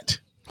use that,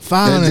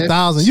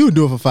 500,000, you would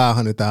do it for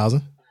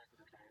 500,000.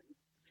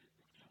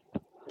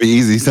 Be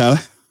easy, son.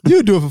 You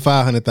would do it for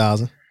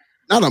 500,000.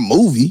 Not a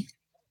movie.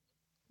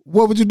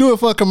 What would you do it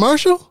for? A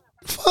commercial?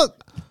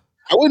 Fuck.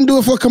 I wouldn't do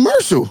it for a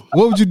commercial.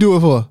 What would you do it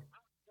for?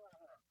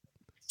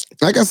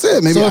 Like I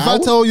said, maybe. So if I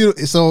told you,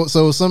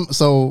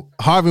 so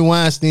Harvey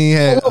Weinstein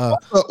had.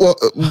 Well,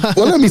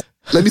 let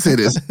me say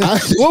this.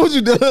 What would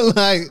you do?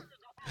 Like,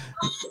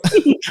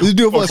 would you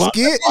do it for a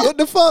skit? What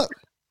the fuck?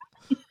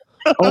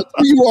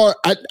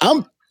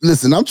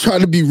 I'm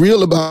trying to be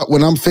real about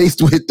when I'm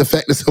faced with the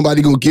fact that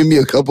somebody gonna give me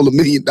a couple of $1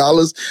 million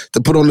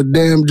to put on a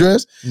damn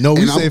dress. No,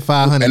 we say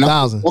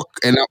 500,000,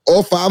 and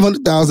or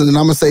 500,000, and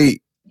I'm gonna say,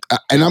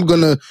 and I'm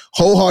gonna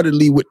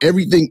wholeheartedly with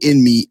everything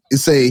in me and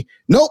say,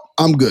 nope,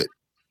 I'm good.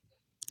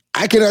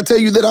 I cannot tell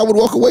you that I would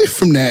walk away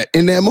from that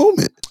in that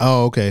moment.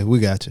 Oh, okay, we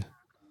got you.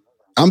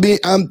 I'm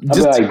just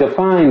like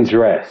define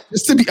dress.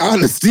 Just to be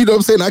honest, you know what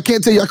I'm saying? I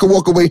can't tell you I could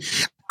walk away.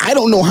 I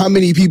don't know how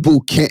many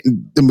people can't.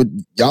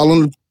 Y'all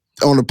on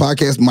the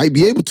podcast might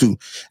be able to.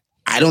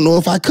 I don't know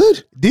if I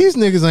could. These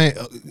niggas ain't.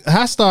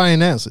 High Star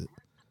ain't answered.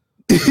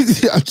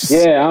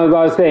 Yeah, I was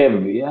about to say,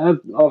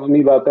 offer me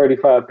about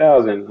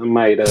 35,000. I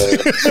might.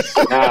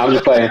 I'm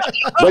just playing.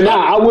 But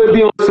I would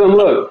be on some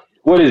look.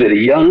 What is it? A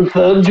Young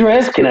Thug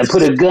dress? Can I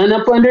put a gun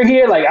up under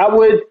here? Like I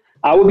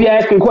would be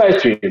asking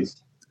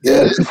questions. You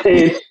know what I'm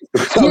saying?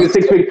 Talking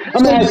 6 feet.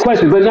 I'm gonna ask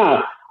questions, but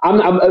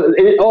I'm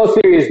in all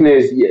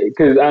seriousness,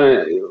 because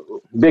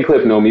Big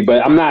Cliff know me,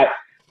 but I'm not.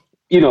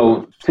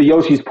 To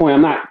Yoshi's point,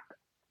 I'm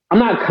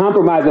not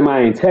compromising my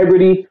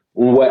integrity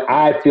on what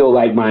I feel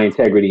like my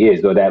integrity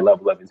is, or that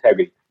level of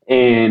integrity,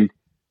 and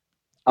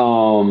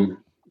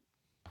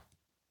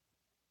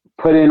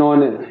putting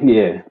on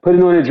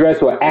a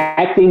dress or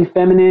acting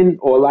feminine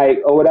or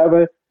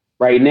whatever.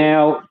 Right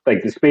now,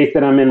 like the space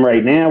that I'm in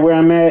right now, where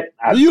I'm at.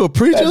 Are you a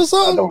preacher or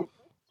something?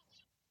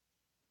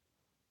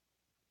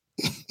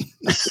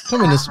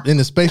 Come in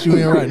the space you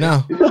in right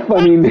now. It's a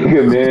funny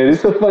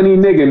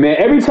nigga, man.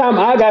 Every time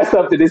I got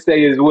something to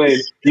say is when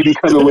you be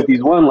coming with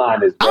these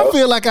one-liners, bro. I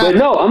feel like I'm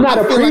not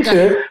a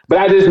preacher, but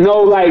I just know,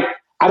 like,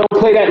 I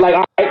don't play that,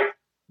 like,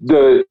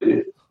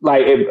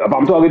 if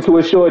I'm talking to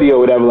a shorty or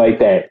whatever like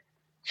that,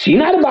 she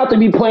not about to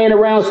be playing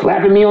around,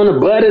 slapping me on the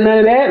butt and none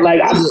of that. Like,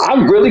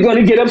 I'm really going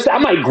to get upset. I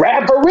might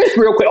grab her wrist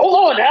real quick.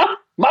 Hold on now.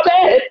 My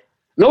bad.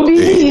 No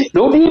DD.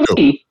 No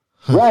DD.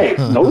 Right.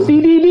 No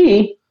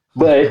CDD.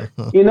 But,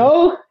 he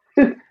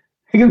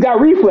just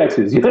got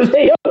reflexes. You know what I'm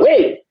saying? Oh,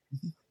 wait.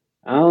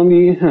 I don't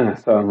need,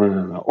 so,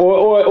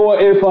 or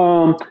if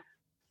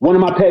one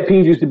of my pet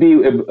peeves used to be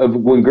if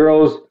when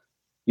girls,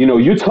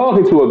 you're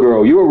talking to a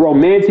girl, you're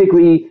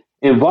romantically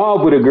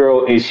involved with a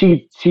girl, and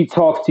she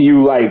talks to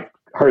you like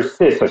her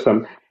sis or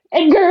something.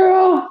 Hey,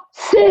 girl,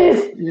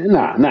 sis.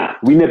 Nah.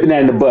 We nipping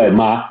that in the bud,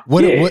 ma.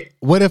 What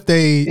if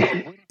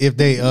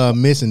they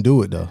miss and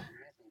do it though?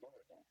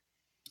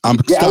 I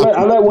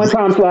let one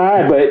time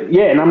slide, but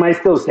and I might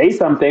still say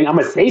something. I'm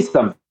gonna say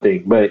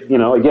something, but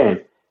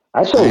again,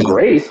 I show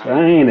grace.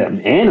 I ain't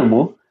an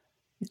animal.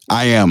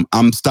 I am.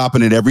 I'm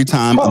stopping it every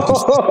time.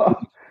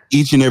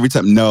 Each and every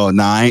time. No,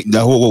 I ain't.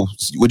 No,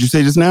 what'd you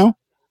say just now?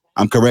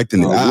 I'm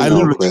correcting it. I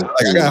literally,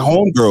 I got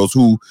homegirls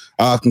who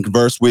I can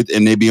converse with,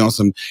 and they be on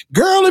some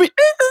girl. Let me.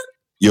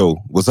 Yo,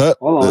 what's up?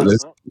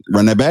 Let's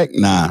run that back.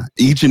 Nah,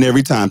 each and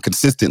every time,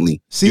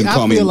 consistently. See, you can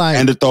call me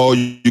Neanderthal.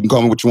 You can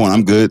call me what you want.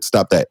 I'm good.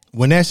 Stop that.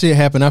 When that shit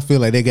happened, I feel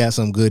like they got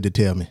something good to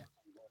tell me.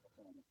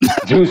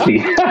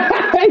 Juicy.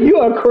 You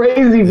are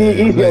crazy,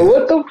 DE. Yo,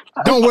 what the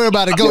fuck? Don't worry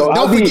about it.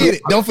 Don't forget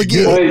it. Don't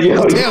forget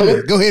it. Tell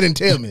me. Go ahead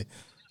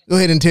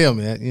and tell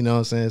me. You know what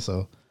I'm saying?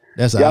 So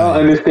that's y'all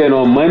understand.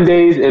 On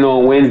Mondays and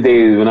on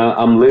Wednesdays, when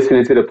I'm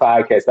listening to the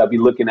podcast, I'll be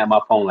looking at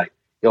my phone like,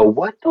 yo,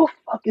 what the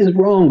fuck is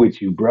wrong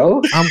with you,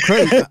 bro? I'm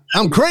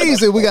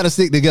crazy. We got to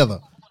stick together.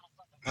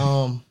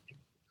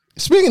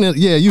 Speaking of,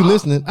 you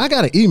listening, I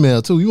got an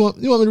email too. You want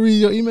me to read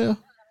your email?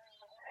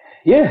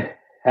 Yeah,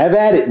 have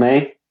at it,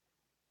 man.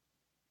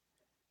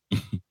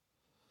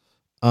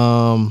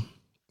 I'm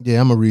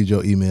gonna read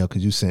your email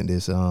because you sent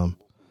this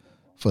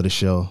for the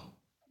show,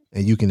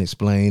 and you can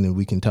explain and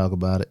we can talk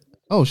about it.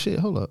 Oh shit,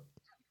 hold up.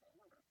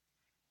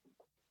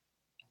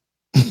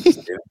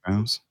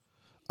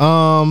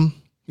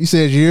 He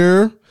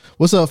says,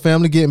 what's up,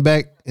 family? Getting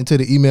back into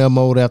the email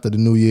mode after the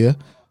new year.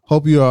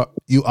 Hope you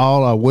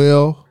all are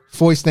well.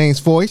 Foist things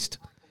foist.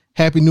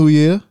 Happy New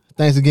Year.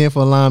 Thanks again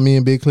for allowing me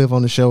and Big Cliff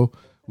on the show.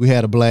 We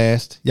had a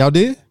blast. Y'all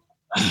did?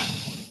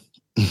 I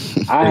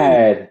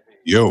had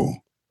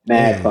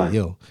mad fun.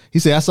 Yo. He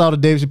said, I saw the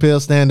Dave Chappelle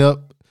stand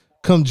up.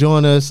 Come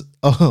join us.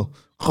 Oh,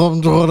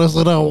 come join us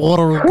in our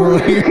water.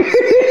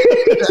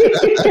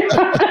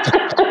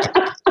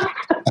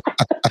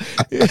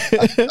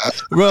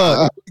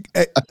 Bro,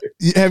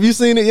 have you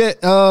seen it yet,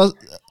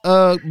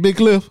 Big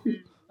Cliff?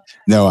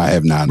 No, I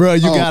have not. Bro,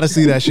 you gotta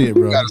see that shit,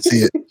 bro. You gotta see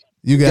it.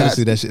 You gotta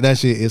see that shit. That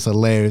shit is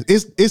hilarious.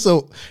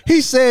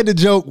 He said the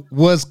joke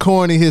was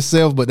corny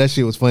himself, but that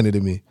shit was funny to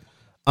me.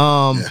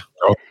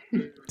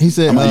 He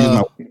said, I'm gonna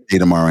use my day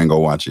tomorrow and go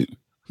watch it.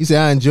 He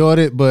said, I enjoyed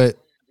it, but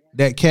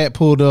that cat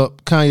pulled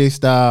up Kanye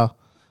style.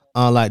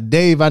 Like,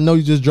 Dave, I know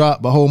you just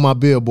dropped, but hold my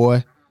bill,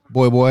 boy.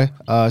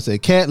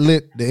 Said Katt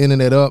lit the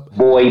internet up.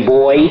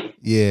 Boy.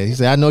 Yeah, he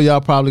said, I know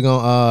y'all probably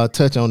gonna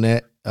touch on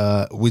that,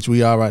 which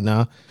we are right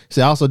now. He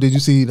said, also, did you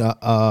see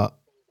the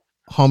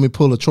homie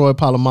pull a Troy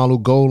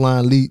Polamalu goal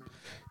line leap?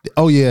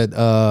 Oh yeah,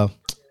 to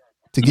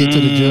get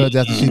to the judge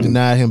after she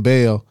denied him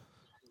bail.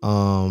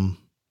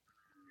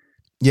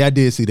 Yeah, I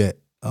did see that.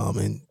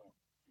 And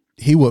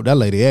he whooped that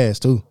lady ass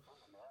too.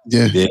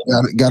 Yeah.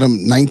 Got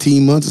him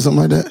 19 months or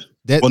something like that.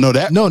 No.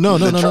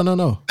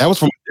 That was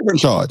from a different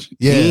charge.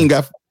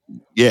 Yeah,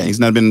 he's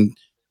not been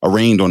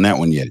arraigned on that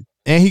one yet.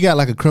 And he got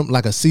like a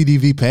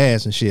CDV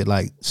pass and shit,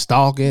 like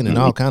stalking and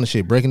all kind of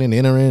shit, breaking and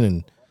entering,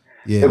 and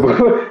yeah.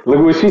 Look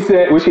what she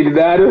said. What she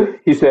denied him?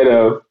 He said,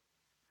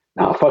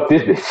 "Nah, fuck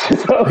this bitch."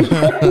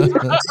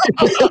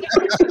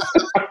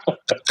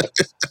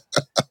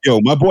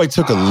 Yo, my boy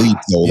took a leap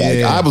though.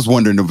 Like, I was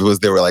wondering if it was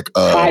they were like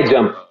high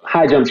jump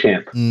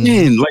champ.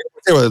 Man, like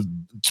there was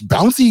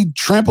bouncy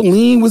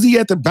trampoline. Was he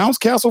at the bounce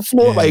castle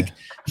floor? Yeah. Like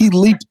he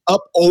leaped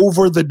up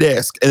over the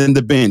desk and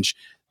the bench,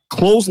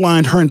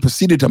 clotheslined her, and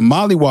proceeded to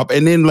mollywop.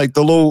 And then like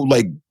the little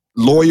like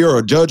lawyer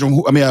or judge, or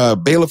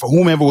bailiff or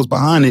whomever was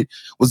behind it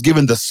was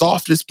given the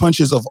softest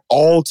punches of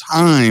all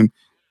time.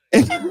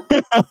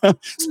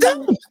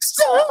 Stop.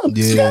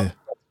 Yeah.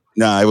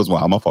 Nah, it was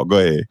wild. My fault. Go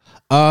ahead.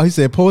 He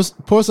said, pour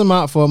some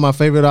out for my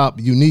favorite op,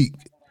 Unique.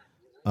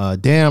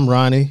 Damn,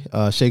 Ronnie.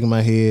 Shaking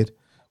my head.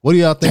 What do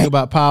y'all think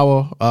about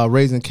Power,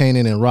 Raising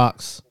Kanan, and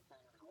Rock's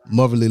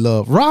Motherly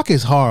Love? Rock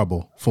is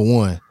horrible, for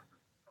one.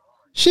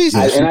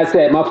 I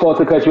said, my fault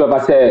to cut you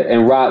off. I said,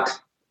 and Rock's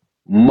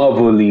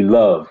Motherly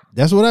Love.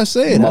 That's what I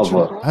said.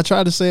 Mother. I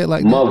tried to say it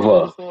like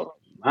Mother. that.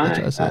 I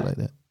tried to say it like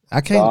that. I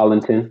can't.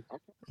 Darlington.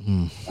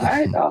 All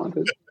right,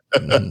 Darlington.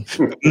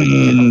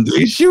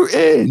 They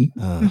shooting.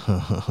 I'm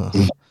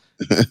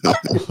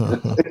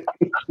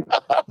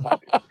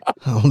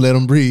gonna let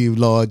him breathe,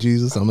 Lord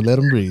Jesus. I'm gonna let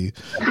him breathe.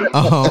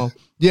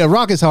 Yeah,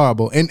 Rock is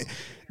horrible, and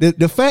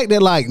the fact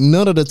that like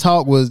none of the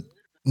talk was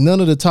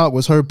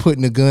her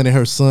putting the gun in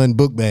her son's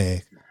book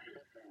bag.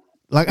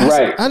 Like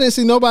I didn't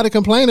see nobody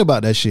complain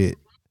about that shit.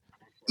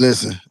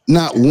 Listen,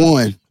 not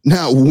one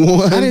I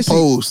didn't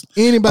post.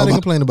 See anybody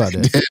complain about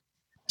that?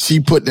 She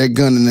put that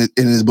gun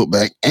in his book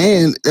bag,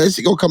 and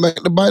she gonna come back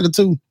to bite her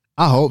too.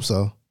 I hope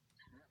so.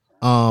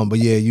 But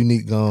yeah,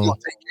 Unique gone.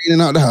 Take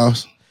Kanan out the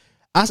house.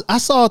 I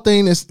saw a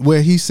thing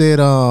where he said,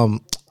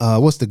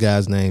 what's the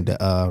guy's name?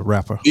 The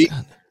rapper,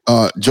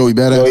 Joey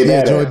Badass.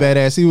 Yeah, Joey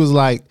Badass. He was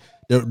like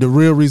the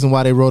real reason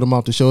why they wrote him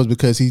off the show is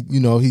because he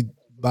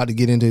about to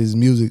get into his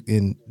music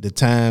and the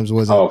times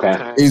wasn't. Oh,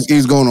 okay.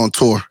 He's going on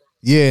tour.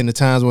 Yeah, and the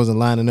times wasn't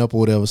lining up or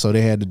whatever, so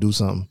they had to do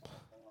something.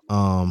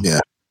 Yeah.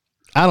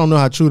 I don't know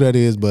how true that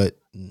is, but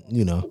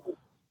you know.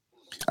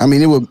 I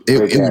mean, it would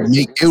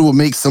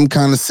make some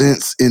kind of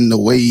sense in the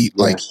way,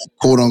 like, he,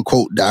 quote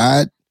unquote,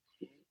 died,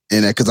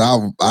 and because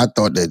I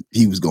thought that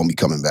he was gonna be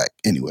coming back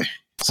anyway.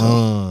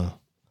 So.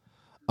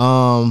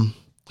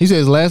 He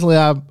says, lastly,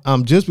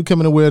 I'm just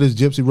becoming aware of this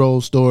Gypsy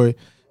Rose story,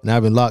 and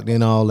I've been locked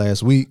in all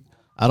last week.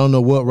 I don't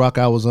know what rock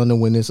I was under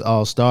when this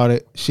all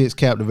started. Shit's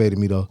captivated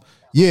me though.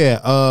 Yeah,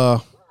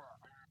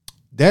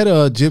 that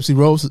Gypsy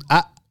Rose.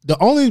 The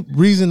only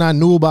reason I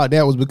knew about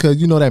that was because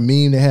you know that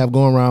meme they have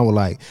going around with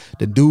like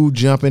the dude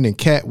jumping and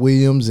Cat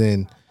Williams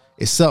and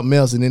it's something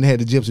else, and then they had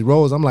the Gypsy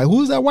Rose. I'm like,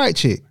 who's that white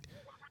chick?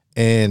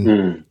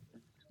 And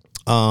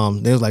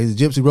they was like, the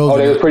Gypsy Rose. Oh,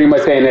 they was pretty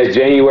much saying that's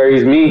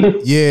January's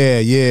me.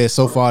 Yeah.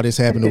 So far this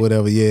happened or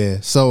whatever. Yeah.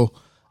 So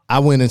I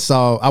went and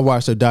I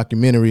watched a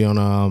documentary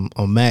on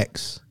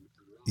Max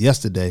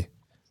yesterday.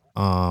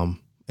 And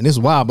it's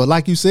wild, but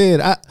like you said,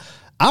 I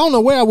don't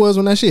know where I was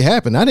when that shit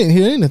happened. I didn't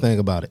hear anything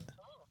about it.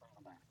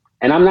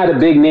 And I'm not a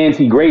big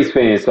Nancy Grace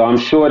fan, so I'm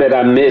sure that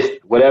I missed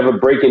whatever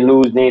breaking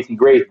news Nancy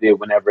Grace did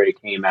whenever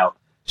it came out.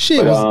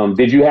 Shit. But,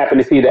 did you happen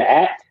to see the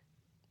act?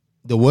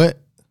 The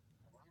what?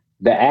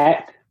 The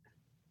act.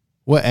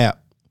 What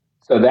app?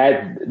 So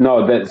there's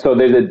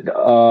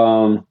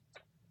a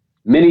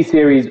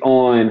miniseries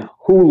on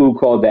Hulu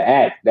called The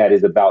Act that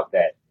is about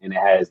that, and it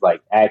has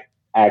like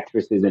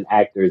actresses and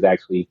actors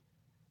actually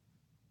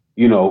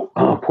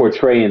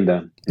portraying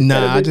them.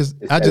 Nah, I just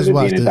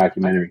watched a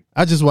documentary.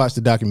 I just watched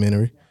the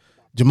documentary.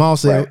 Jamal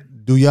said,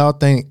 Right. "Do y'all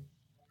think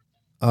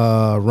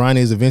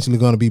Ronnie is eventually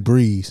going to be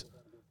Breeze?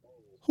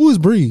 Who is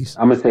Breeze?"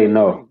 I'm gonna say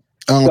no.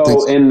 I don't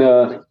think so. In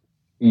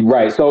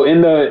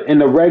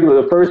the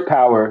regular, the first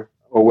power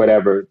or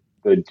whatever,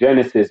 the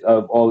genesis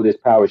of all of this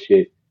power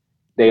shit,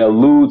 they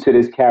allude to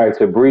this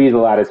character Breeze a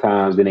lot of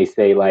times, and they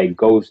say like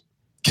Ghost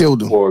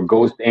Killed him. or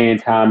Ghost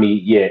and Tommy.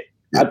 Yeah,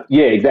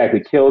 exactly.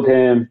 Killed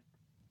him.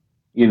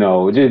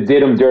 Just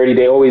did him dirty.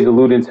 They always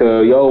alluding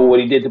to what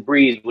he did to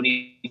Breeze. When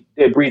he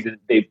did Breeze,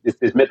 it's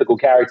this mythical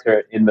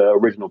character in the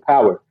original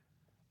Power.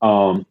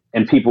 And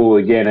people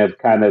again have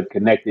kind of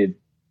connected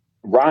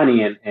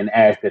Ronnie and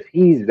asked if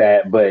he's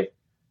that, but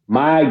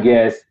my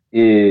guess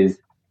is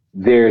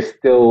there's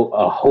still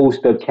a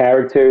host of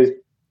characters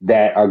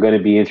that are going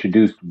to be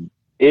introduced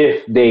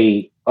if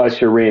they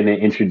usher in and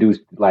introduce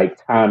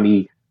like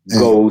Tommy,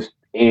 Ghost,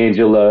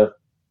 Angela.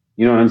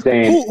 You know what I'm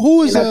saying?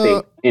 Who is I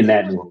think in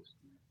that news.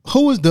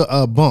 Who is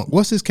the Bunk?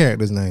 What's his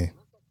character's name?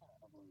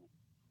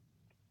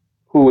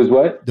 Who is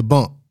what? The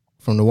Bunk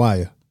from The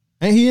Wire.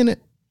 Ain't he in it?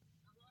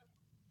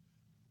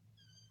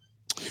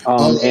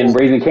 In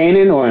Raising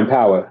Kanan or in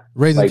Power?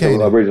 Raising Kanan.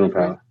 The original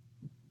Power.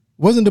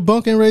 Wasn't the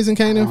Bunk in Raising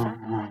Kanan?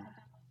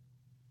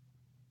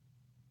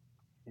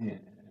 Yeah.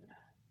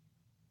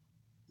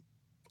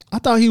 I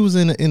thought he was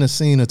in a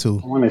scene or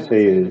two. I want to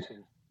say is.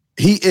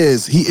 He's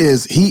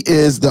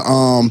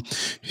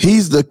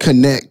the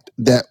connect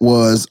that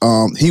was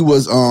he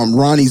was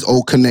Ronnie's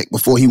old connect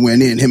before he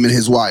went in. Him and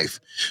his wife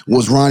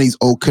was Ronnie's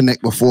old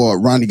connect before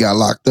Ronnie got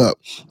locked up.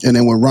 And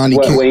then when Ronnie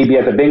when he be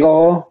at the bingo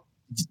hall?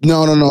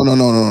 No.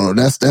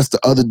 That's the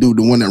other dude,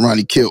 the one that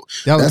Ronnie killed.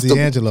 That's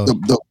D'Angelo.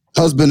 The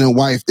husband and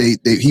wife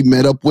he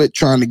met up with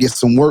trying to get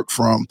some work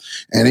from,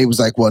 and they was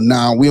like, well,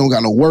 nah, we don't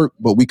got no work,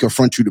 but we can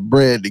front you the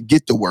bread to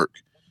get the work.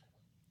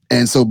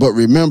 And so, but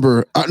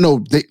remember,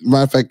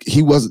 matter of fact,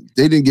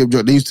 they didn't give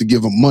Joe, they used to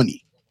give him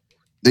money.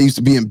 They used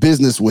to be in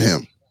business with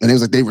him. And it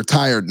was like, they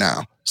retired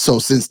now. So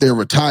since they're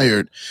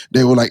retired,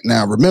 they were like,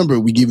 now remember,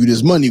 we give you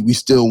this money. We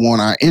still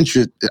want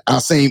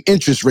our same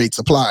interest rates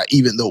apply,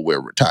 even though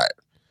we're retired.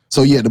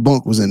 So yeah, the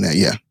Bunk was in there.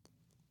 Yeah.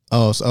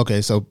 Oh, so,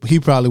 okay. So he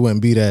probably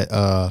wouldn't be that.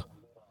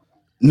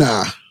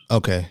 Nah.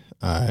 Okay.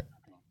 All right.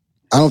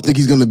 I don't think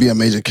he's going to be a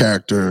major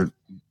character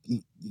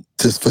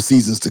for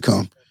seasons to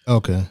come.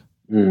 Okay.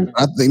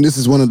 I think this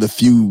is one of the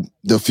few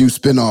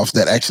spinoffs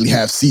that actually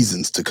have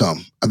seasons to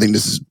come. I think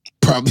this is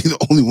probably the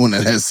only one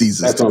that has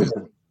seasons. That's what I'm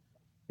saying.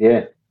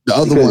 Yeah. The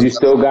other one,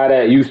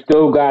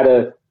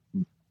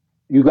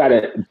 you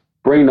gotta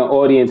bring the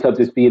audience up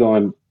to speed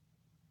on.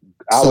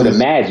 I would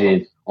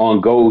imagine on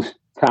Ghost,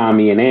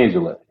 Tommy, and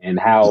Angela, and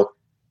how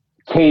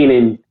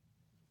Kanan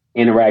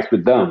interacts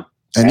with them.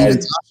 And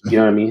even you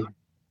know what I mean?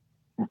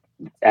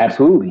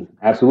 Absolutely.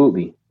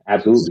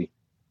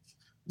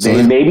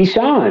 So maybe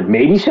Sean.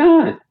 Yeah,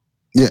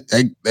 you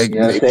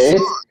know what I'm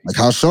saying? Like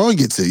how Sean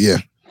gets it. Yeah.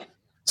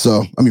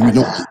 So I mean, we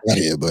don't get that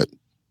here, but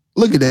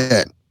look at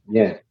that.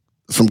 Yeah.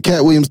 From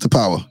Katt Williams to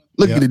Power.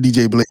 Look at the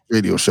DJ Blaze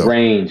radio show.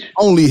 Range.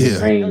 Only here.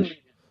 Range.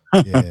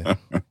 Yeah.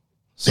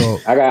 So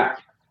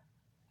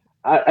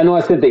I know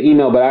I sent the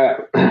email,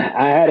 but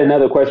I had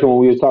another question when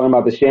we was talking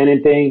about the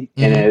Shannon thing,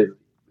 and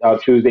I'll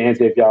choose to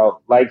answer if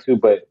y'all like to.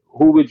 But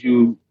who would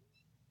you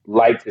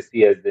like to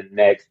see as the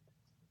next?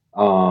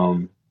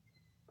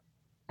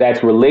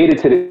 That's related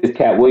to this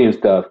Katt Williams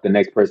stuff. The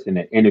next person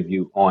to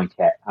interview on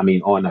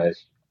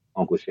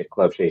Uncle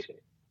Club Shay Shay.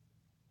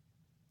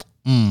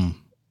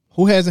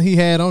 Who hasn't he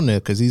had on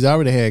there? Because he's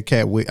already had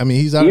Katt Williams. I mean,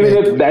 he's already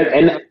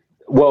a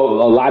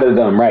lot of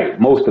them, right?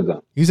 Most of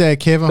them. He's had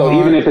Kevin Hart. So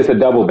even if it's a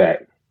double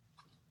back.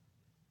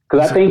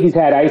 Because I think he's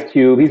had Ice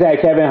Cube. He's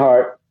had Kevin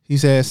Hart.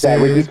 He's had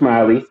Ricky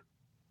Smiley.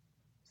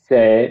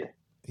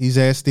 He's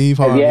had Steve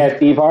Harvey. Has he had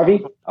Steve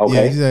Harvey? Okay.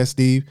 Yeah, he's had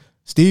Steve.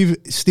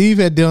 Steve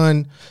had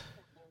done,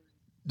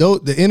 though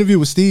the interview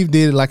with Steve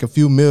did like a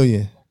few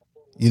million.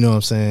 You know what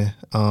I'm saying?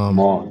 Come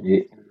on.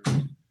 Yeah.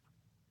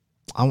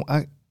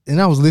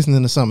 I was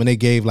listening to something and they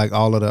gave like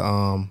all of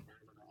the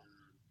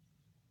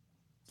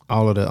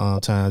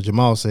times.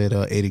 Jamal said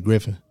Eddie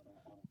Griffin.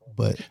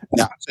 But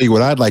now I'll tell you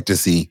what I'd like to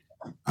see.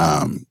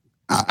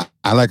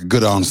 I like a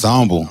good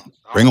ensemble.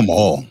 Bring them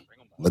all.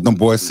 Let them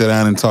boys sit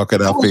down and talk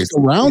at our face.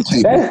 Round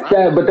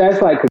table.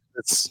 That's like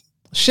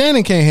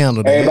Shannon can't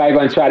handle that. Everybody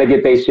gonna try to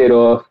get their shit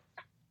off.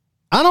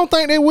 I don't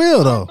think they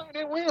will though.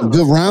 A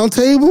good round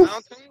table?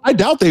 I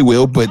doubt they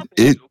will, but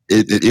it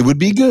would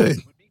be good.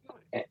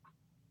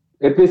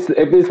 If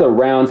it's a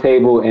round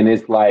table and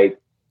it's like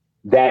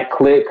that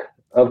clique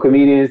of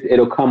comedians,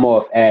 it'll come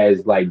off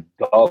as like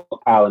dog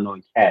piling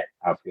on Katt.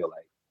 I feel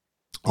like.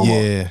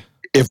 Yeah.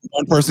 If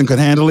one person could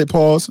handle it,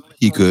 pause,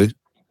 he could.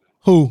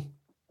 Who?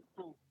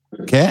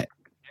 Katt.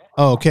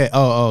 Oh, Katt.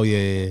 Oh,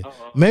 yeah.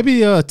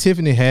 Maybe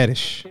Tiffany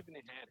Haddish.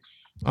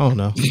 I don't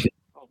know.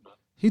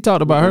 He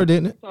talked about her,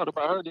 didn't it?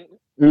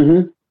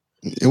 Mm-hmm.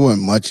 It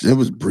wasn't much. It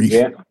was brief.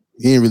 Yeah.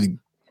 He didn't really.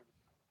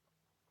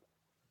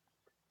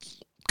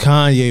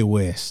 Kanye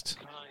West.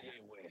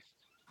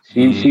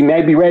 She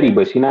may be ready,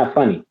 but she's not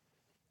funny.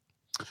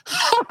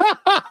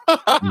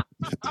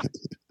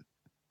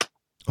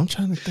 I'm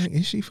trying to think.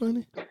 Is she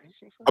funny?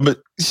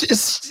 But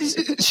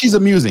she's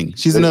amusing.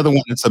 She's another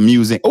one that's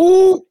amusing.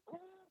 Oh,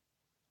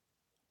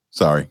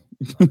 sorry.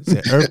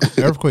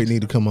 Earthquake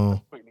need to come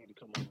on.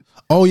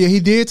 Oh yeah, he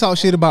did talk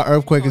shit about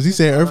Earthquake because he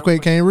said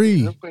Earthquake can't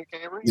read.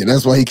 Yeah,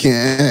 that's why he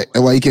can't act.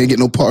 That's why he can't get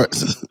no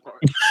parts.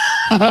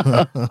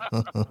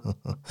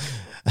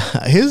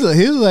 His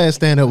last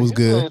stand up was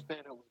good.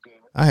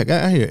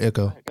 I hear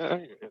echo.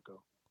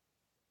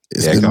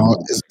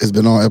 It's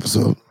been all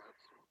episode.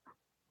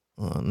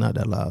 Not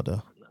that loud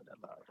though.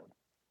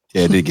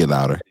 Yeah, it did get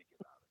louder.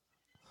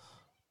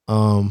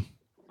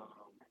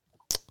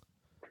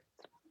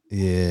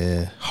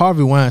 Yeah,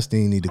 Harvey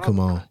Weinstein need to come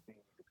on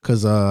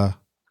because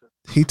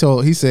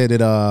he said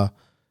that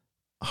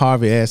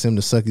Harvey asked him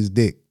to suck his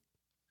dick.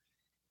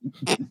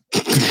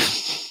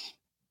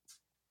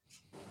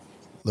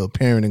 Little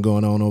parenting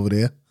going on over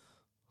there.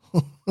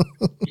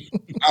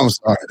 I'm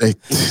sorry.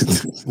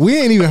 We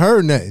ain't even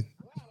heard nothing.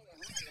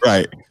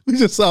 Right. We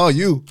just saw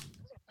you.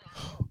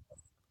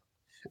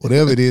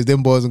 Whatever it is,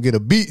 them boys gonna get a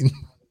beating.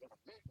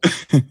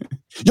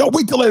 Yo,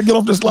 wait till I get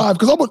off this live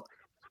because I'm gonna.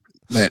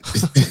 Man,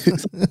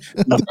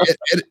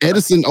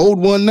 Edison, old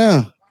one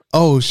now.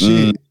 Oh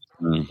shit!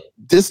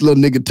 This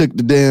little nigga took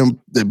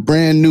the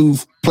brand new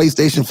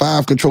PlayStation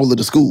 5 controller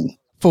to school.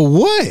 For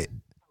what?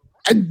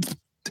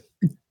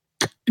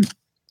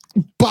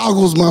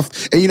 Boggles my.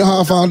 And you know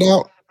how I found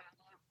out?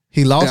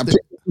 He lost it.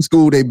 From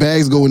school, their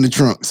bags go in the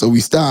trunk. So we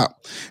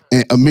stop,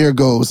 and Amir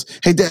goes,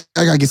 "Hey, Dad,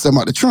 I gotta get something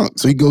out the trunk."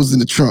 So he goes in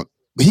the trunk,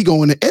 but he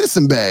go in the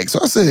Edison bag. So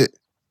I said,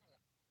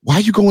 "Why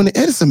you go in the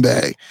Edison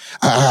bag?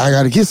 I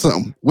gotta get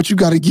something. What you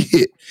gotta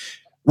get?"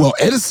 Well,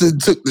 Edison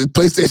took the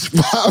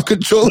PlayStation 5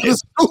 controller to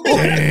school.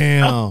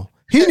 Damn.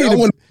 I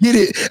want to get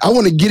it. I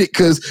want to get it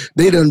because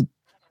they done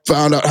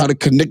found out how to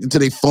connect it to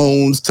their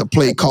phones to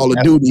play Call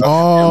of Duty.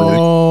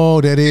 Oh,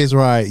 that is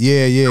right.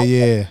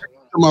 Yeah.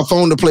 My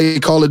phone to play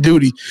Call of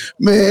Duty.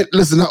 Man,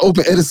 listen, I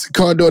opened Edison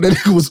car door. That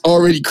nigga was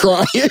already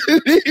crying.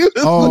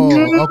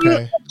 Oh,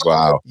 okay.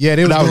 Wow. Yeah,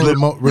 they was doing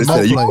remote play.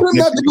 I didn't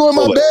have to go in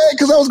my bag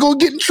because I was going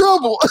to get in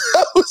trouble.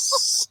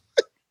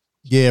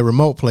 Yeah,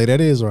 remote play.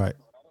 That is right.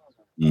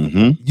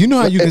 Mm-hmm. You know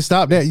how you can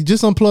stop that? You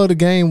just unplug the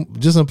game.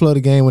 Just unplug the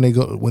game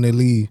when they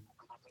leave.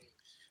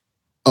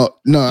 Oh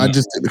no, I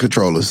just took the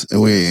controllers and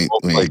we ain't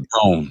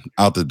gone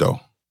out the door.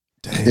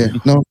 Damn. Yeah,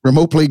 no,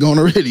 remote play gone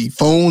already.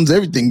 Phones,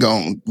 everything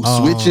gone.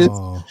 Switches.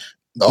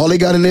 All they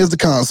got in there is the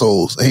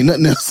consoles. Ain't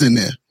nothing else in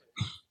there.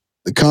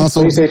 The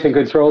consoles. PlayStation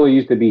controller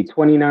used to be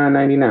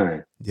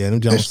 $29.99. Yeah,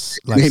 them Jones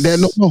like ain't that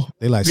no more.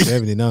 They like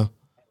 70 now.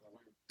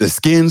 The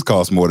skins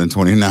cost more than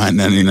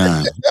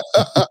 $29.99.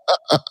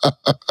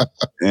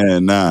 Yeah,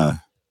 nah.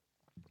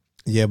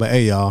 Yeah, but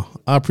hey, y'all,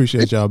 I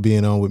appreciate y'all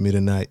being on with me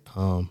tonight.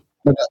 No.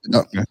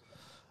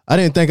 I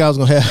didn't think I was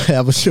gonna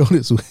have a show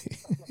this week.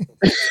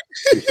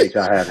 Appreciate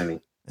y'all having me.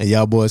 And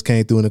y'all boys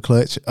came through in the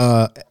clutch.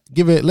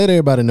 Let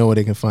everybody know where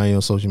they can find you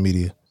on social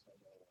media.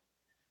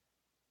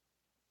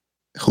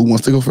 Who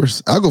wants to go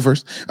first? I'll go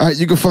first. All right,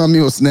 you can find me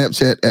on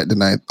Snapchat at the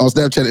Ninth, on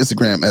Snapchat,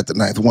 Instagram at the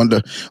Ninth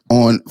Wonder,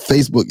 on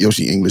Facebook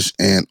Yoshi English,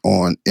 and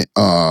on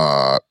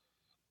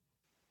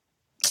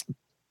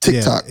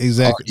TikTok. Yeah,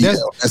 exactly.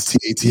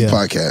 STAT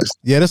podcast.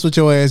 Yeah, that's what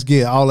your ass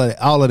get. All of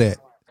that.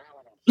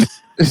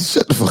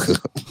 Shut the fuck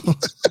up.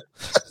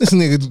 This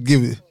nigga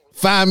give it.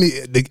 Find me.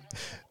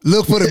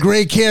 Look for the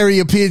gray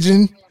carrier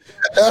pigeon.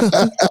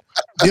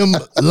 Them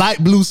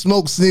light blue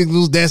smoke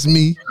signals. That's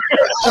me.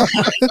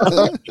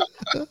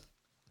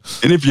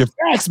 And if you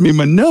fax me,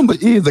 my number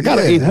is, I got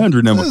an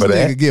 800 number for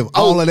that. Give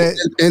all of that.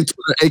 And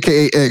Twitter,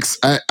 AKA X,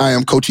 I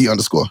am Coachy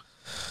 _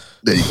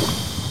 There you go.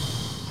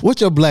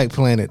 What's your Black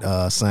Planet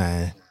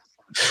sign?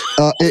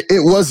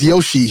 It was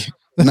Yoshi,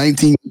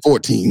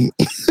 1914.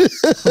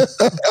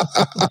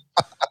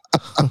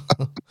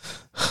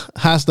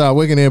 High Star,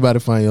 where can everybody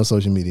find you on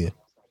social media?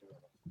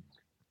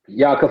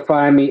 Y'all can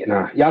find me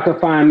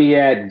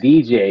at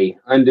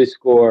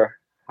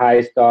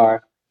DJ_High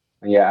Star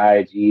on your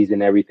IGs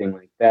and everything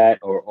like that,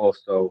 or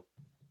also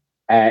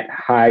at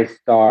High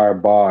Star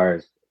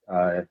Bars,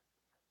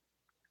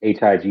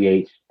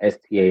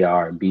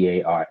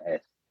 HIGHSTARBARS.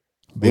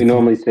 We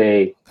normally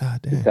say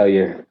tell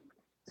your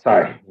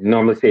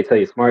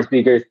smart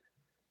speakers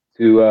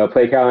to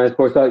play Carolina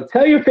Sports Talk.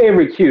 Tell your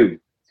favorite cue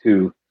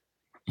to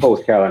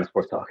host Carolina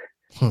Sports Talk.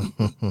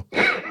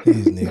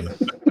 These niggas.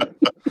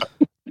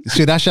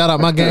 Should I shout out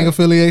my gang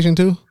affiliation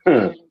too?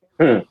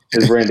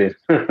 It's Brendan.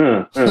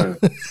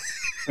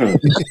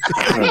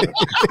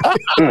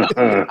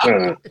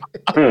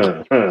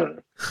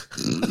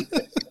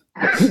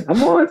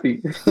 I'm on to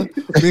you.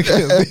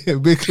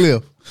 Big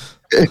Cliff.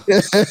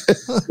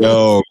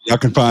 Yo, y'all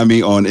can find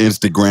me on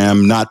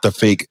Instagram, not the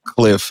fake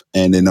Cliff,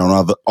 and then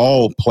on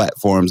all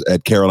platforms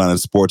at Carolina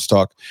Sports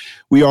Talk.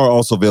 We are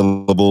also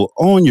available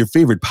on your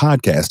favorite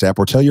podcast app,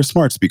 or tell your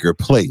smart speaker,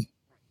 play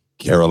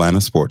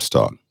Carolina Sports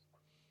Talk.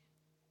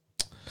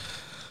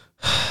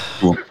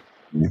 Cool.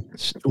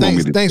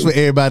 Thanks for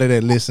everybody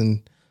that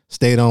listened,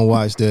 stayed on,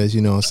 watched us.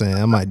 You know what I'm saying?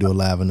 I might do a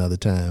live another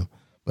time,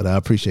 but I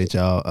appreciate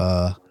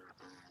y'all.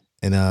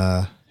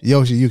 And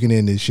Yoshi, you can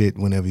end this shit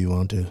whenever you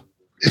want to.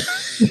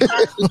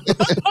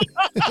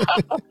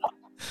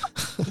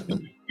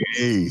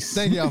 Peace.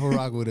 Thank y'all for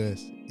rocking with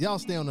us. Y'all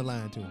stay on the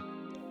line too.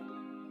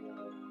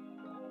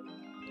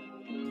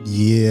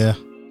 Yeah.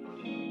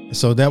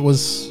 So that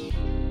was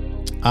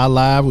our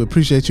live. We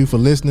appreciate you for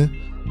listening.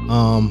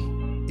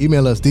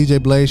 Email us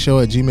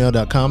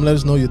djblazeshow@gmail.com. Let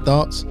us know your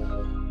thoughts.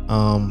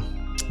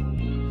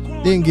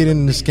 Didn't get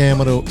into the scam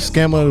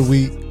of the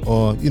week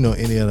or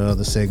any of the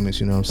other segments.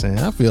 You know what I'm saying?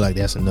 I feel like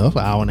that's enough.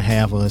 An hour and a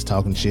half of us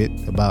talking shit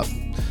about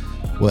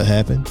what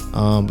happened.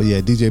 But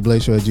yeah,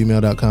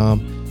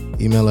 djblazeshow@gmail.com.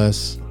 Email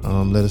us.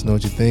 Let us know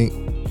what you think.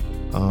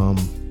 But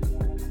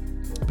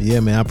yeah,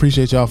 man, I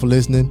appreciate y'all for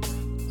listening.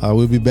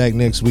 We'll be back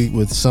next week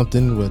with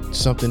something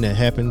that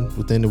happened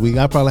within the week.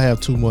 I'll probably have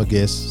 2 more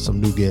guests,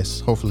 some new guests.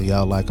 Hopefully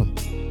y'all like them.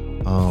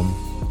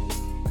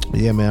 But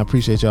yeah, man, I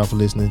appreciate y'all for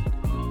listening.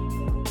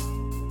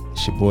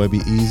 It's your boy Be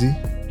Easy.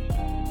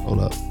 Hold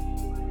up.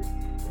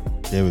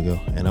 There we go.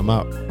 And I'm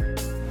out.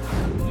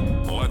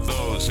 Let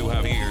those who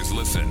have ears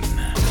listen.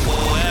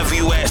 Wherever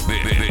you at.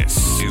 This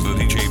is the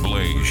DJ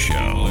Blaze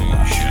Show.